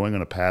 or I'm going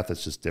on a path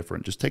that's just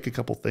different. Just take a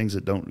couple things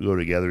that don't go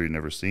together you've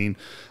never seen.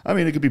 I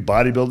mean, it could be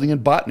bodybuilding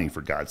and botany,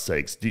 for God's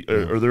sakes.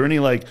 Are there any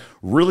like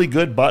really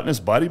good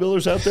botanist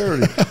bodybuilders out there?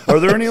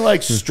 Are there any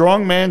like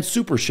strongman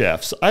super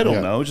chefs? I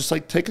don't know. Just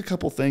like take a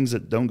couple things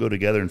that don't go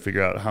together and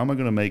figure out how am I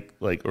going to make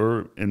like,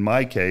 or in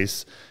my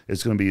case,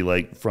 it's going to be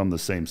like from the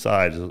same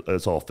side.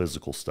 It's all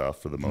physical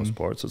stuff for the most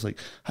part. So it's like,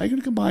 how are you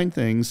going to combine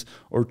things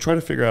or try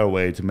to figure out a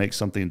way to make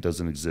something that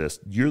doesn't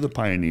exist? You're the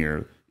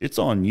pioneer. It's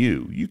on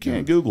you. You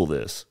can't Google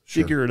this.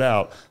 Figure it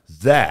out.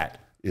 That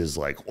is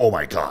like, oh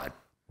my God,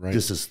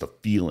 this is the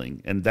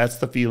feeling. And that's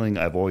the feeling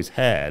I've always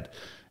had.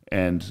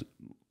 And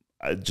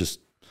that's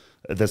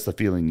the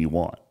feeling you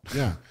want.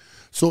 Yeah.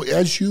 So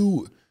as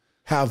you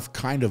have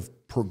kind of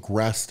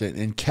progressed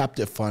and kept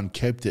it fun,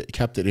 kept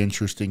it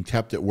interesting,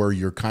 kept it where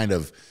you're kind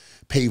of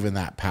paving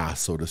that path,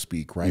 so to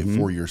speak, right,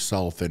 for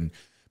yourself and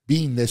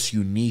being this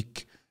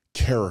unique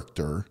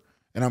character.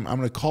 And I'm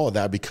going to call it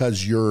that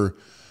because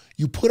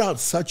you put out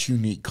such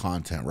unique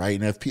content, right?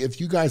 And if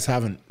you guys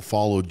haven't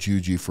followed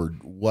Juji for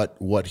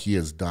what he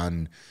has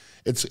done,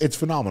 it's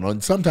phenomenal.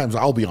 And sometimes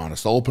I'll be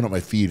honest, I'll open up my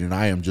feed and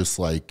I am just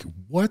like,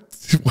 what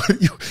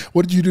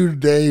did you do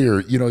today?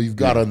 Or, you've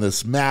got on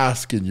this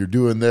mask and you're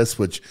doing this,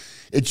 which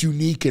it's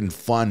unique and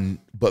fun,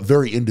 but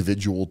very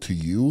individual to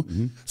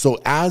you. So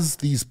as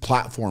these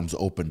platforms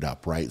opened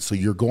up, right? So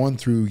you're going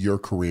through your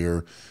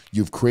career,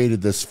 you've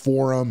created this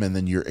forum, and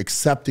then you're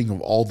accepting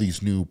of all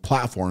these new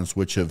platforms,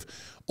 which have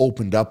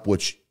opened up,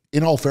 which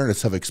in all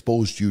fairness have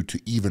exposed you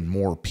to even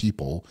more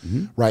people,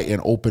 right?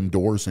 And open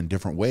doors in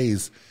different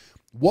ways.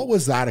 What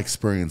was that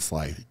experience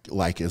like?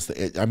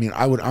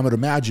 I would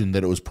imagine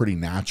that it was pretty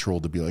natural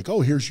to be like,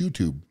 oh, here's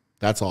YouTube.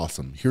 That's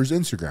awesome. Here's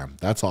Instagram.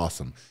 That's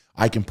awesome.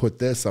 I can put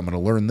this, I'm going to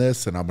learn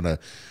this, and I'm going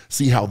to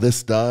see how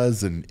this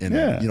does. And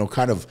it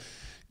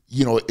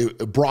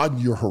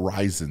broadened your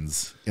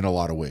horizons in a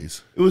lot of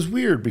ways. It was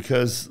weird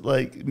because,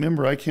 like,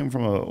 remember, I came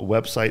from a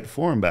website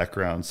forum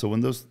background. So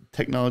when those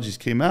technologies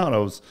came out, I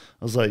was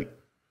like,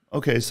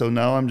 okay, so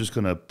now I'm just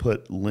going to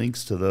put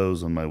links to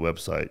those on my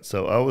website.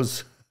 So I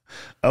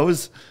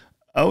was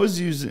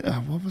using,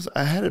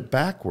 I had it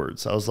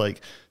backwards. I was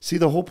like, see,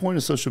 the whole point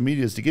of social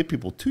media is to get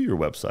people to your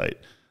website.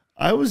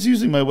 I was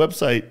using my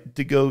website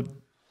to go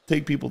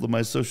take people to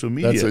my social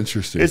media. That's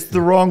interesting. It's the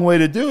wrong way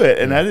to do it.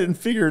 And I didn't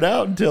figure it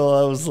out until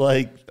I was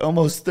like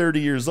almost 30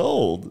 years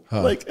old.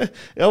 Like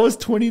I was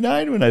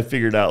 29 when I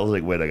figured out. I was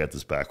like, wait, I got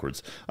this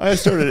backwards. I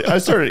started an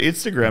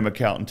Instagram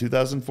account in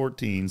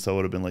 2014. So I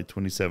would have been like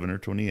 27 or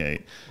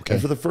 28. Okay.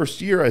 And for the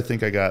first year, I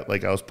think I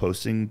was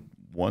posting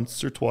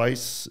once or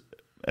twice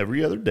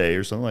every other day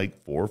or something,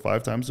 like 4 or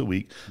 5 times a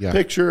week.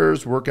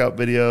 Pictures, workout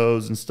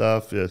videos and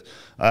stuff.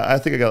 I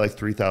think I got like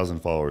 3,000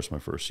 followers my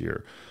first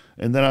year.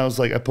 And then I was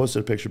like, I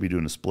posted a picture of me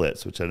doing a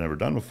splits, which I'd never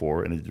done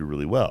before, and it did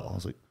really well. I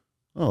was like,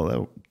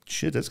 oh,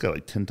 that's got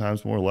like 10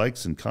 times more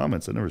likes and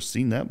comments. I've never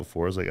seen that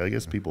before. I was like, I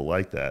guess people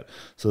like that.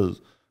 So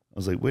I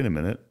was like, wait a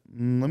minute,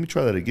 let me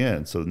try that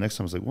again. So the next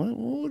time I was like, what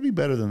would be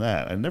better than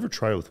that? I never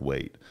tried it with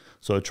weight.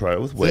 So I try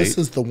it with weight. This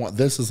is the one.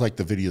 This is like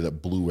the video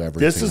that blew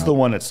everything. This is up. the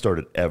one that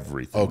started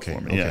everything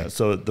for me. Yeah.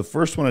 So the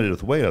first one I did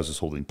with weight, I was just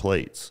holding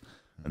plates,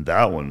 and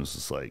that one was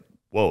just like,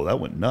 whoa, that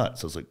went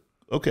nuts. I was like,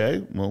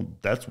 okay, well,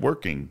 that's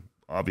working.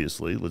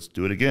 Obviously, let's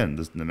do it again.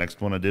 The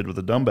next one I did with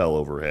a dumbbell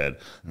overhead.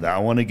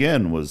 That one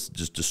again was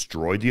just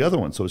destroyed the other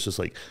one. So it's just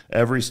like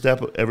every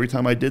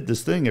time I did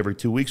this thing, every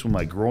 2 weeks when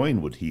my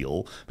groin would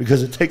heal,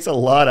 because it takes a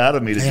lot out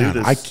of me to do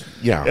this.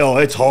 Oh,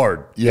 it's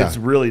hard. Yeah. It's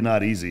really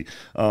not easy.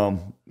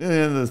 And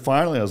then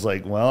finally I was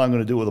like, well, I'm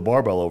going to do it with a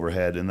barbell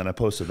overhead. And then I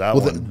posted that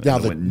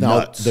one.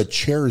 Now the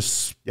chairs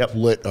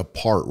split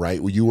apart, right?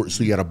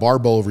 So you had a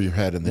barbell over your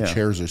head and the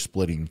chairs are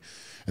splitting.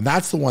 And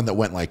that's the one that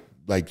went like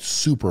like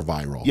super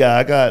viral. Yeah,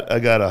 I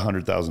got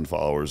 100,000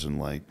 followers in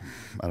like,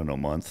 I don't know, a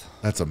month.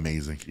 That's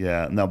amazing.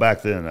 Yeah. Now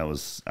back then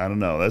I don't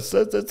know.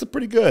 That's a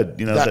pretty good,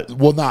 you know.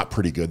 Well, not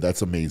pretty good.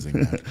 That's amazing.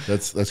 Man.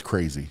 That's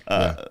crazy.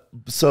 Yeah.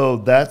 So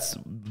that's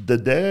the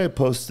day I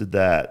posted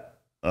that.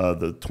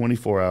 The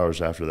 24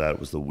 hours after that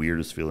was the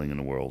weirdest feeling in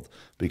the world,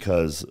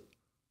 because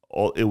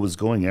it was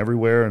going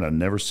everywhere, and I've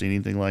never seen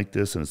anything like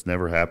this, and it's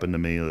never happened to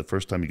me. The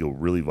first time you go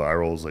really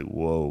viral, I was like,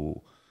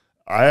 whoa.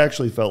 I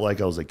actually felt like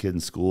I was a kid in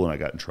school and I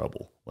got in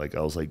trouble. Like,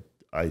 I was like,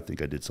 I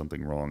think I did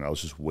something wrong. I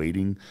was just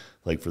waiting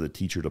like for the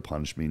teacher to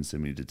punish me and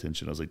send me to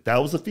detention. I was like, that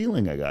was the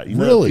feeling I got. You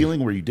know that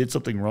feeling where you did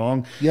something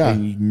wrong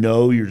and you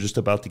know you're just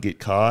about to get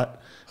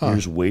caught. You're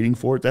just waiting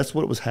for it. That's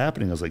what was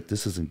happening. I was like,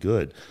 this isn't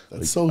good.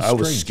 That's like, so strange. I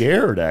was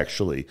scared,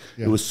 actually.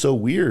 Yeah. It was so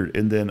weird.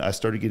 And then I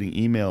started getting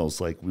emails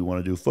like, we want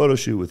to do a photo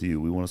shoot with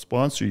you. We want to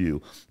sponsor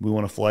you. We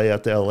want to fly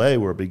out to LA.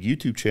 We're a big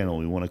YouTube channel.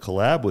 We want to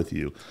collab with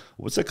you.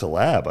 What's a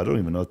collab? I don't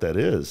even know what that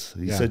is.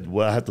 He said,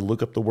 well, I have to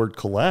look up the word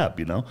collab,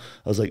 you know?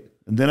 I was like,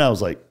 and then I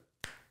was like,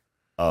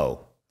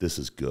 oh, this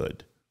is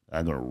good.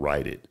 I'm going to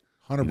write it.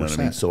 100%. You know what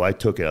I mean? So I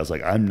took it. I was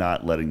like, I'm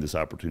not letting this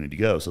opportunity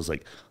go. So I was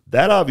like,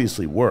 that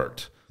obviously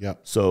worked.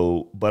 Yep.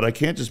 So, but I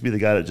can't just be the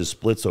guy that just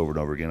splits over and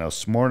over again. I was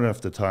smart enough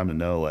at the time to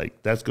know,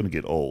 like, that's going to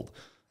get old.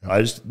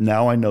 Yep.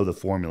 Now I know the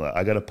formula.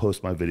 I got to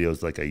post my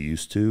videos like I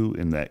used to,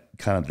 in that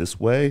kind of this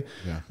way.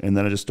 Yeah. And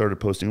then I just started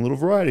posting a little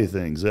variety of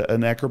things,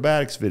 an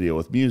acrobatics video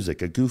with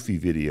music, a goofy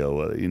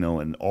video, you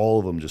know, and all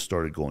of them just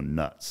started going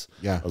nuts.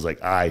 Yeah. I was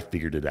like, I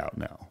figured it out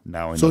now.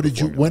 Now I know. So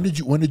when did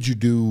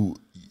you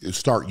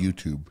start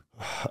YouTube?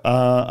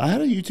 I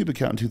had a YouTube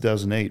account in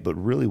 2008, but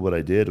really what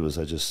I did was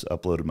I just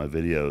uploaded my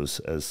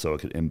videos so I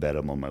could embed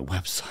them on my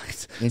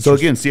website. So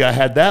again, see, I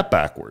had that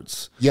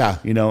backwards. Yeah.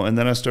 You know, and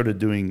then I started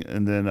doing,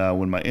 and then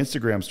when my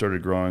Instagram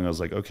started growing, I was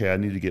like, okay, I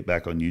need to get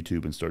back on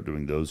YouTube and start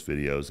doing those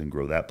videos and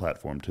grow that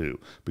platform too,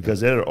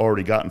 because it had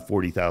already gotten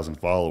 40,000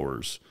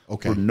 followers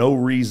for no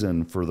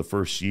reason for the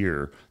first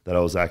year that I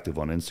was active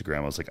on Instagram.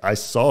 I was like, I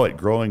saw it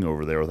growing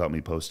over there without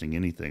me posting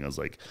anything. I was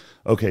like,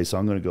 okay, so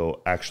I'm going to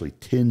go actually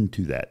tend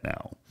to that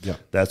now. Yeah.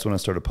 That's when I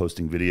started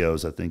posting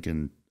videos, I think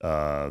in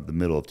the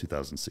middle of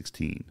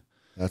 2016.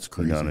 That's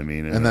crazy. You know what I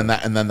mean? And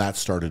then that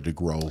started to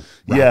grow.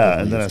 Yeah,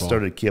 and then I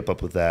started to keep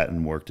up with that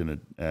and worked and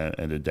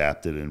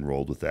adapted and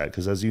rolled with that.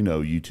 Because as you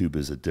know, YouTube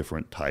is a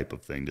different type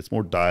of thing. It's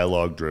more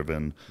dialogue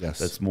driven. Yes.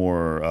 That's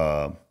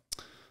more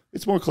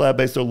it's more collab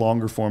based. They're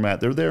longer format.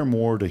 They're there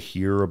more to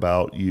hear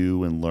about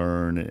you and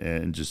learn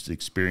and just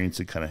experience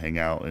it, kind of hang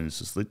out. And it's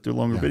just like they're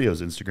longer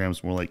videos.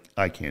 Instagram's more like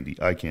eye candy,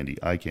 eye candy,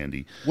 eye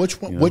candy. Which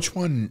one? You know? Which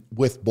one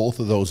with both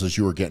of those as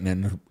you were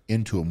getting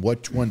into them?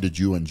 Which one did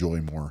you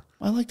enjoy more?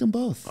 I liked them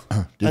both.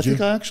 I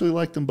think I actually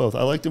liked them both.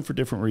 I liked them for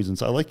different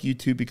reasons. I like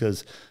YouTube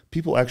because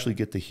people actually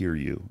get to hear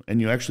you and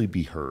you actually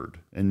be heard,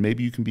 and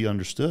maybe you can be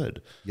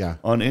understood. Yeah.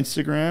 On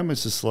Instagram,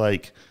 it's just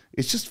like,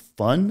 it's just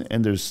fun,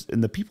 and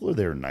the people are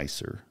there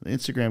nicer. The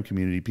Instagram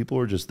community, people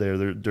are just there.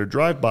 They're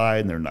drive by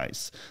and they're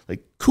nice.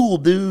 Like, cool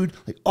dude,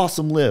 like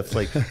awesome lift,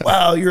 like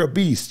wow, you're a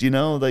beast, you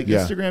know? Like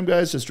Instagram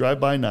guys just drive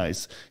by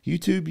nice.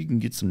 YouTube, you can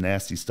get some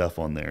nasty stuff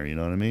on there, you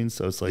know what I mean?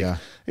 So it's like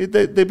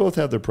they both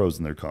have their pros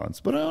and their cons.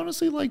 But I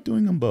honestly like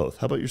doing them both.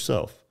 How about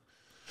yourself?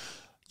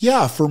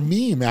 Yeah, for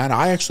me, man,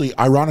 I actually,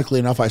 ironically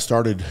enough, I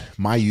started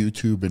my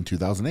YouTube in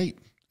 2008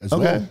 as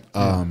well.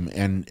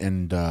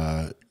 And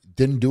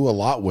didn't do a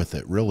lot with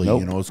it, really.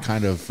 You know, it's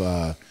kind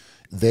of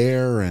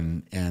there,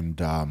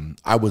 and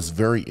I was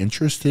very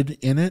interested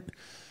in it,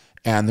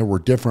 and there were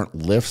different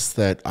lifts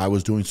that I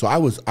was doing. So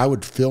I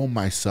would film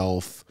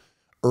myself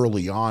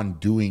early on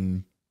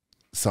doing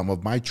some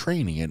of my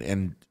training,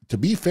 and to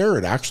be fair,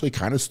 it actually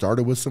kind of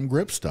started with some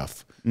grip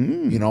stuff.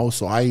 You know,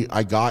 so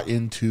I got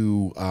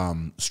into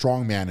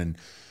strongman, and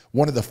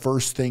one of the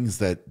first things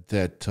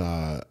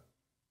that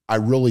I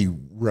really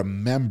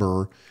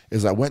remember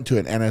is I went to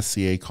an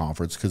NSCA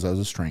conference because I was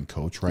a strength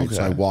coach, right?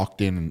 So I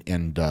walked in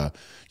and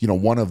you know,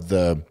 one of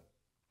the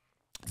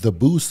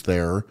booths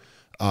there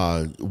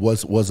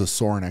was a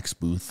Soren-X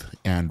booth,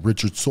 and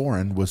Richard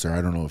Soren was there.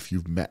 I don't know if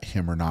you've met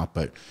him or not,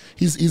 but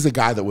he's a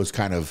guy that was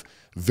kind of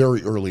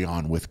very early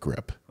on with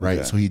grip,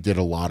 right? So he did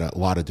a lot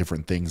of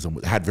different things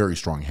and had very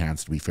strong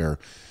hands, to be fair.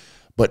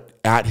 But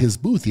at his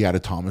booth, he had a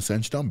Thomas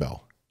Inch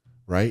dumbbell,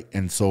 right?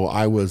 And so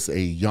I was a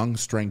young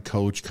strength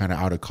coach, kind of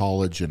out of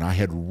college, and I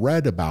had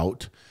read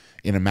about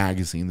in a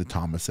magazine the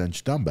Thomas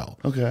Inch dumbbell.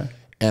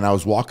 And I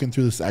was walking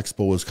through this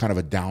expo. It was kind of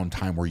a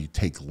downtime where you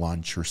take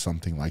lunch or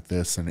something like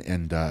this,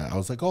 and I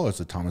was like, oh, it's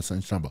a Thomas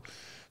Inch dumbbell.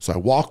 So I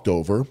walked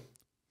over,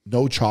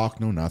 no chalk,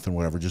 no nothing,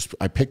 whatever. Just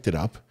I picked it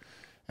up.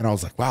 And I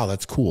was like, wow,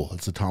 that's cool.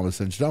 It's a Thomas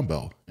Inch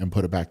dumbbell, and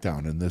put it back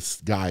down. And this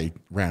guy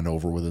ran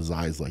over with his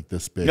eyes like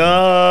this big.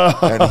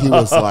 And he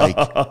was like,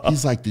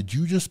 he's like, did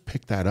you just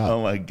pick that up?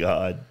 Oh my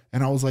God.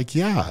 And I was like,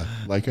 yeah,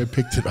 like I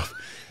picked it up.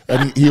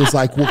 And he was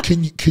like, well,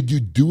 could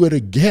you do it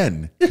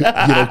again?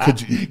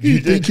 You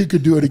think you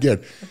could do it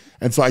again?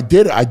 And so I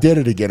did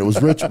it again. It was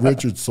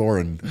Richard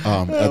Soren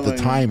at the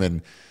time.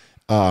 And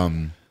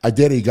I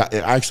did. I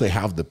actually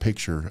have the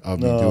picture of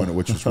me doing it,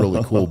 which was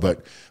really cool.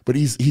 But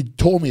he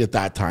told me at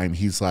that time,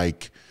 he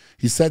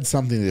said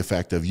something to the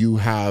effect of, you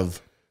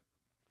have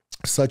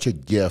such a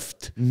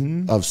gift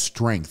of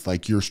strength.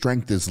 Like, your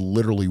strength is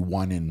literally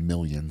 1 in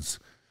millions.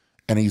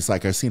 And he's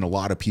like, I've seen a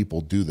lot of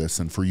people do this,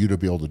 and for you to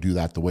be able to do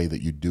that the way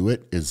that you do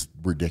it is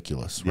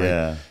ridiculous, right?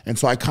 Yeah. And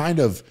so I kind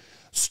of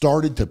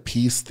started to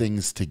piece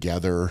things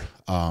together,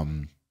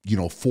 you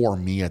know, for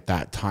me at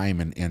that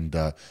time,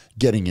 and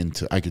getting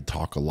into, I could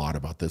talk a lot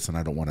about this, and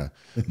I don't want to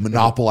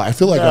monopolize. I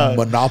feel like I'm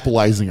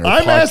monopolizing our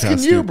podcast. I'm asking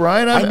you,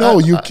 Brian. I know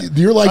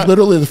you're like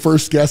literally the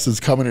first guest is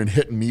coming and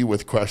hitting me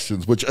with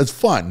questions, which is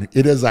fun.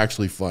 It is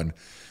actually fun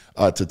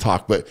to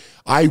talk, but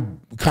I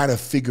kind of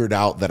figured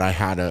out that I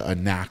had a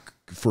knack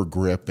for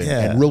grip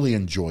and really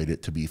enjoyed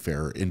it, to be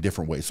fair, in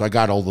different ways. So I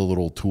got all the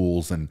little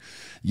tools and,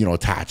 you know,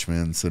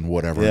 attachments and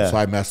whatever. Yeah. And so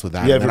I messed with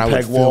that. You have a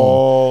peg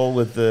wall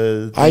with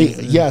the...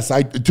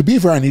 To be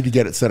fair, I need to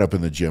get it set up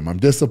in the gym. I'm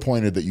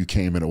disappointed that you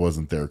came and it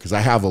wasn't there, because I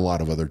have a lot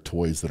of other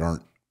toys that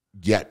aren't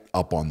yet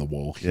up on the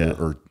wall here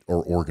or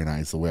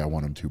organized the way I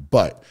want them to.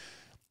 But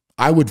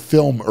I would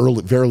film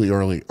very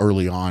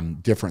early on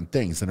different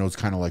things. And it was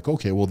kind of like,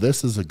 okay, well,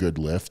 this is a good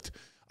lift.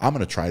 I'm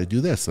going to try to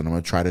do this, and I'm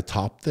going to try to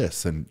top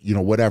this, and, you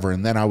know, whatever.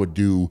 And then I would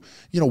do,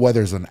 you know,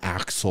 whether it's an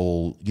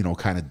axle, you know,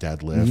 kind of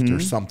deadlift or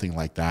something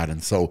like that.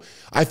 And so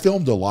I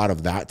filmed a lot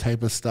of that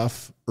type of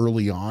stuff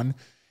early on.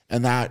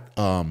 And that,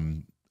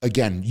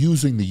 again,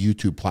 using the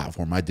YouTube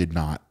platform, I did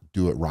not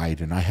do it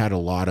right. And I had a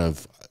lot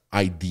of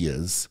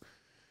ideas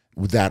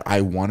that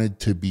I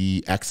wanted to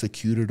be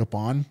executed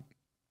upon,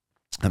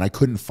 and I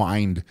couldn't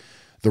find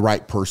the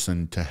right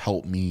person to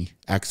help me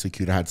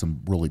execute. I had some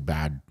really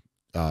bad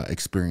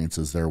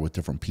experiences there with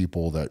different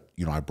people that,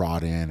 you know, I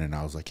brought in, and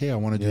I was like, hey, I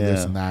want to do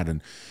this and that.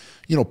 And,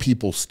 you know,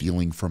 people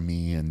stealing from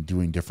me and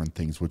doing different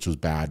things, which was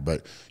bad.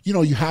 But, you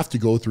know, you have to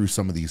go through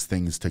some of these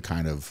things to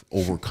kind of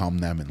overcome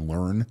them and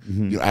learn,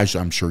 you know, as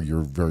I'm sure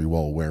you're very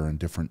well aware in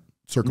different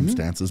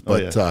circumstances.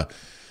 But,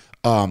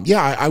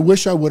 I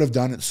wish I would have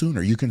done it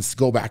sooner. You can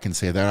go back and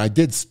say that I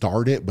did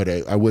start it, but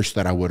I wish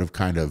that I would have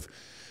kind of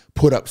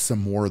put up some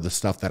more of the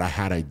stuff that I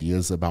had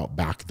ideas about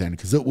back then.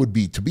 Because it would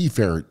be, to be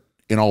fair,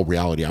 in all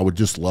reality, I would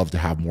just love to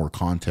have more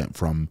content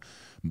from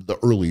the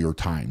earlier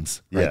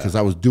times, right? Because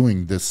I was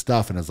doing this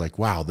stuff and I was like,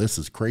 wow, this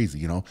is crazy,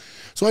 you know?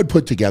 So I'd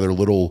put together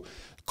little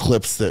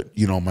clips that,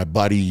 you know, my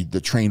buddy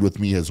that trained with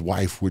me, his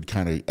wife would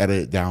kind of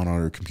edit it down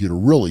on her computer,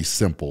 really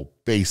simple,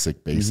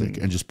 basic,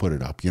 and just put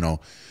it up, you know?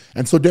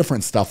 And so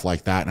different stuff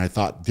like that. And I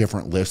thought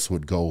different lists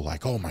would go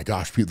like, oh my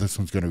gosh, this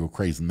one's going to go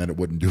crazy. And then it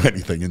wouldn't do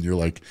anything. And you're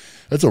like,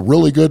 that's a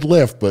really good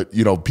lift, but,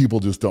 you know, people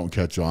just don't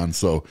catch on.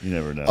 So you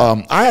never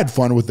know. I had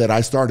fun with it.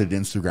 I started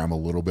Instagram a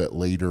little bit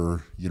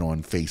later, you know,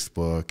 and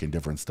Facebook and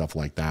different stuff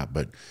like that.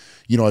 But,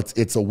 you know,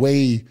 it's a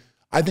way,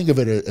 I think of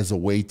it as a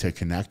way to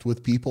connect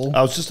with people.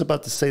 I was just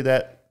about to say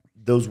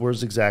those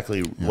words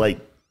exactly, like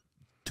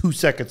 2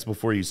 seconds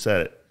before you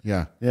said it.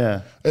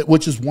 Yeah.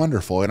 Which is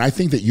wonderful. And I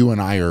think that you and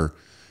I are,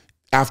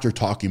 after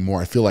talking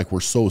more, I feel like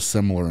we're so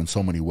similar in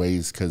so many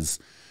ways, because,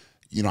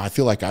 you know, I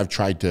feel like I've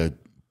tried to,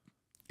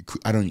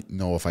 I don't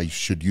know if I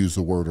should use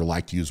the word or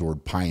like to use the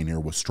word pioneer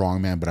with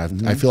strongman, but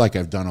I feel like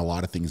I've done a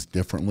lot of things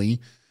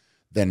differently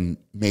than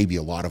maybe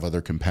a lot of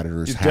other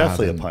competitors You're have.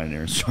 Definitely a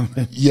pioneer in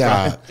strongman.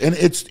 Yeah. And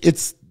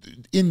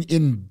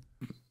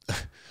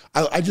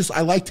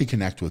I like to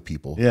connect with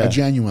people. I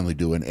genuinely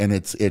do. And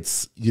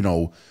it's, you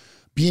know,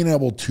 being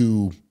able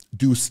to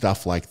do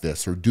stuff like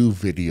this, or do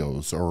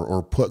videos,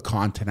 or put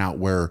content out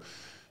where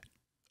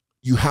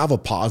you have a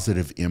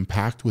positive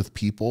impact with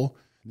people,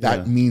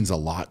 that means a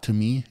lot to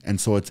me.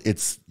 And so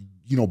it's,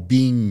 you know,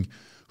 being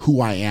who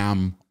I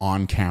am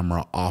on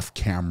camera, off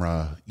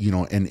camera, you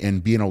know,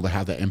 and being able to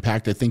have that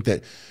impact. I think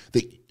that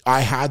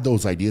I had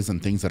those ideas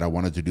and things that I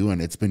wanted to do,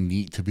 and it's been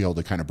neat to be able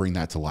to kind of bring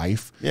that to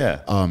life.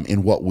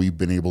 In what we've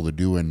been able to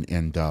do, and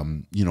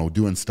you know,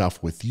 doing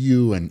stuff with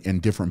you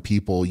and different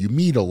people. You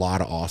meet a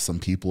lot of awesome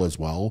people as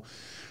well.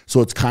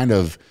 So it's kind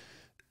of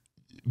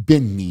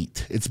been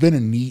neat. It's been a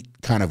neat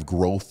kind of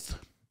growth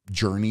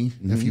journey,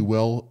 if you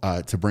will,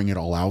 to bring it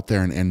all out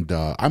there. And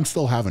I'm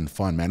still having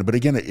fun, man. But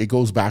again, it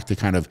goes back to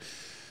kind of,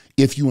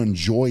 if you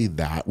enjoy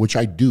that, which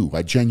I do,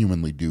 I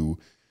genuinely do,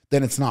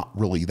 then it's not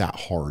really that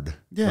hard.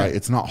 Right?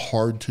 It's not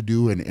hard to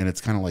do. And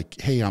it's kind of like,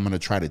 hey, I'm going to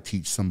try to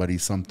teach somebody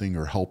something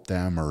or help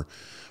them or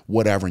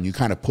whatever. And you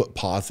kind of put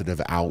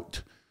positive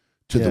out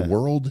to the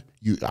world.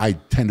 I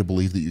tend to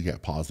believe that you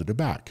get positive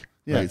back.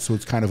 Right. So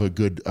it's kind of a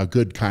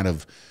good kind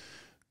of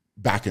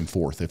back and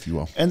forth, if you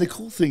will. And the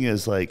cool thing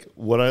is, like,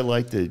 what I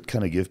like to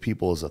kind of give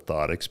people is a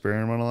thought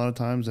experiment a lot of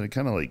times. And it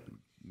kind of like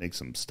makes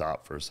them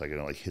stop for a second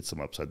and like hits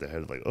them upside the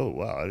head. Like, oh,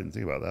 wow, I didn't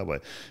think about it that way.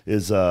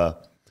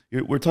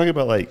 We're talking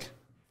about like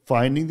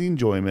finding the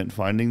enjoyment,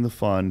 finding the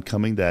fun,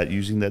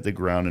 using that to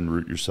ground and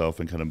root yourself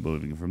and kind of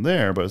moving from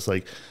there. But it's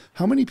like,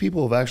 how many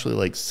people have actually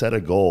like set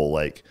a goal?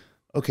 Like,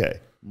 okay,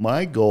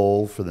 my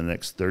goal for the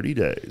next 30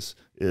 days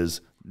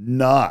is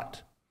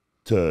not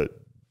to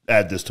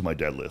add this to my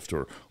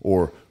deadlift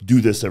or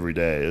do this every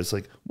day. It's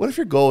like, what if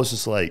your goal is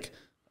just like,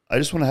 I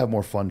just want to have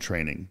more fun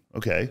training.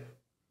 Okay.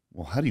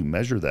 Well, how do you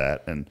measure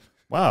that? And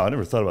wow, I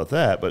never thought about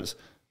that. But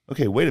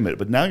okay, wait a minute.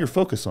 But now you're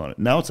focused on it.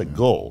 Now it's a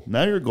goal.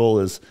 Now your goal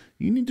is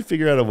you need to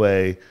figure out a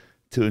way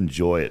to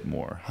enjoy it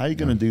more. How are you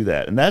going to do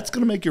that? And that's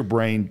going to make your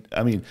brain,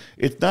 I mean,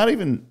 it's not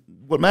even,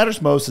 what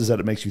matters most is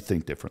that it makes you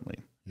think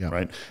differently. Yeah.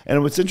 Right.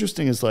 And what's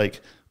interesting is like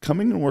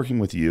coming and working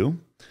with you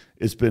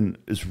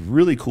is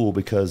really cool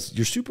because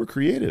you're super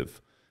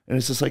creative. And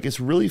it's just like, it's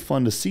really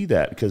fun to see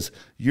that because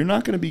you're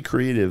not going to be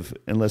creative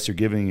unless you're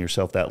giving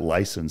yourself that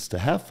license to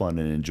have fun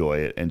and enjoy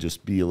it and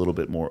just be a little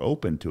bit more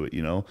open to it,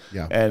 you know?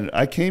 Yeah. And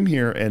I came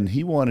here and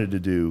he wanted to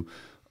do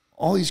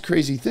all these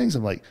crazy things.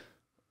 I'm like,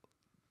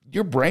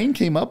 your brain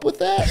came up with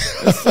that?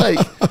 It's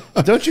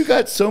like, don't you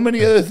got so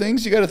many other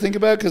things you got to think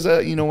about? Because,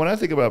 you know, when I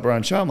think about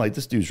Brian Shaw, I'm like,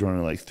 this dude's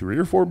running like 3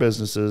 or 4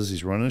 businesses.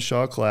 He's running a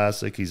Shaw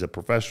Classic. He's a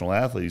professional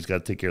athlete. He's got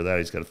to take care of that.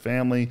 He's got a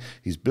family.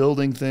 He's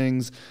building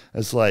things.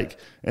 It's like,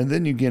 and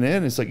then you get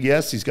in, it's like,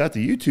 yes, he's got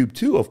the YouTube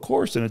too, of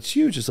course, and it's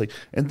huge. It's like,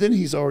 and then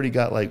he's already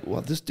got like, well,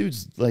 this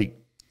dude's like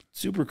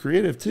super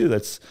creative too.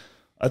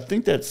 I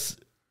think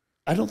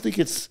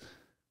it's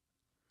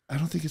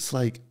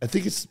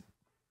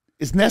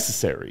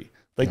necessary.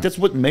 Like that's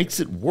what makes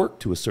it work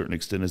to a certain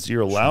extent is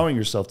you're allowing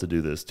yourself to do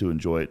this, to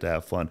enjoy it, to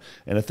have fun.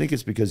 And I think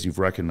it's because you've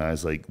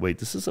recognized like, wait,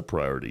 this is a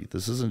priority.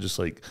 This isn't just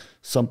like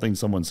something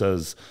someone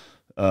says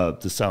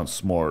to sound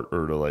smart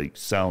or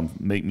to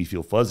make me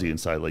feel fuzzy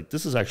inside. Like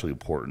this is actually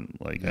important.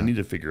 Like I need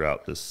to figure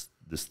out this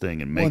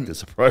thing and make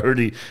this a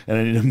priority. And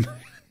I need to,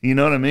 you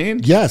know what I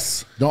mean?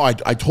 Yes. No, I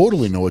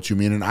totally know what you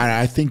mean. And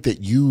I think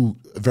that you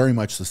very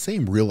much the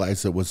same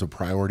realize it was a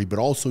priority, but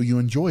also you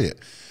enjoy it.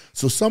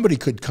 So somebody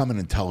could come in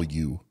and tell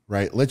you,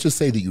 right? Let's just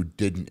say that you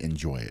didn't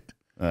enjoy it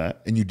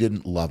and you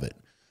didn't love it.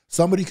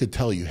 Somebody could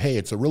tell you, hey,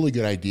 it's a really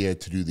good idea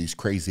to do these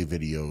crazy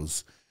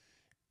videos.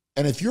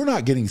 And if you're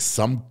not getting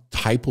some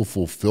type of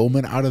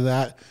fulfillment out of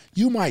that,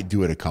 you might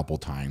do it a couple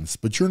times,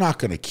 but you're not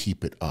going to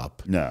keep it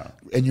up. No.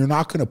 And you're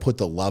not going to put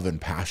the love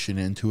and passion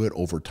into it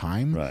over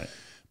time. Right.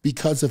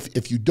 Because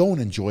if you don't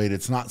enjoy it,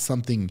 it's not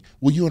something,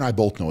 well, you and I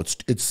both know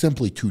it's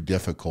simply too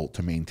difficult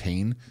to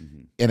maintain. Mm-hmm.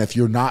 And if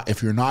you're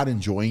not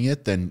enjoying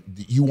it, then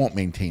you won't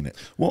maintain it.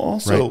 Well,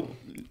 also,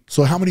 right?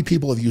 So how many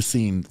people have you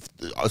seen,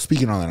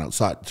 speaking on that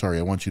outside, sorry,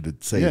 I want you to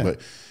say it,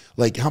 but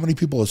like how many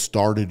people have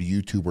started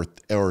YouTube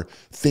or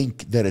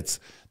think that it's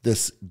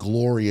this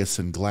glorious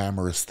and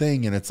glamorous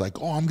thing and it's like,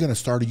 oh, I'm going to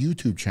start a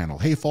YouTube channel.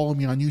 Hey, follow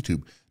me on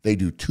YouTube. They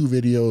do 2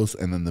 videos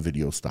and then the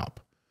videos stop.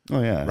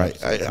 Oh, yeah.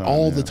 Right.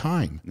 All the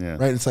time. Yeah.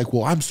 Right. It's like,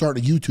 well, I'm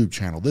starting a YouTube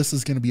channel. This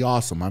is going to be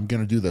awesome. I'm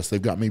going to do this.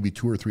 They've got maybe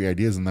 2 or 3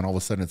 ideas. And then all of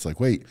a sudden it's like,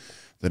 wait,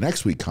 the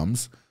next week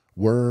comes.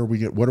 What are we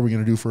going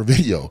to do for a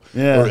video?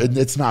 Yeah. Or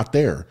it's not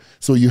there.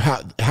 So you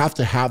have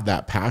to have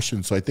that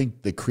passion. So I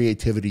think the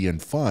creativity and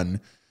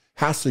fun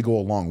has to go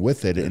along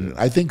with it. And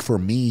I think for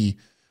me,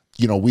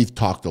 you know, we've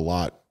talked a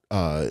lot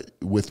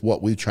with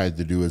what we tried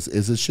to do is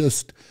it's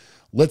just,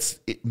 let's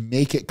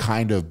make it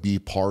kind of be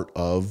part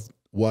of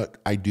what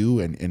I do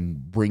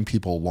and bring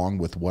people along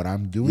with what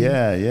I'm doing.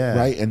 Yeah, yeah.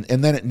 Right. And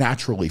then it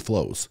naturally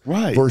flows.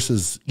 Right.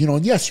 Versus, you know,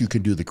 and yes, you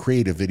can do the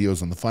creative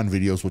videos and the fun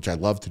videos, which I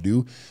love to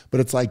do, but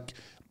it's like,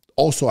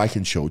 also I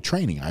can show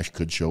training. I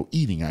could show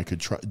eating. I could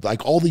try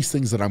like all these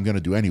things that I'm going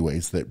to do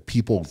anyways that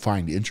people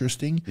find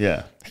interesting.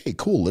 Yeah. Hey,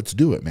 cool. Let's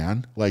do it,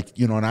 man. Like,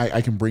 you know, and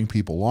I can bring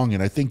people along.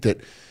 And I think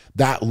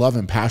that love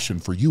and passion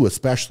for you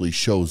especially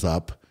shows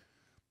up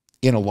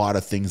in a lot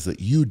of things that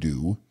you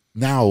do.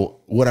 Now,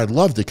 what I'd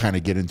love to kind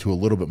of get into a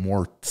little bit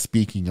more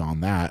speaking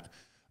on that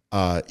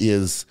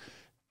is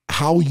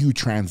how you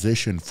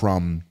transition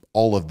from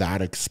all of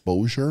that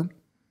exposure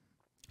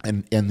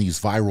and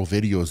these viral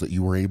videos that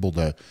you were able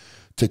to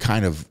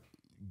kind of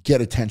get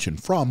attention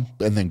from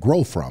and then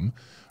grow from,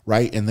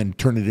 right? And then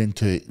turn it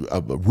into a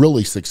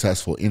really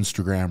successful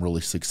Instagram, really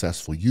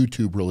successful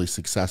YouTube, really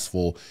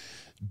successful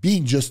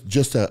being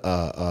just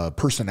a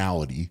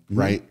personality,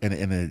 right?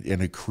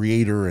 And a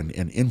creator and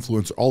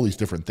influencer, all these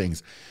different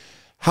things.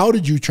 How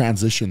did you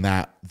transition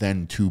that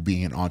then to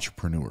being an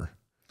entrepreneur?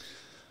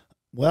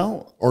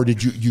 Well, or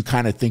did you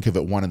kind of think of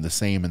it one and the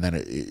same? And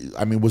then,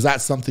 I mean, was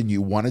that something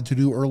you wanted to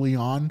do early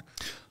on?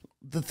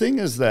 The thing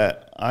is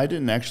that I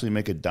didn't actually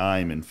make a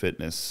dime in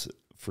fitness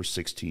for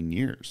 16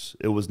 years.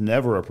 It was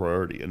never a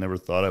priority. I never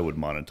thought I would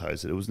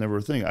monetize it. It was never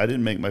a thing. I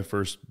didn't make my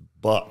first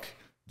buck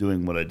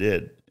doing what I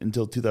did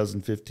until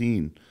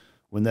 2015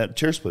 when that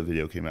chair split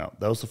video came out.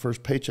 That was the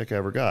first paycheck I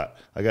ever got.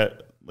 I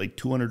got like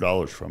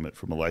 $200 from it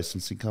from a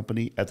licensing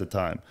company at the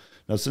time.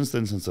 Now, since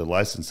then, since I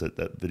licensed it,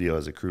 that video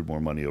has accrued more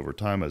money over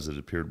time as it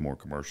appeared in more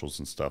commercials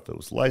and stuff it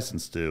was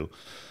licensed to.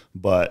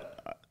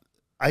 But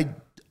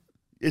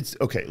it's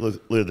okay.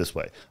 Look at it this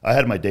way. I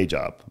had my day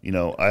job. You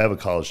know, I have a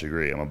college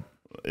degree. I'm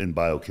in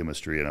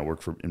biochemistry, and I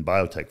worked in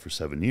biotech for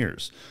 7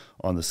 years.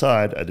 On the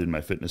side, I did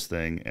my fitness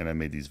thing, and I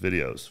made these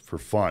videos for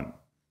fun.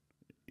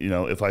 You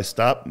know, if I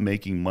stopped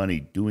making money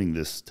doing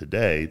this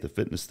today, the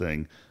fitness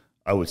thing,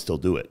 I would still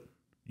do it.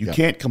 You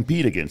can't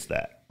compete against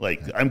that.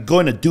 Like, I'm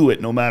going to do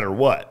it no matter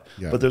what.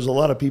 Yeah. But there's a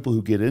lot of people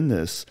who get in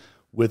this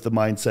with the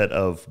mindset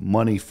of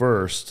money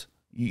first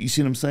You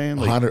see what I'm saying?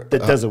 Like, 100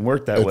 that doesn't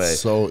work that way.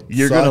 So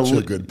you're such gonna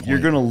a good point. you're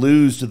gonna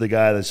lose to the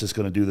guy that's just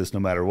gonna do this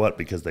no matter what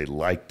because they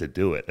like to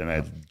do it, and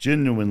I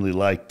genuinely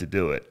like to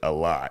do it a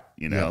lot.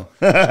 You know,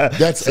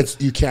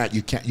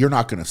 You're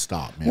not gonna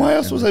stop, man. Why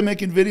else was I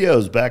making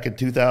videos back in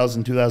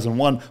 2000,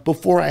 2001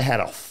 before I had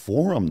a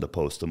forum to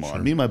post them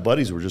on? Me and my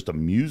buddies were just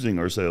amusing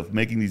ourselves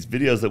making these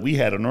videos that we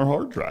had on our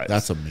hard drives.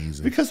 That's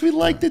amazing. Because we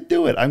like to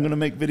do it. I'm going to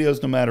make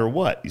videos no matter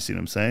what. You see what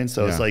I'm saying?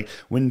 So it's like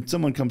when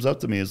someone comes up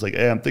to me, it's like,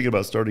 hey, I'm thinking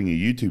about starting a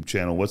YouTube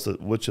channel.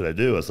 What should I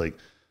do? It's like,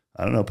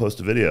 I don't know, post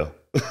a video.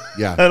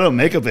 Yeah. I don't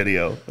make a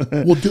video.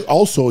 Well,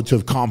 also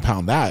to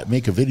compound that,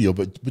 make a video,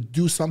 but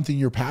do something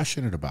you're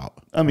passionate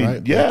about. I mean,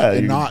 right? yeah.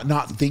 And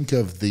not think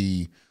of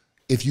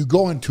if you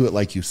go into it,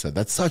 like you said,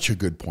 that's such a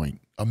good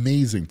point.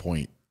 Amazing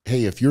point.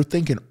 Hey, if you're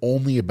thinking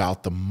only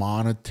about the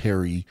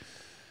monetary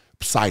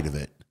side of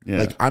it,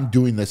 like I'm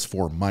doing this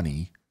for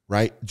money,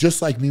 right?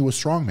 Just like me with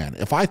Strongman.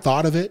 If I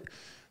thought of it,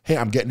 hey,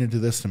 I'm getting into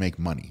this to make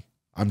money.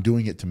 I'm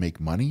doing it to make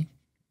money.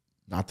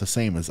 Not the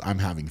same as I'm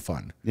having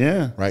fun.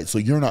 Yeah. Right. So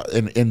you're not,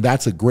 and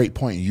that's a great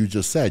point. You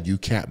just said you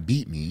can't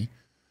beat me.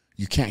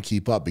 You can't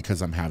keep up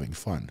because I'm having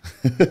fun.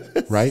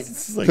 Right.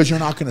 Because you're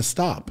not going to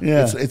stop.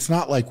 Yeah. It's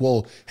not like,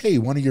 well, hey,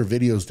 one of your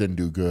videos didn't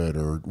do good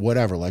or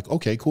whatever. Like,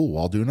 okay, cool.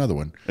 Well, I'll do another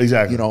one.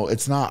 Exactly. You know,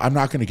 it's not, I'm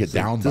not going to get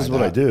down by that. This is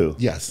what I do.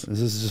 Yes. This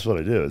is just what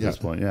I do at this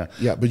point. Yeah.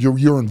 Yeah. But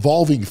you're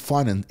involving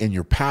fun in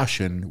your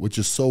passion, which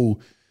is so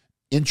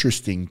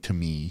interesting to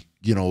me.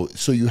 You know,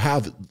 so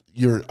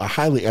you're a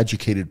highly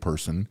educated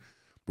person.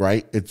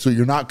 Right. So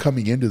you're not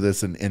coming into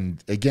this.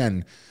 And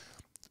again,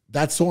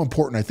 that's so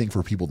important, I think,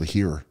 for people to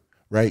hear.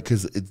 Right.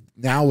 Because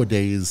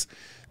nowadays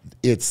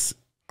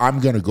I'm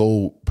going to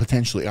go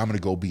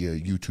be a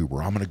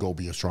YouTuber. I'm going to go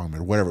be a strongman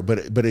or whatever.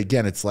 But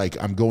again, it's like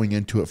I'm going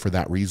into it for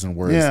that reason.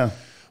 Whereas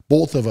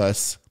both of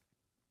us,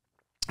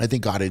 I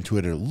think, got into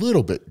it in a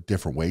little bit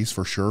different ways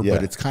for sure.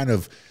 But it's kind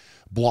of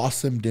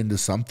blossomed into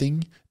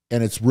something.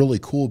 And it's really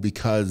cool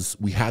because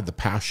we had the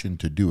passion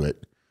to do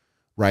it.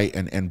 Right.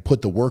 And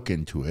put the work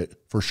into it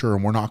for sure.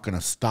 And we're not going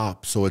to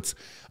stop. So it's,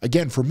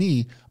 again, for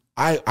me,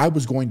 I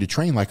was going to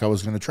train like I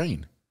was going to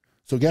train.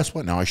 So guess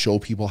what? Now I show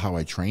people how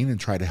I train and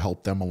try to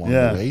help them along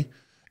the way.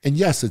 And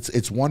yes,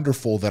 it's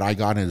wonderful that I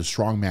got into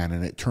strongman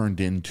and it turned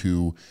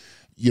into,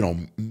 you know,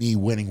 me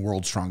winning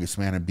World's Strongest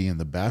Man and being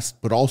the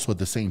best. But also at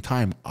the same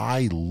time,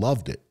 I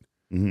loved it.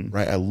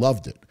 Right. I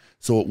loved it.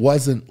 So it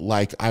wasn't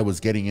like I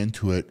was getting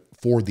into it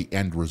for the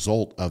end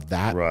result of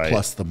that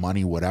plus the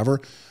money,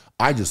 whatever.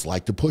 I just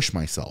like to push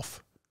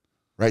myself,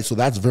 right? So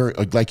that's very,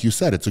 like you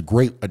said, it's a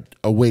great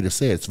a way to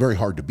say it. It's very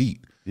hard to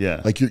beat. Yeah.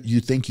 Like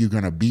you think you're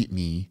going to beat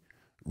me,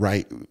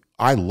 right?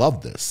 I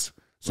love this.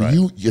 So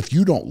if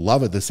you don't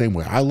love it the same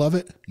way I love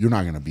it, you're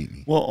not going to beat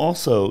me. Well,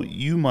 also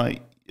you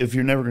might, if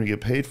you're never going to get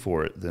paid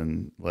for it,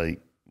 then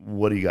like,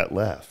 what do you got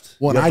left?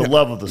 Well, you have the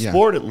love of the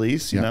sport at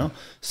least, you know?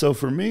 So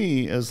for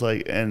me, as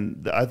like,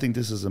 and I think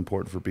this is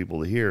important for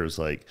people to hear, is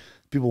like,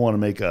 people want to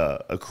make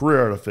a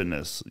career out of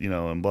fitness, you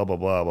know, and blah, blah,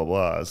 blah, blah,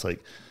 blah. It's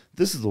like,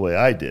 this is the way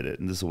I did it,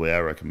 and this is the way I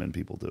recommend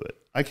people do it.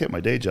 I kept my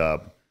day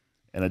job,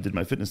 and I did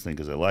my fitness thing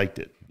because I liked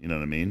it. You know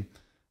what I mean?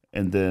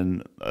 And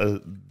then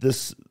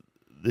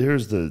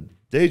here's the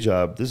day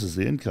job, this is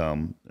the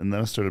income, and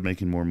then I started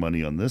making more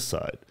money on this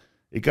side.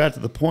 It got to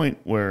the point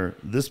where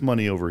this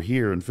money over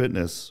here in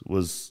fitness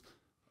was,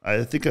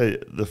 I think I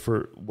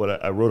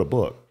wrote a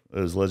book. It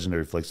was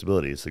Legendary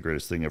Flexibility. It's the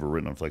greatest thing ever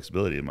written on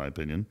flexibility, in my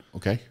opinion.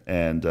 Okay.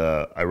 And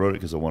I wrote it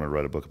because I wanted to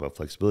write a book about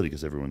flexibility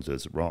because everyone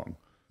does it wrong.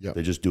 Yep.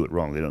 They just do it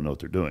wrong. They don't know what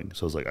they're doing.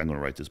 So I was like, I'm going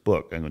to write this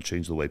book. I'm going to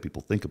change the way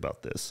people think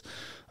about this.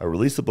 I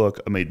released the book.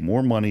 I made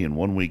more money in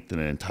 1 week than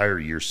an entire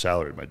year's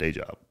salary at my day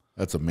job.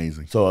 That's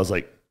amazing. So I was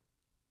like,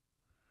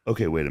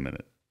 okay, wait a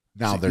minute.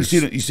 Now you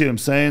see what I'm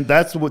saying?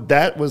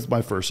 That was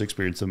my first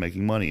experience of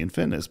making money in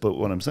fitness. But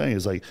what I'm saying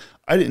is like,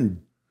 I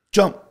didn't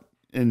jump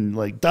and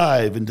like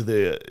dive into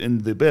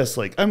the abyss.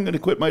 Like, I'm going to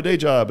quit my day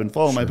job and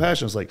follow my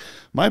passion. It's like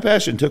my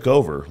passion took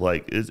over.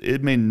 Like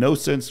it made no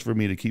sense for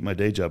me to keep my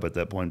day job at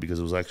that point because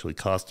it was actually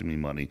costing me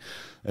money.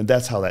 And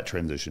that's how that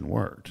transition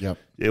worked. Yep.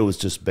 It was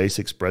just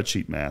basic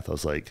spreadsheet math. I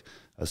was like,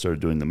 I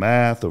started doing the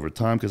math over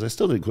time because I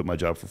still didn't quit my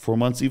job for 4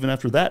 months. Even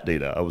after that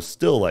data, I was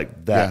still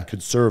like that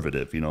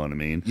conservative, you know what I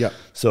mean? Yeah.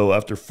 So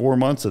after 4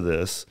 months of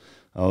this,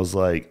 I was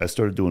like, I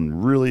started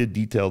doing really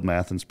detailed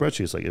math and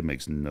spreadsheets. Like, it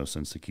makes no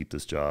sense to keep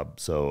this job,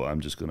 so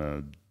I'm just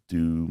gonna do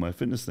my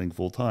fitness thing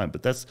full time.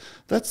 But that's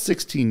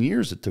 16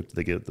 years it took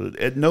to get it.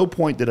 At no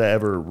point did I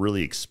ever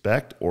really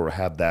expect or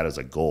have that as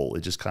a goal.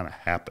 It just kind of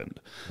happened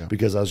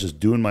because I was just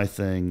doing my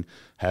thing,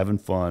 having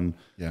fun,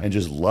 and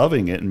just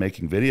loving it and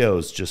making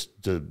videos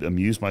just to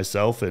amuse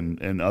myself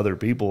and other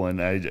people.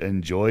 And I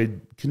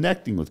enjoyed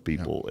connecting with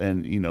people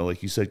and, you know,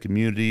 like you said,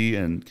 community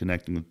and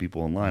connecting with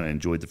people online. I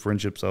enjoyed the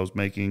friendships I was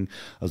making.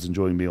 I was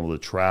enjoying being able to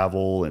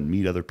travel and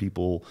meet other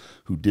people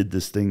who did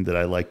this thing that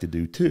I like to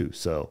do too.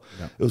 So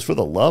it was for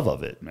the love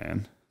of it,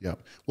 man. Yeah.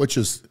 Which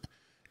is,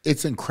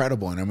 it's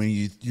incredible. And I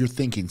mean, you're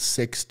thinking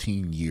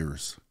 16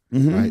 years,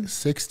 right?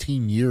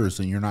 16 years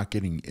and you're not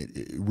getting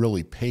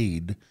really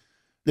paid.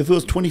 If it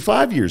was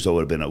 25 years, it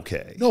would have been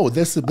okay. No,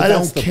 I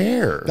don't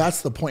care.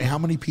 That's the point. How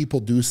many people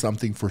do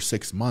something for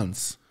 6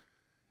 months,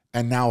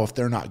 and now if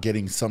they're not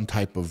getting some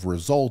type of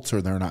results,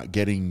 or they're not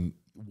getting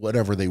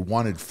whatever they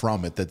wanted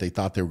from it that they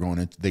thought they were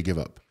going to, they give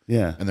up.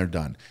 Yeah, and they're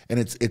done. And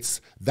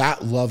it's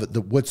that love.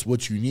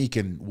 What's unique,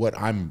 and what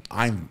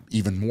I'm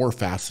even more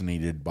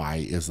fascinated by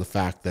is the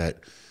fact that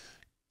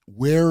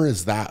where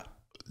is that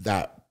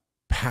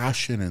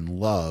passion and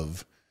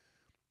love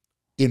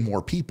in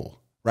more people,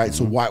 right?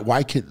 So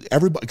why can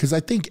everybody? Because I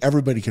think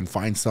everybody can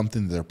find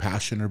something that they're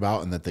passionate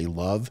about and that they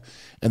love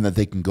and that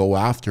they can go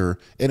after,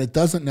 and it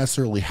doesn't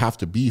necessarily have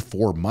to be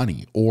for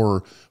money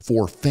or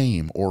for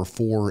fame or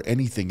for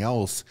anything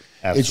else.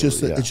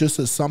 Absolutely, it's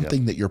just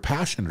something that you're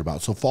passionate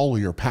about. So follow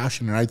your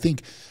passion, and I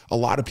think a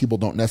lot of people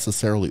don't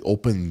necessarily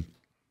open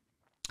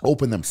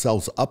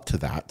themselves up to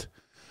that,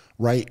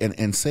 right?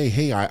 And say,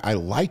 hey, I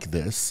like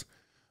this,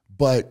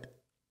 but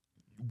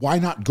why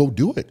not go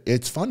do it?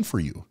 It's fun for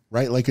you,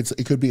 right? Like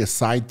it could be a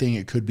side thing.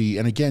 It could be,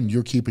 and again,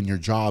 you're keeping your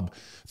job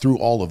through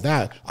all of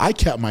that. I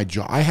kept my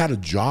job. I had a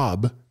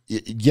job.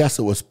 Yes,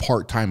 it was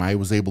part-time. I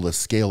was able to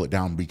scale it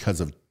down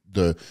because of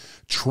the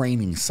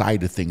training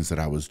side of things that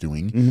I was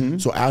doing.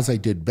 So as I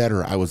did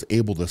better, I was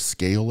able to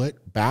scale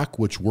it back,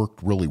 which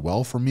worked really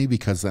well for me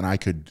because then I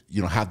could,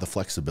 have the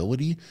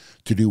flexibility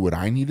to do what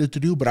I needed to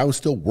do, but I was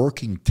still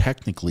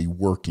technically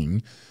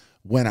working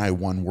when I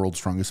won World's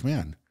Strongest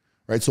Man.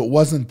 Right. So it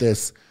wasn't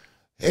this,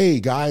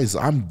 hey guys,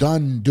 I'm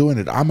done doing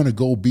it, I'm going to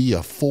go be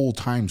a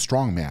full-time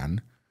strongman.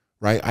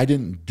 Right. I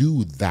didn't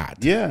do that.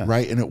 Yeah.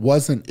 Right. And it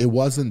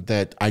wasn't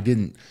that I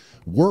didn't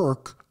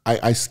work.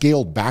 I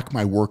scaled back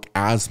my work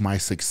as my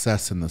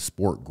success in the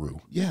sport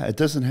grew. Yeah, it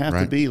doesn't have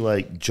to be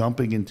like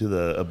jumping into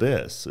the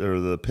abyss or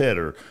the pit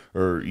or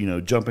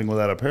jumping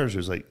without a parachute.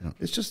 It's like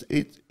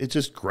it's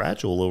just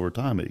gradual over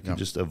time. It can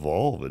just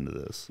evolve into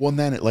this. Well, and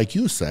then like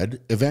you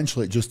said,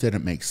 eventually it just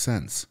didn't make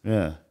sense.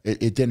 Yeah,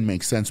 it didn't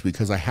make sense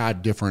because I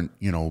had different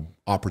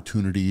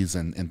opportunities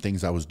and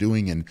things I was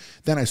doing, and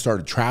then I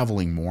started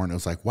traveling more, and it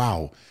was like,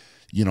 wow.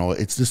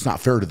 It's just not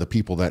fair to the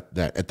people that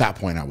at that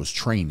point I was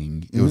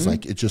training. It was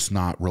like, it's just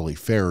not really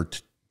fair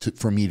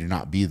for me to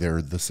not be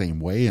there the same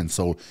way. And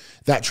so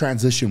that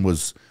transition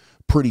was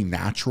pretty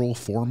natural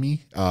for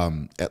me,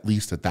 at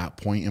least at that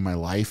point in my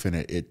life.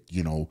 And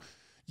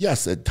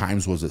yes, at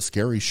times was it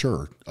scary?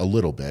 Sure. A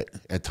little bit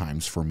at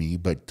times for me,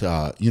 but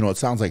it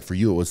sounds like for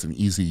you, it was an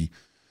easy,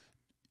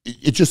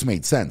 it just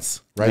made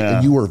sense, right? Yeah.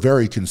 And you were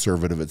very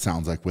conservative, it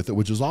sounds like, with it,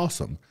 which is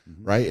awesome,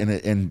 right?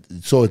 And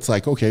so it's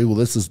like, okay, well,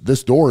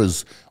 this door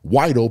is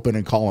wide open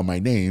and calling my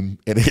name,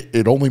 and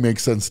it only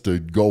makes sense to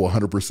go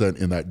 100%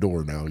 in that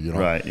door now,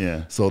 Right,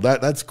 yeah. So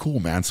that's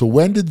cool, man. So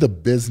when did the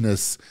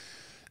business,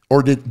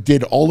 or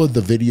did all of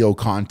the video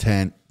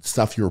content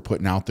stuff you were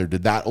putting out there,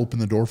 did that open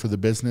the door for the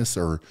business,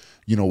 or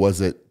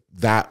was it?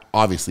 That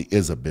obviously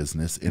is a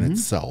business in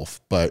itself,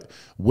 but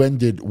when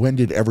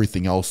did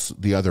everything else,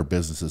 the other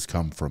businesses,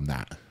 come from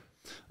that?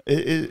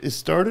 It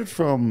started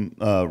from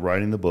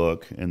writing the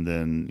book, and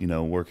then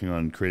working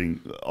on creating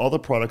all the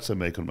products I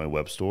make on my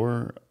web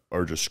store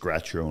are just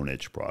scratch your own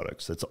itch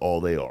products. That's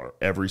all they are.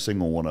 Every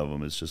single one of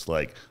them is just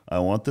like, I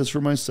want this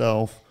for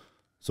myself,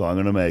 so I'm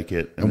going to make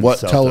it. And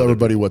tell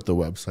everybody what the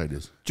website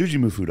is.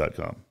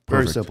 Jujimufu.com.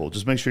 Very simple.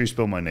 Just make sure you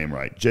spell my name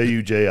right.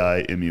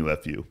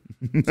 Jujimufu.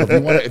 So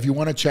if you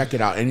want to check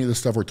it out, any of the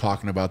stuff we're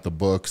talking about, the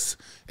books,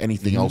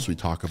 anything else we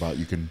talk about,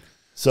 you can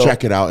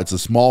check it out. It's a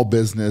small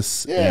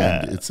business,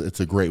 and it's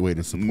a great way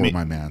to support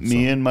my man.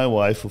 Me and my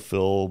wife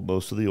fulfill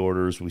most of the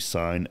orders. We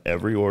sign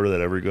every order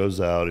that ever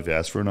goes out. If you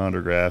ask for an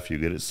autograph, you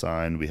get it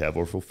signed. We have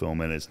our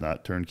fulfillment. It's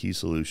not turnkey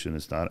solution.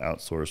 It's not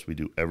outsourced. We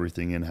do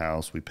everything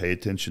in-house. We pay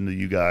attention to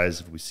you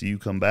guys. If we see you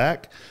come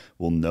back,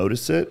 we'll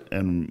notice it,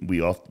 and we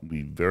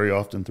very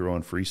often throw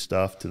in free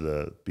stuff to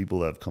the people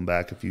that have come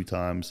back a few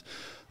times.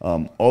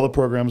 All the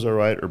programs I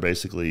write are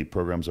basically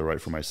programs I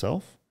write for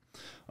myself.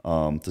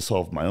 To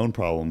solve my own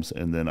problems,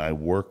 and then I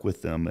work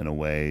with them in a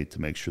way to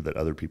make sure that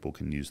other people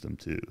can use them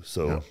too.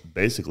 So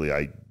basically,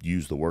 I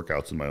use the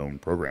workouts in my own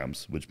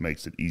programs, which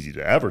makes it easy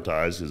to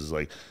advertise. Because it's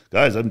like,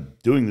 guys, I'm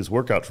doing this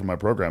workout for my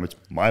program. It's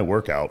my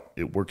workout.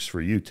 It works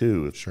for you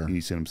too. Sure. You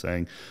see what I'm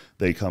saying?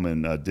 They come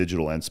in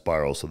digital and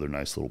spiral, so they're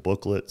nice little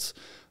booklets.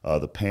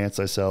 The pants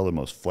I sell, the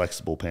most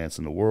flexible pants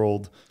in the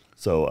world.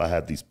 So I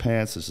have these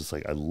pants. It's just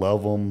like, I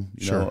love them.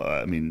 You know,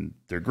 I mean,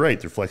 they're great.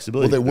 They're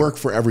flexibility. Well, they work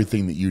for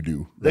everything that you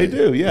do. Right? They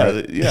do, yeah.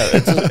 Right? Yeah.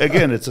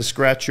 It's a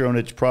scratch your own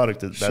itch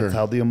product. That's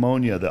how the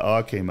ammonia, the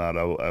A came out.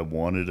 I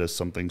wanted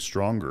something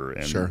stronger,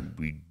 and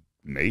we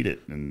made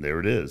it, and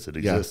there it is. It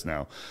exists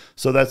now.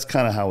 So that's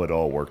kind of how it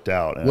all worked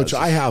out. And what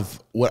I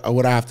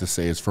have to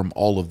say is, from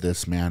all of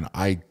this, man,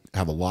 I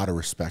have a lot of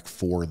respect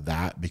for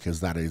that, because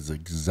that is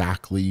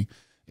exactly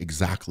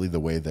the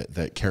way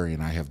that Carrie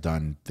and I have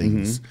done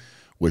things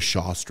with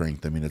Shaw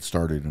Strength. I mean, it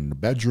started in the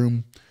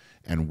bedroom,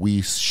 and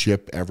we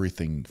ship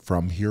everything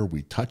from here.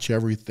 We touch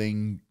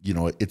everything.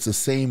 It's the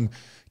same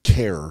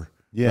care.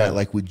 Yeah. Right?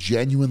 Like, we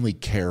genuinely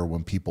care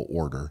when people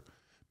order,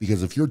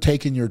 because if you're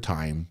taking your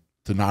time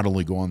to not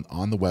only go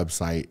on the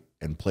website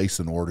and place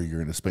an order, you're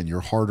going to spend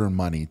your hard-earned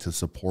money to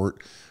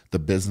support the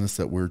business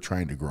that we're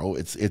trying to grow.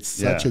 It's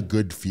such a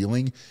good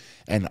feeling,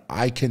 and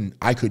I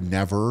could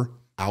never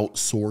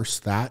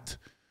outsource that,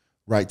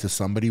 right, to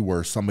somebody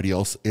where somebody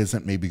else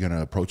isn't maybe going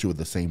to approach it with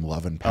the same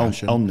love and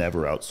passion. I'll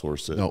never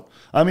outsource it. No.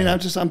 I mean,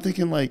 I'm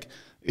thinking like,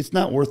 it's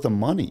not worth the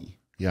money.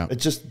 Yeah.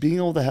 It's just being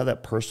able to have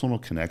that personal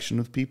connection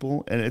with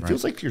people. And it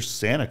feels like you're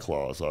Santa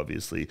Claus,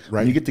 obviously. Right.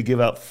 When you get to give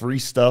out free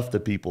stuff to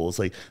people. It's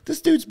like,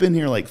 this dude's been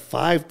here like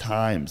 5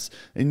 times.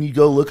 And you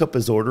go look up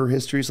his order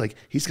history. It's like,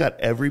 he's got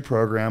every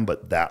program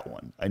but that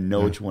one. I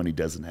know which one he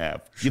doesn't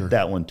have. Give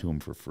that one to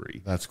him for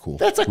free. That's cool.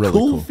 That's a really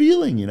cool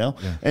feeling, you know?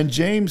 Yeah. And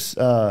James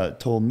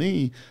told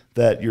me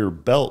that your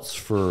belts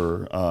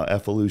for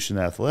Evolution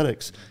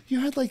Athletics, you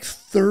had like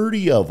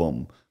 30 of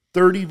them.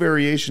 30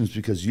 variations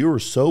because you were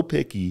so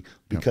picky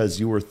because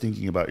you were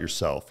thinking about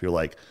yourself. You're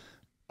like,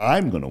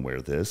 I'm going to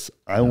wear this.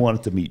 I want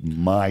it to meet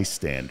my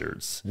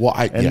standards. Well,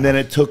 then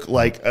it took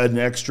like an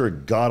extra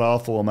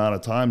god-awful amount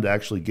of time to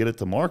actually get it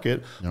to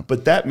market.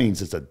 But that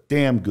means it's a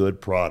damn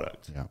good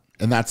product. Yeah.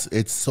 And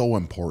it's so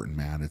important,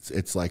 man.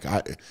 It's like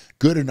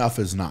good enough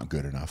is not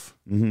good enough.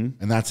 And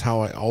that's how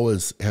I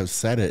always have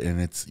said it.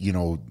 And it's, you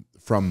know,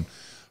 from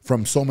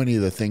so many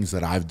of the things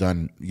that I've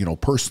done, you know,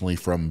 personally,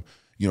 from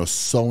you know,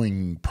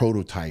 sewing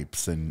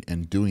prototypes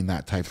and doing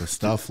that type of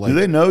stuff. Like, do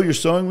they know your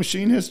sewing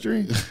machine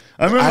history?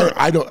 I remember.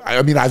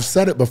 I mean, I've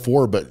said it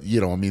before, but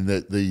you know, I mean,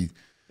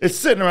 it's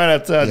sitting right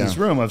outside this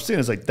room. I've seen it.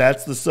 It's like,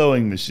 that's the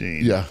sewing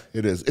machine. Yeah,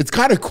 it is. It's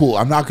kind of cool.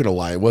 I'm not going to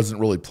lie. It wasn't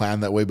really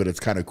planned that way, but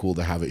it's kind of cool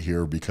to have it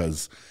here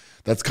because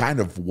that's kind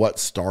of what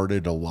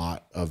started a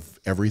lot of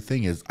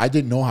everything. Is I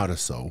didn't know how to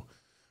sew,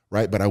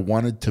 right? But I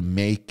wanted to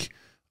make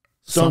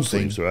stone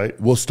sleeves, right?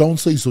 Well, stone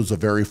sleeves was the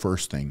very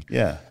first thing.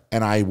 Yeah.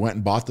 And I went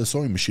and bought the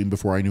sewing machine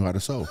before I knew how to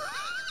sew.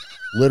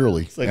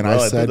 Literally. It's like, and well,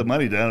 I I said, put the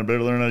money down. I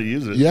better learn how to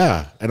use it.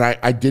 Yeah. And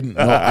I didn't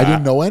know, I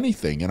didn't know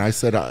anything. And I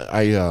said,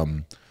 I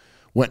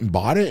went and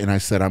bought it. And I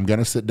said, I'm going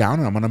to sit down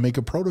and I'm going to make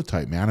a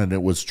prototype, man. And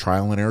it was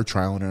trial and error,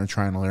 trial and error,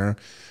 trial and error.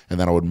 And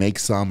then I would make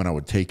some and I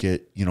would take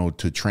it, you know,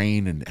 to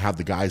train and have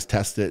the guys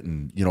test it.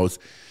 And, you know, it's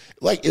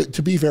like,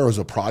 to be fair, it was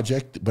a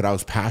project, but I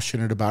was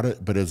passionate about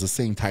it. But it was the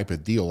same type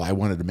of deal. I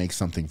wanted to make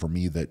something for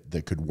me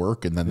that could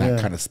work. And then that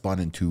kind of spun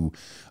into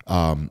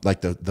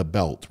like the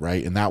belt,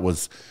 right? And that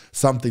was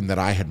something that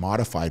I had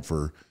modified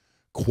for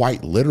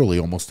quite literally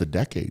almost a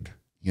decade,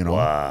 you know?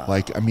 Wow.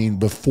 Like, I mean,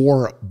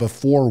 before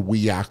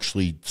we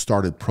actually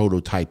started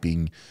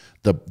prototyping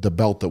the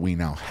belt that we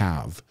now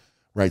have,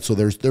 right? So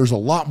there's a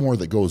lot more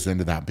that goes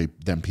into that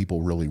than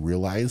people really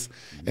realize.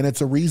 And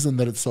it's a reason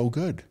that it's so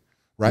good.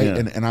 Right.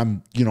 Yeah. And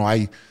I'm, you know,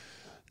 I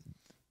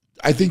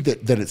think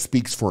that it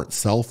speaks for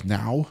itself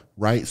now.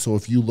 Right. So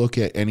if you look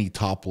at any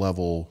top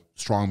level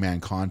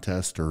strongman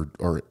contest or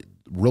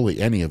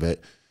really any of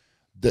it,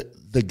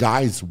 the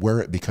guys wear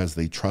it because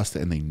they trust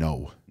it and they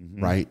know.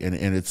 Right. And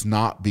it's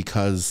not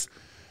because,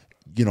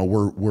 you know,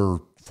 we're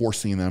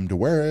forcing them to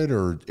wear it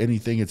or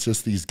anything. It's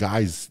just these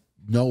guys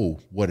know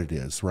what it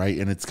is. Right.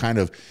 And it's kind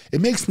of,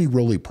 it makes me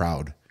really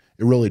proud.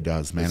 It really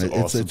does, man.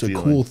 It's a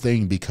cool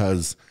thing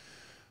because,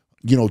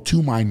 you know,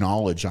 to my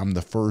knowledge, I'm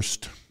the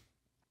first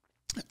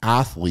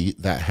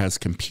athlete that has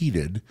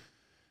competed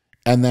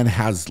and then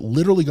has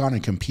literally gone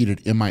and competed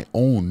in my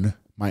own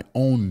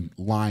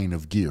line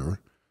of gear,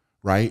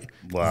 right?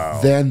 Wow.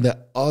 Then the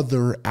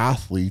other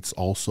athletes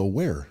also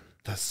wear.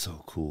 That's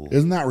so cool.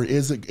 Isn't that?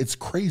 It's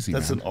crazy.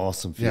 That's man. an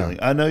awesome feeling.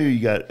 Yeah. I know you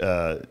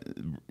got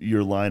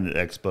your line at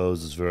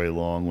expos is very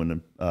long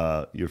when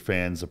your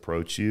fans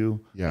approach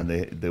you and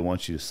they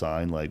want you to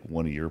sign like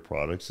one of your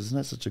products. Isn't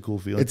that such a cool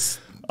feeling?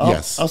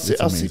 I'll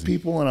see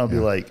people and I'll be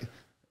like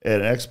at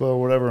an expo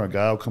or whatever, and a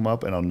guy will come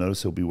up and I'll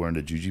notice he'll be wearing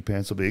the Juji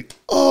pants. I'll be like,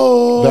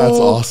 oh, that's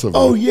awesome.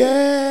 Oh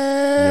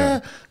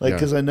yeah. Like,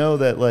 because I know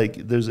that like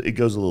it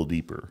goes a little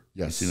deeper.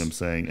 Yes. You see what I'm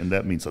saying? And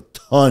that means a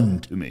ton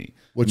to me.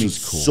 Which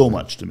is cool. So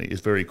much to me.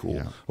 It's very cool.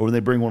 Yeah. Or when they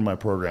bring one of my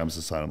programs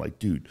to sign, I'm like,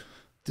 dude,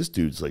 this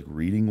dude's like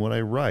reading what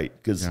I write.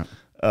 Because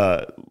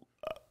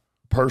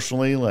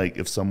personally, like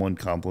if someone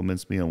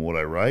compliments me on what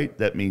I write,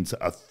 that means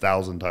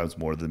 1,000 times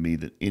more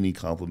than any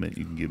compliment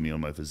you can give me on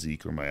my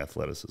physique or my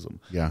athleticism.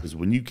 Yeah. Because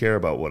when you care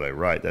about what I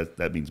write,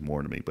 that means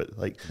more to me. But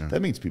like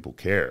that means people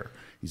care.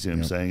 You see what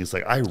I'm saying? It's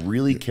like I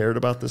really cared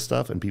about this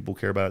stuff and people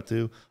care about it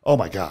too. Oh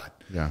my God.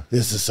 Yeah.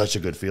 This is such a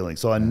good feeling.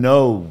 So I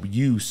know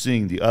you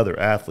seeing the other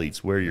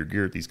athletes wear your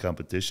gear at these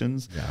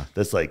competitions. Yeah.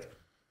 That's like,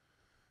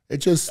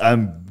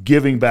 I'm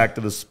giving back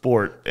to the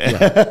sport.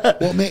 Yeah.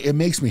 Well, it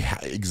makes me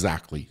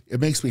exactly. It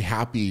makes me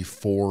happy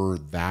for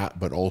that,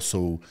 but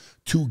also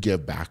to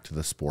give back to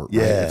the sport.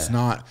 Right?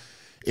 Yeah.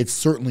 It's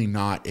certainly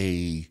not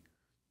a,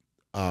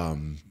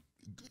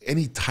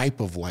 any type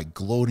of like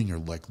gloating or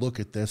like,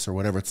 look at this or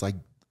whatever. It's like,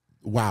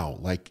 wow.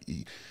 Like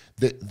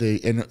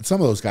and some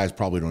of those guys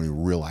probably don't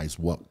even realize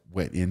what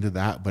went into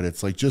that, but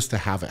it's like just to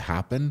have it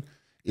happen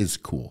is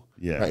cool.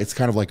 Yeah. Right? It's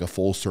kind of like a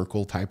full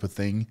circle type of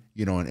thing,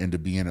 you know, and to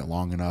be in it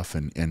long enough.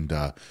 And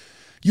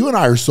you and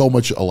I are so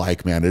much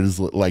alike, man. It is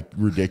like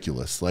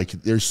ridiculous. Like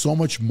there's so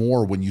much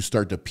more when you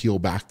start to peel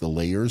back the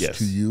layers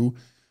to you.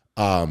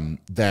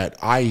 that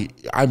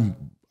I'm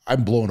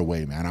blown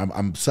away, man.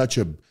 I'm such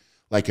a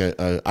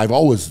I've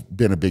always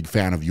been a big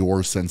fan of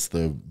yours since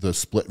the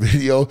split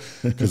video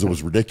because it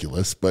was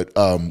ridiculous. But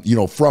you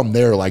know, from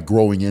there, like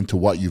growing into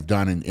what you've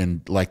done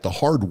and like the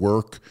hard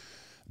work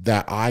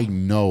that I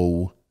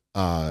know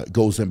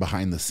goes in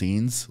behind the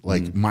scenes,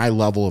 like my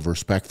level of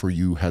respect for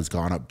you has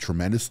gone up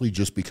tremendously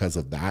just because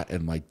of that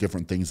and like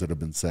different things that have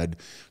been said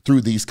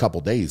through these couple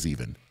days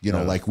even, you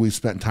know, like we've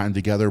spent time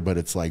together, but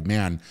it's like,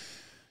 man,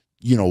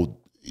 you know,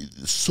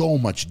 so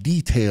much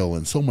detail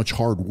and so much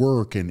hard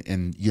work.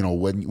 And you know,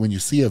 when you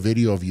see a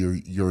video of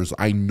yours,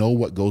 I know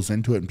what goes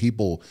into it, and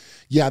people,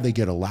 yeah, they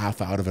get a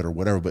laugh out of it or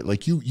whatever, but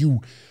like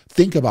you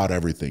think about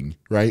everything,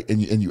 right?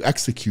 And you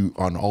execute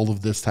on all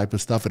of this type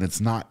of stuff. And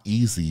it's not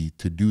easy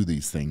to do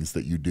these things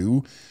that you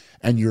do.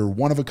 And you're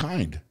one of a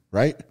kind,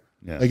 right?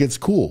 Yeah. Like it's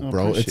cool,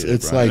 bro.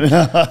 It's like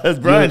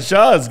Brian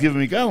Shaw is giving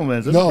me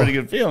compliments. That's a pretty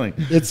good feeling.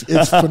 It's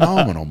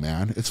phenomenal,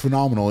 man. It's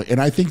phenomenal. And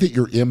I think that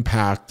your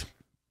impact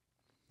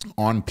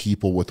on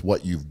people with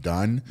what you've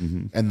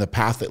done and the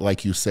path that,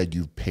 like you said,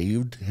 you've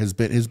paved has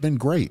been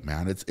great,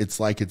 man. It's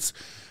like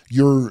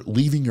you're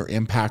leaving your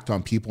impact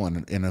on people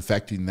and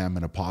affecting them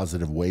in a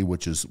positive way,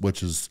 which is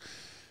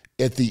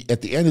at the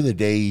end of the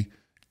day,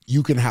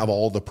 you can have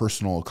all the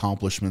personal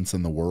accomplishments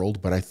in the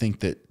world, but I think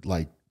that,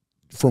 like,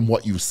 from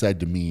what you've said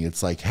to me,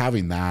 it's like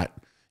having that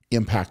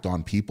impact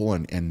on people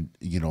and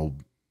you know,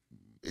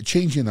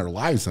 changing their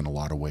lives in a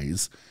lot of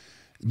ways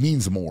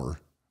means more.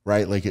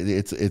 Right, like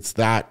it's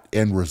that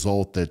end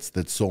result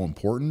that's so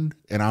important,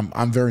 and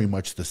I'm very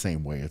much the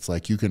same way. It's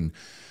like you can,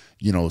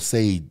 you know,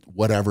 say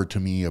whatever to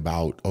me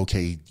about,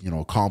 okay, you know,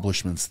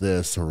 accomplishments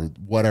this or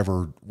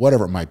whatever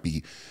it might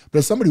be, but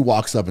if somebody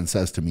walks up and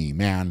says to me,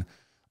 man,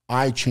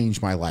 I changed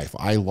my life,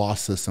 I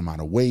lost this amount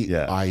of weight,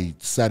 I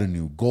set a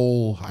new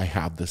goal, I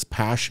have this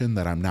passion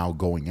that I'm now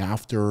going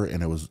after,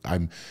 and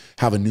I'm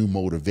have a new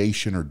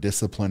motivation or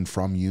discipline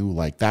from you,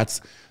 like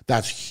that's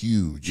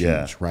huge,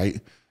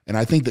 right? And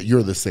I think that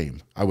you're the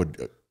same. I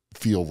would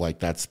feel like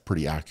that's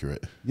pretty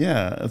accurate.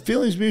 Yeah,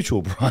 feeling's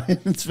mutual, Brian.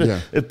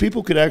 If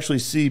people could actually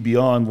see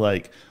beyond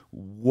like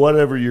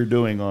whatever you're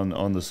doing on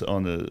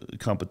the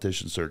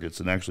competition circuits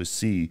and actually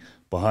see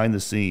behind the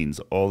scenes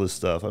all this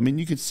stuff. I mean,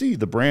 you can see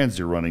the brands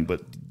you're running,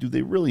 but do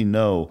they really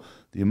know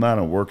the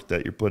amount of work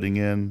that you're putting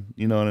in?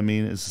 You know what I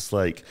mean? It's just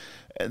like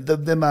the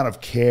amount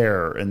of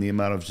care and the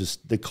amount of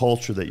just the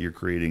culture that you're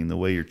creating and the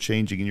way you're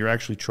changing, and you're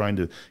actually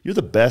you're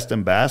the best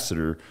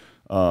ambassador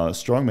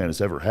strongman has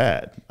ever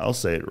had. I'll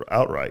say it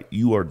outright.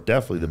 You are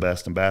definitely the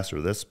best ambassador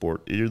of this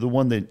sport. You're the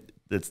one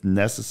that's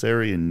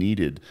necessary and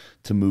needed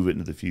to move it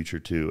into the future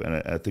too. And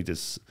I think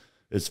it's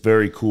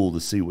very cool to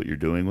see what you're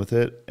doing with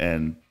it,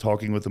 and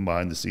talking with the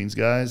behind the scenes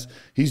guys.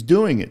 He's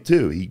doing it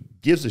too. He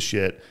gives a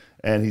shit,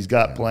 and he's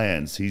got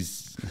plans.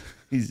 He's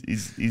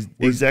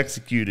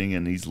executing,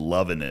 and he's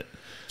loving it.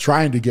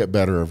 Trying to get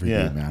better every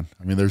day, man.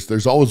 I mean,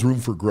 there's always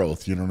room for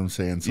growth. You know what I'm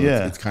saying? So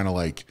it's kind of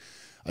like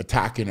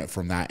attacking it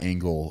from that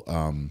angle.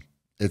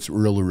 It's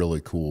really, really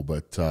cool.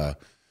 But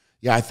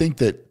yeah, I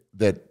think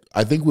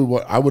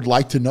I would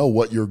like to know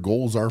what your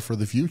goals are for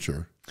the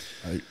future.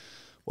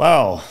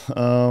 Wow.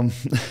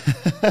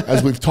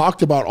 As we've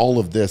talked about all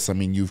of this, I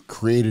mean, you've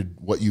created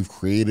what you've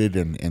created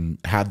and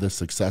had the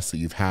success that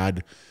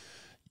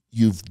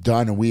you've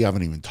done, and we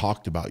haven't even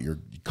talked about your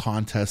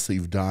contests that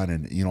you've done,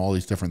 and you know, all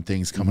these different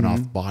things coming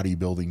off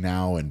bodybuilding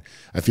now, and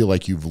I feel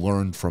like you've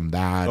learned from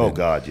that. Oh,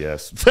 God,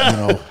 yes. You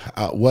know,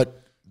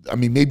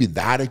 maybe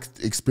that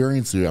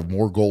experience, do you have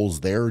more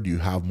goals there? Do you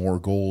have more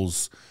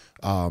goals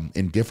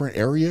in different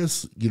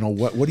areas? You know,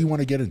 what do you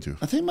want to get into?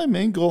 I think my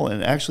main goal,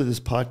 and actually this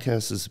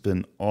podcast has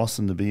been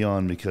awesome to be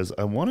on, because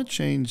I want to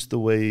change the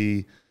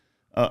way,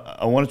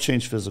 I want to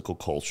change physical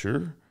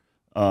culture.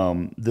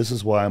 This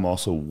is why I'm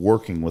also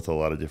working with a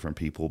lot of different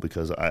people,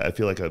 because I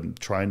feel like I'm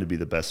trying to be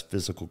the best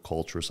physical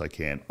culturist I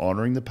can,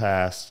 honoring the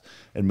past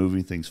and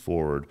moving things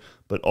forward.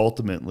 But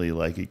ultimately,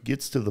 like, it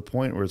gets to the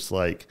point where it's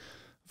like,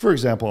 for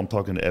example, I'm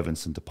talking to Evan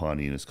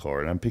Centopani in his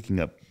car, and I'm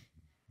picking up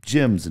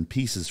gems and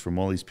pieces from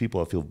all these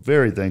people. I feel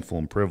very thankful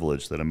and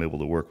privileged that I'm able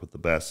to work with the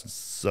best in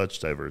such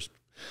diverse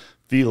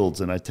fields,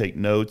 and I take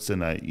notes,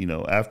 and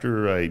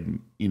after I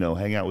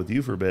hang out with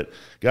you for a bit,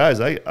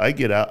 guys, I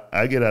get out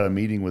a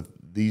meeting with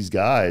these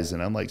guys,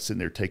 and I'm like sitting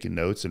there taking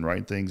notes and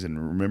writing things and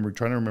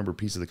trying to remember a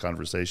piece of the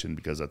conversation,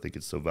 because I think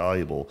it's so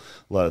valuable,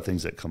 a lot of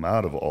things that come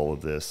out of all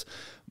of this.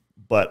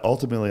 But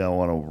ultimately, I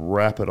want to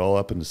wrap it all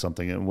up into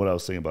something. And what I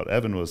was saying about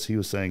Evan was, he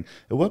was saying,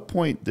 at what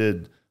point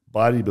did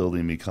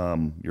bodybuilding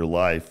become your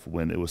life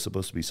when it was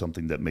supposed to be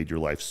something that made your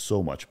life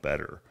so much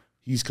better?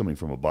 He's coming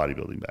from a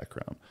bodybuilding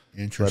background.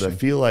 Interesting. But I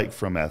feel like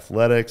from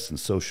athletics and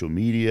social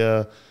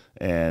media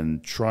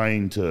and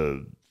trying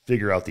to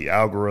figure out the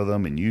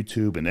algorithm and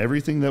YouTube and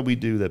everything that we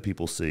do that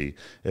people see,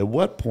 at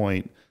what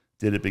point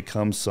did it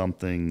become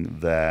something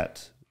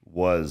that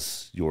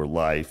was your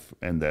life,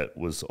 and that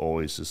was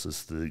always just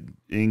this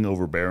thing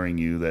overbearing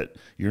you, that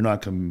you're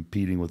not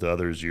competing with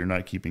others, you're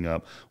not keeping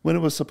up, when it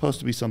was supposed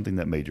to be something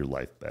that made your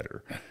life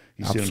better?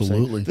 You see what I'm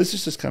saying? This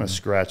is just kind of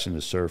scratching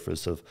the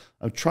surface of,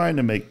 I'm trying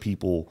to make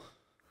people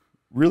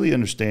really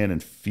understand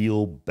and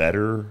feel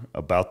better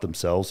about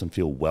themselves and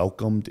feel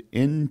welcomed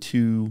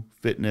into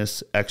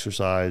fitness,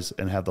 exercise,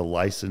 and have the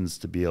license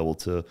to be able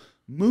to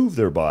move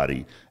their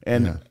body.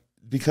 And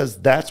because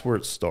that's where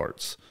it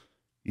starts.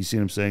 You see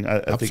what I'm saying?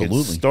 I think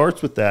it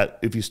starts with that.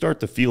 If you start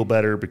to feel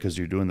better because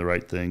you're doing the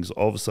right things,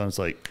 all of a sudden it's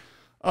like,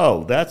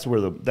 oh, that's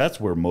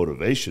where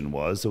motivation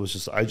was. It was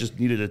just, I just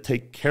needed to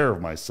take care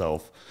of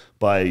myself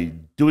by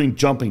doing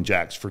jumping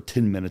jacks for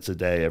 10 minutes a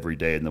day, every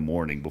day in the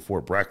morning before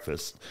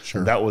breakfast. Sure.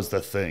 And that was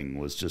the thing,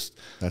 was just,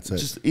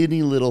 just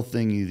any little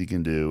thing you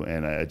can do.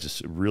 And I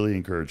just really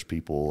encourage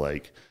people,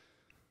 like,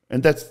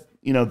 and that's,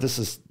 you know, this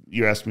is,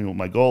 you asked me what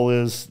my goal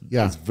is.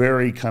 Yeah. It's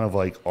very kind of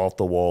like off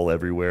the wall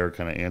everywhere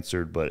kind of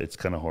answered, but it's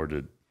kind of hard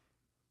to,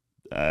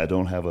 I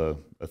don't have a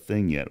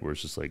thing yet where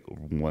it's just like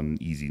one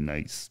easy,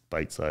 nice,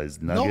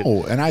 bite-sized nugget.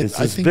 No, and it's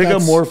this big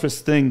amorphous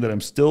thing that I'm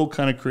still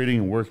kind of creating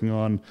and working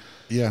on.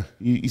 Yeah.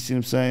 You see what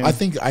I'm saying?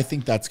 I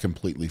think that's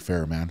completely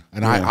fair, man.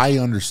 And I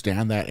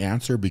understand that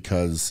answer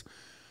because,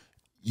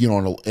 you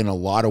know, in a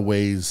lot of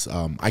ways,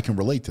 I can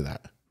relate to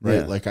that, right?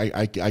 Yeah. Like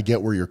I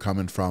get where you're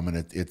coming from, and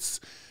it's,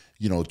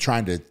 you know,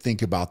 trying to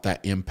think about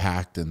that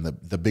impact and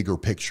the bigger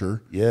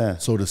picture,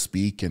 so to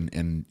speak,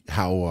 and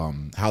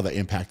how the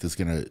impact is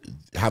going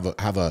to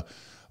have a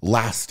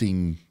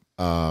lasting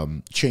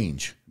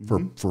change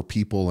for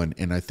people,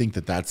 and I think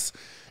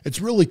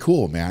it's really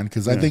cool, man,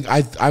 because I think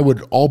I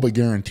would all but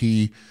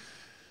guarantee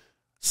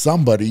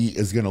somebody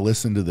is going to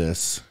listen to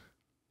this,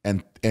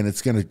 and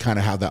it's going to kind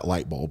of have that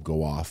light bulb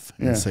go off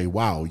and say,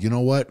 wow, you know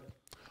what,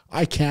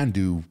 I can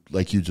do,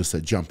 like you just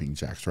said, jumping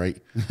jacks,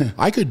 right?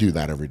 I could do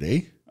that every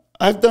day.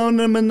 I've done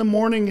them in the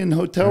morning in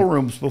hotel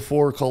rooms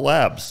before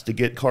collabs to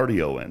get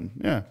cardio in.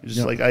 Yeah,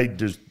 just like I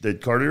just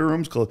did cardio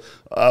rooms.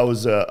 I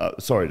was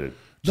sorry to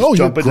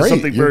jump into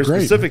something very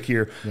specific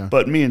here,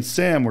 but me and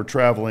Sam were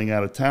traveling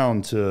out of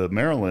town to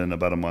Maryland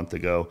about a month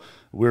ago.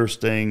 We were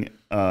staying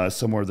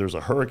somewhere. There's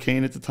a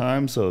hurricane at the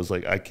time, so I was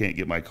like, I can't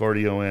get my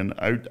cardio in.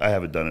 I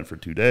haven't done it for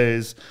 2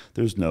 days.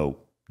 There's no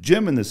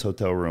gym in this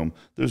hotel room.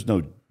 There's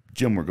no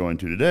gym we're going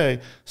to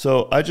today.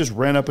 So I just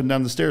ran up and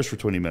down the stairs for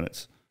 20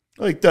 minutes.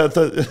 Like that's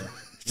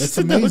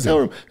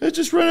amazing. I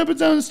just ran up and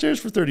down the stairs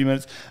for 30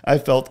 minutes. I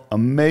felt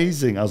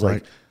amazing. I was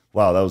like,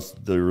 wow, that was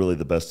really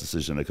the best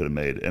decision I could have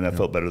made. And I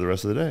felt better the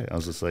rest of the day. I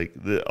was just like,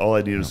 all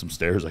I needed was some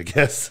stairs, I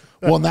guess.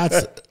 Well, and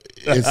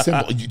it's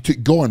simple.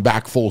 Going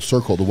back full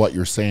circle to what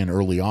you're saying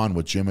early on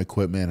with gym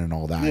equipment and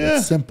all that,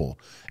 it's simple.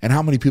 And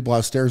how many people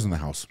have stairs in the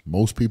house?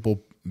 Most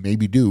people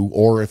maybe do.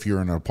 Or if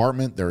you're in an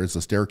apartment, there is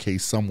a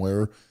staircase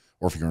somewhere.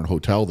 Or if you're in a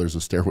hotel, there's a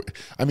stairway.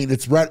 I mean,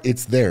 it's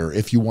there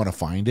if you want to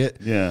find it.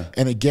 Yeah.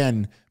 And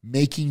again,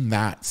 making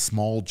that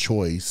small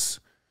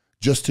choice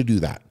just to do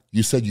that.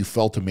 You said you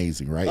felt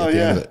amazing, right? At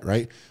the end of it,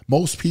 right?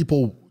 Most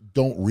people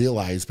don't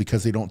realize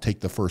because they don't take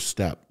the first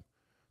step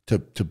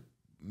to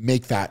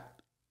make that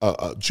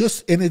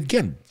and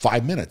again,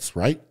 5 minutes,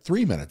 right?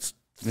 3 minutes.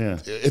 Yeah.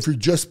 If you're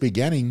just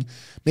beginning,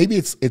 maybe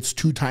it's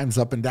 2 times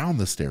up and down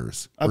the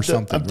stairs or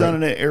something. I've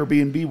done it at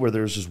Airbnb where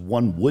there's just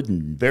one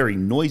wooden, very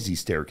noisy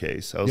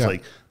staircase. I was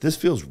like, this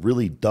feels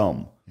really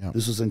dumb. Yeah.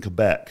 This was in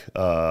Quebec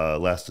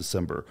last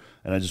December.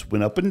 And I just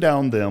went up and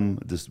down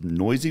this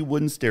noisy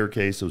wooden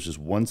staircase. It was just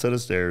one set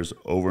of stairs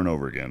over and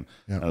over again.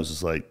 Yeah. And I was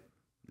just like,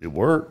 it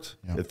worked.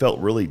 Yeah. It felt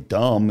really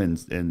dumb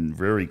and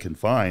very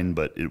confined,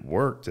 but it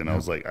worked. And I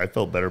was like, I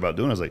felt better about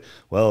doing it. I was like,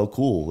 well,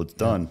 cool, it's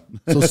done.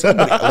 So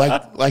somebody,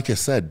 like I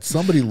said,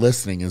 somebody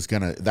listening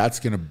that's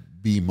gonna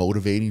be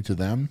motivating to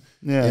them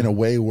in a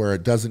way where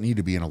it doesn't need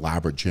to be an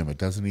elaborate gym. It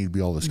doesn't need to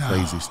be all this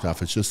crazy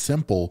stuff. It's just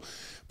simple,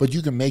 but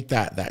you can make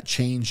that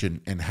change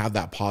and have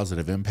that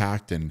positive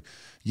impact. And,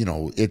 you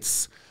know,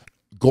 it's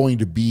going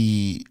to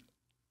be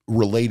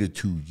related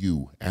to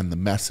you and the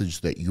message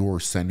that you're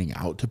sending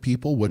out to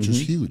people, which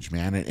is huge,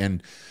 man.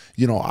 And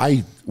you know,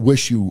 I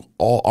wish you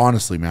all,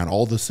 honestly, man,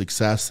 all the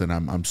success, and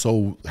I'm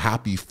so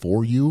happy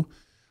for you.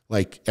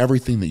 Like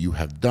everything that you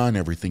have done,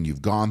 everything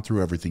you've gone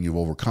through, everything you've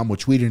overcome,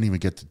 which we didn't even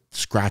get to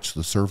scratch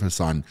the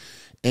surface on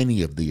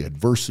any of the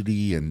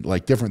adversity and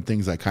like different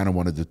things I kind of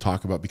wanted to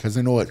talk about, because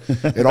I know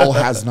it all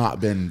has not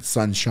been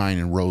sunshine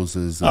and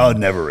roses. And, it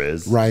never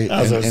is. Right.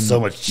 There's so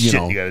much shit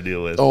you got to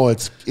deal with. Oh,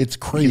 it's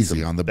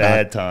crazy on the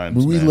bad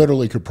times. We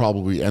literally could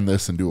probably end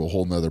this and do a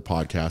whole nother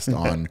podcast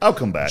on I'll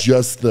come back.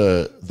 Just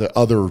the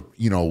other,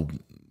 you know,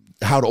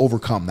 how to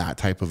overcome that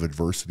type of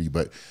adversity.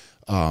 But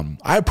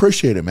I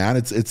appreciate it, man.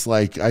 It's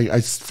like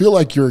I feel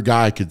like you're a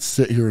guy I could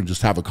sit here and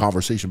just have a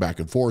conversation back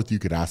and forth. You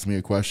could ask me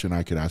a question,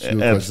 I could ask you a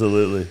question.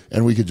 Absolutely.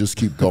 And we could just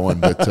keep going.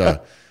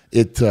 But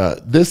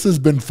this has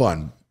been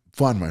fun,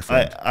 my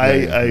friend.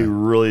 I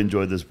really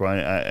enjoyed this,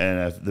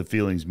 Brian, the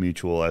feeling's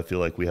mutual. I feel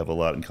like we have a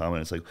lot in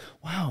common. It's like,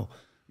 wow,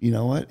 you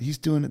know what? He's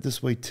doing it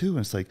this way too. And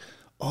it's like,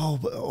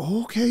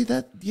 oh, okay,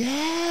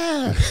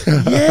 yeah.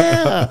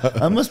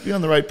 I must be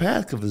on the right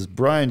path because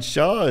Brian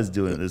Shaw is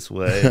doing it this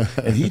way,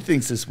 and he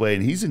thinks this way,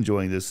 and he's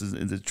enjoying this.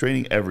 It's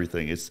training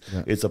everything.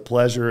 It's a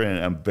pleasure,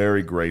 and I'm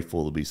very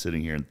grateful to be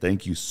sitting here. And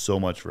thank you so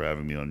much for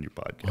having me on your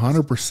podcast.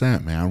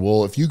 100%, man.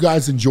 Well, if you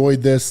guys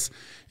enjoyed this,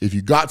 if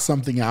you got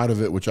something out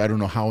of it, which I don't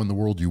know how in the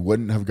world you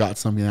wouldn't have got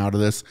something out of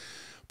this,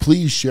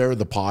 please share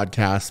the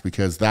podcast,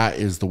 because that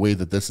is the way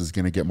that this is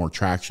going to get more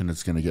traction.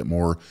 It's going to get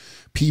more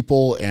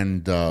people,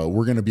 and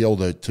we're going to be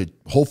able to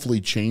hopefully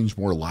change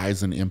more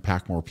lives and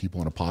impact more people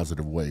in a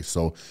positive way.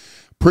 So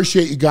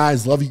appreciate you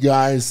guys. Love you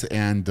guys.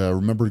 And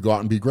remember to go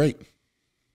out and be great.